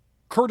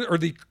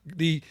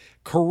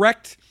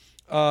correct,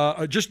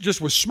 just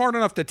was smart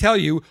enough to tell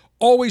you,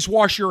 always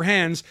wash your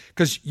hands,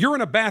 because you're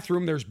in a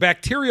bathroom, there's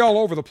bacteria all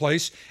over the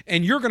place,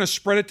 and you're going to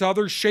spread it to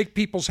others, shake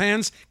people's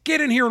hands.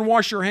 Get in here and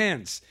wash your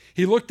hands.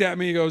 He looked at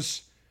me, he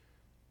goes,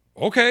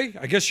 okay,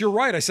 I guess you're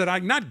right. I said, I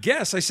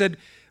said,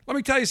 let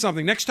me tell you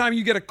something. Next time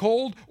you get a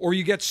cold or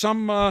you get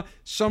some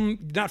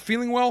not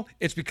feeling well,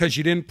 it's because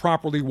you didn't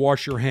properly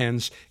wash your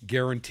hands,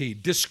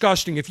 guaranteed.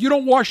 Disgusting. If you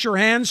don't wash your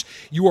hands,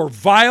 you are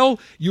vile,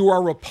 you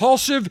are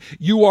repulsive,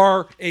 you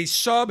are a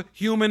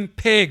subhuman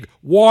pig.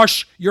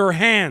 Wash your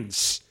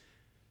hands.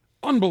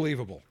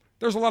 Unbelievable.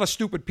 There's a lot of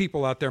stupid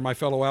people out there, my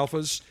fellow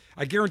alphas.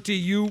 I guarantee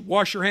you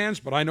wash your hands,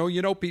 but I know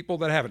you know people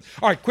that haven't.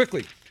 All right,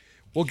 quickly,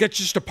 we'll get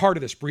just a part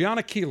of this.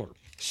 Breonna Keeler,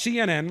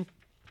 CNN,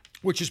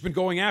 which has been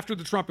going after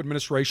the Trump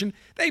administration.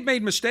 They've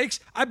made mistakes.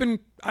 I've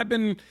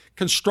been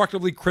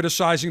constructively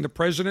criticizing the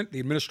president, the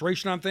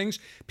administration on things.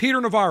 Peter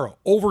Navarro,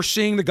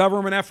 overseeing the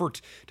government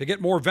effort to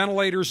get more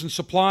ventilators and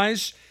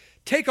supplies.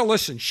 Take a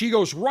listen. She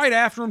goes right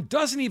after him,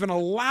 doesn't even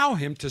allow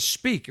him to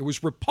speak. It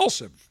was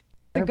repulsive.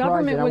 The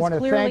government was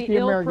clearly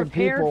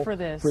ill-prepared for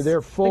this. For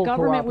their full The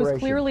government was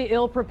clearly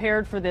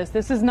ill-prepared for this.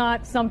 This is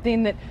not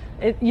something that,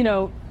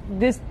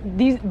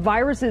 these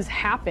viruses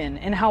happen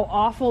and how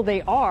awful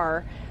they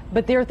are.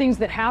 But there are things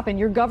that happen.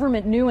 Your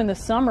government knew in the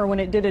summer when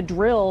it did a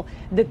drill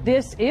that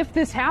if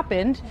this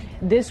happened,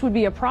 this would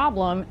be a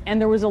problem,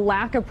 and there was a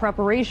lack of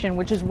preparation,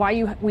 which is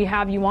why we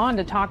have you on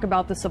to talk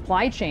about the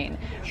supply chain.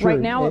 Sure. Right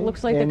now, it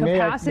looks like the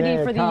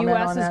capacity for the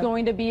U.S. is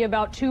going to be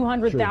about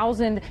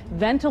 200,000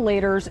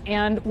 ventilators,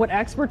 and what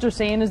experts are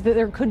saying is that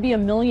there could be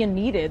 1 million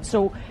needed.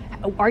 So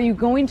are you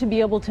going to be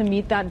able to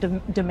meet that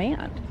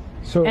demand?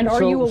 And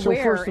are you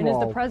aware, and is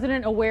the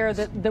president aware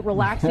that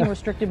relaxing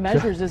restrictive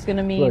measures is going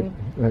to mean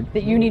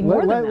that you need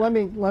more than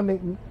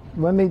that?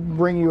 Let me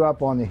bring you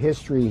up on the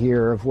history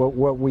here of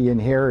what we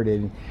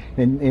inherited.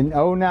 In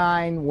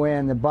 2009,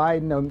 when the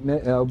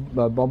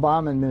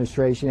Obama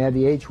administration had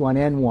the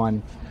H1N1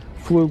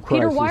 flu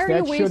crisis. Peter, why are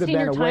you wasting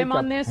your time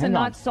on this and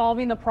not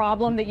solving the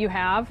problem that you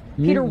have?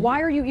 Peter, why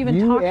are you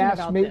even talking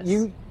about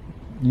this?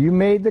 You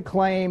made the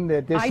claim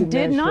that this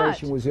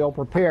administration was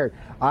ill-prepared.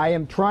 I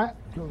am trying...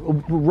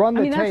 Run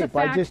the tape.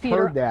 I just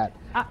heard that.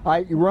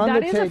 Run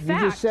the tape. You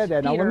just said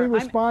that. Now let me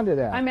respond to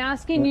that. I'm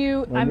asking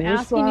you. If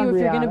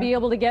you're going to be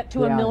able to get to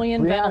 1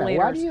 million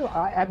ventilators.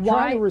 I'm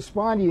trying to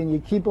respond to you, and you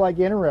keep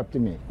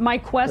interrupting me. My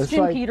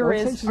question, Peter,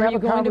 is: are you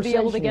going to be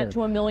able to get to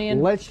 1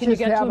 million? Can you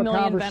get to 1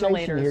 million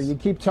ventilators? Here. You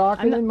keep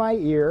talking in my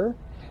ear,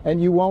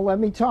 and you won't let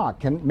me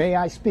talk. May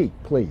I speak,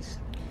 please?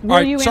 All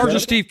right,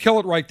 Sergeant Steve, kill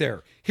it right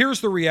there. Here's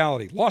the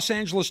reality: Los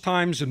Angeles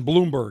Times and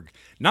Bloomberg,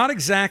 not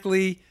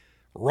exactly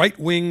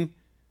right-wing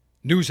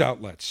news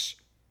outlets,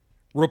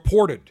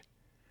 reported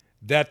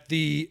that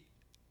the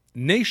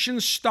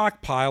nation's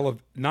stockpile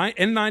of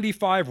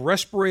N95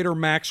 respirator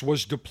max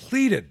was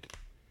depleted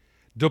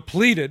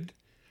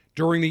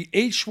during the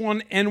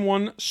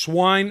H1N1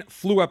 swine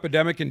flu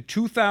epidemic in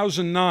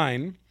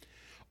 2009.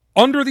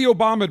 Under the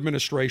Obama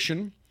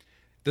administration,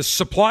 the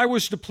supply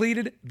was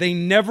depleted. They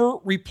never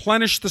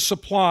replenished the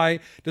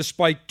supply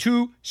despite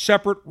 2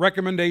 separate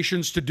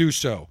recommendations to do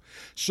so.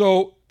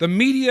 So the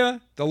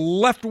media, the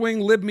left-wing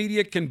lib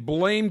media, can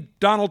blame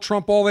Donald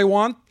Trump all they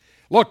want.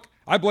 Look,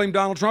 I blame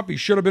Donald Trump. He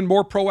should have been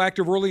more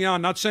proactive early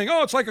on, not saying,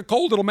 oh, it's like a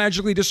cold, it'll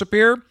magically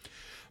disappear.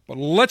 But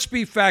let's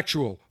be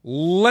factual.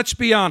 Let's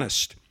be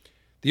honest.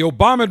 The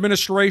Obama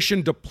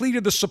administration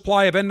depleted the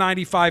supply of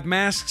N95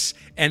 masks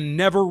and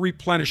never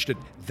replenished it.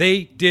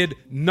 They did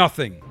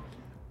nothing.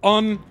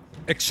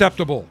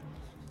 Unacceptable.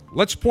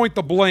 Let's point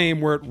the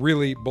blame where it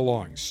really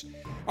belongs.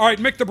 All right,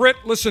 Mick the Brit,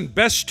 listen,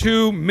 best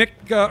to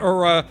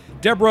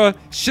Deborah,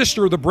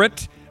 sister of the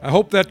Brit. I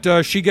hope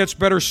that she gets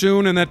better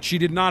soon and that she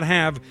did not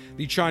have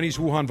the Chinese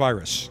Wuhan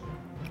virus.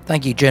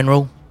 Thank you,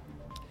 General.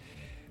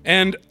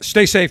 And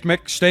stay safe,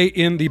 Mick. Stay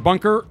in the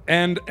bunker.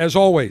 And as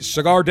always,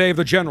 Cigar Dave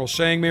the General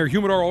saying, may your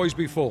humidor always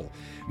be full.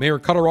 May your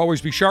cutter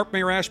always be sharp. May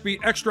your ash be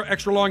extra,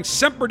 extra long.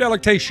 Semper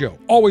Delectatio.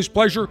 Always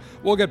pleasure.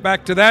 We'll get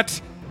back to that.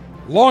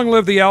 Long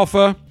live the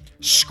Alpha.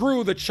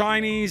 Screw the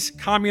Chinese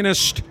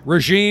communist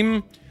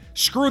regime.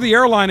 Screw the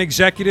airline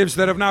executives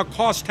that have now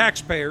cost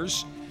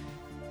taxpayers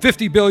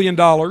 $50 billion.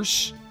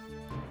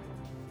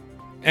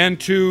 And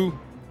to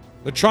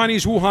the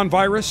Chinese Wuhan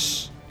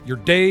virus, your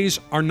days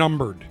are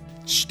numbered.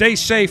 Stay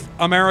safe,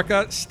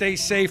 America. Stay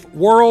safe,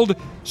 world.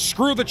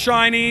 Screw the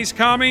Chinese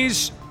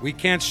commies. We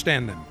can't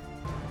stand them.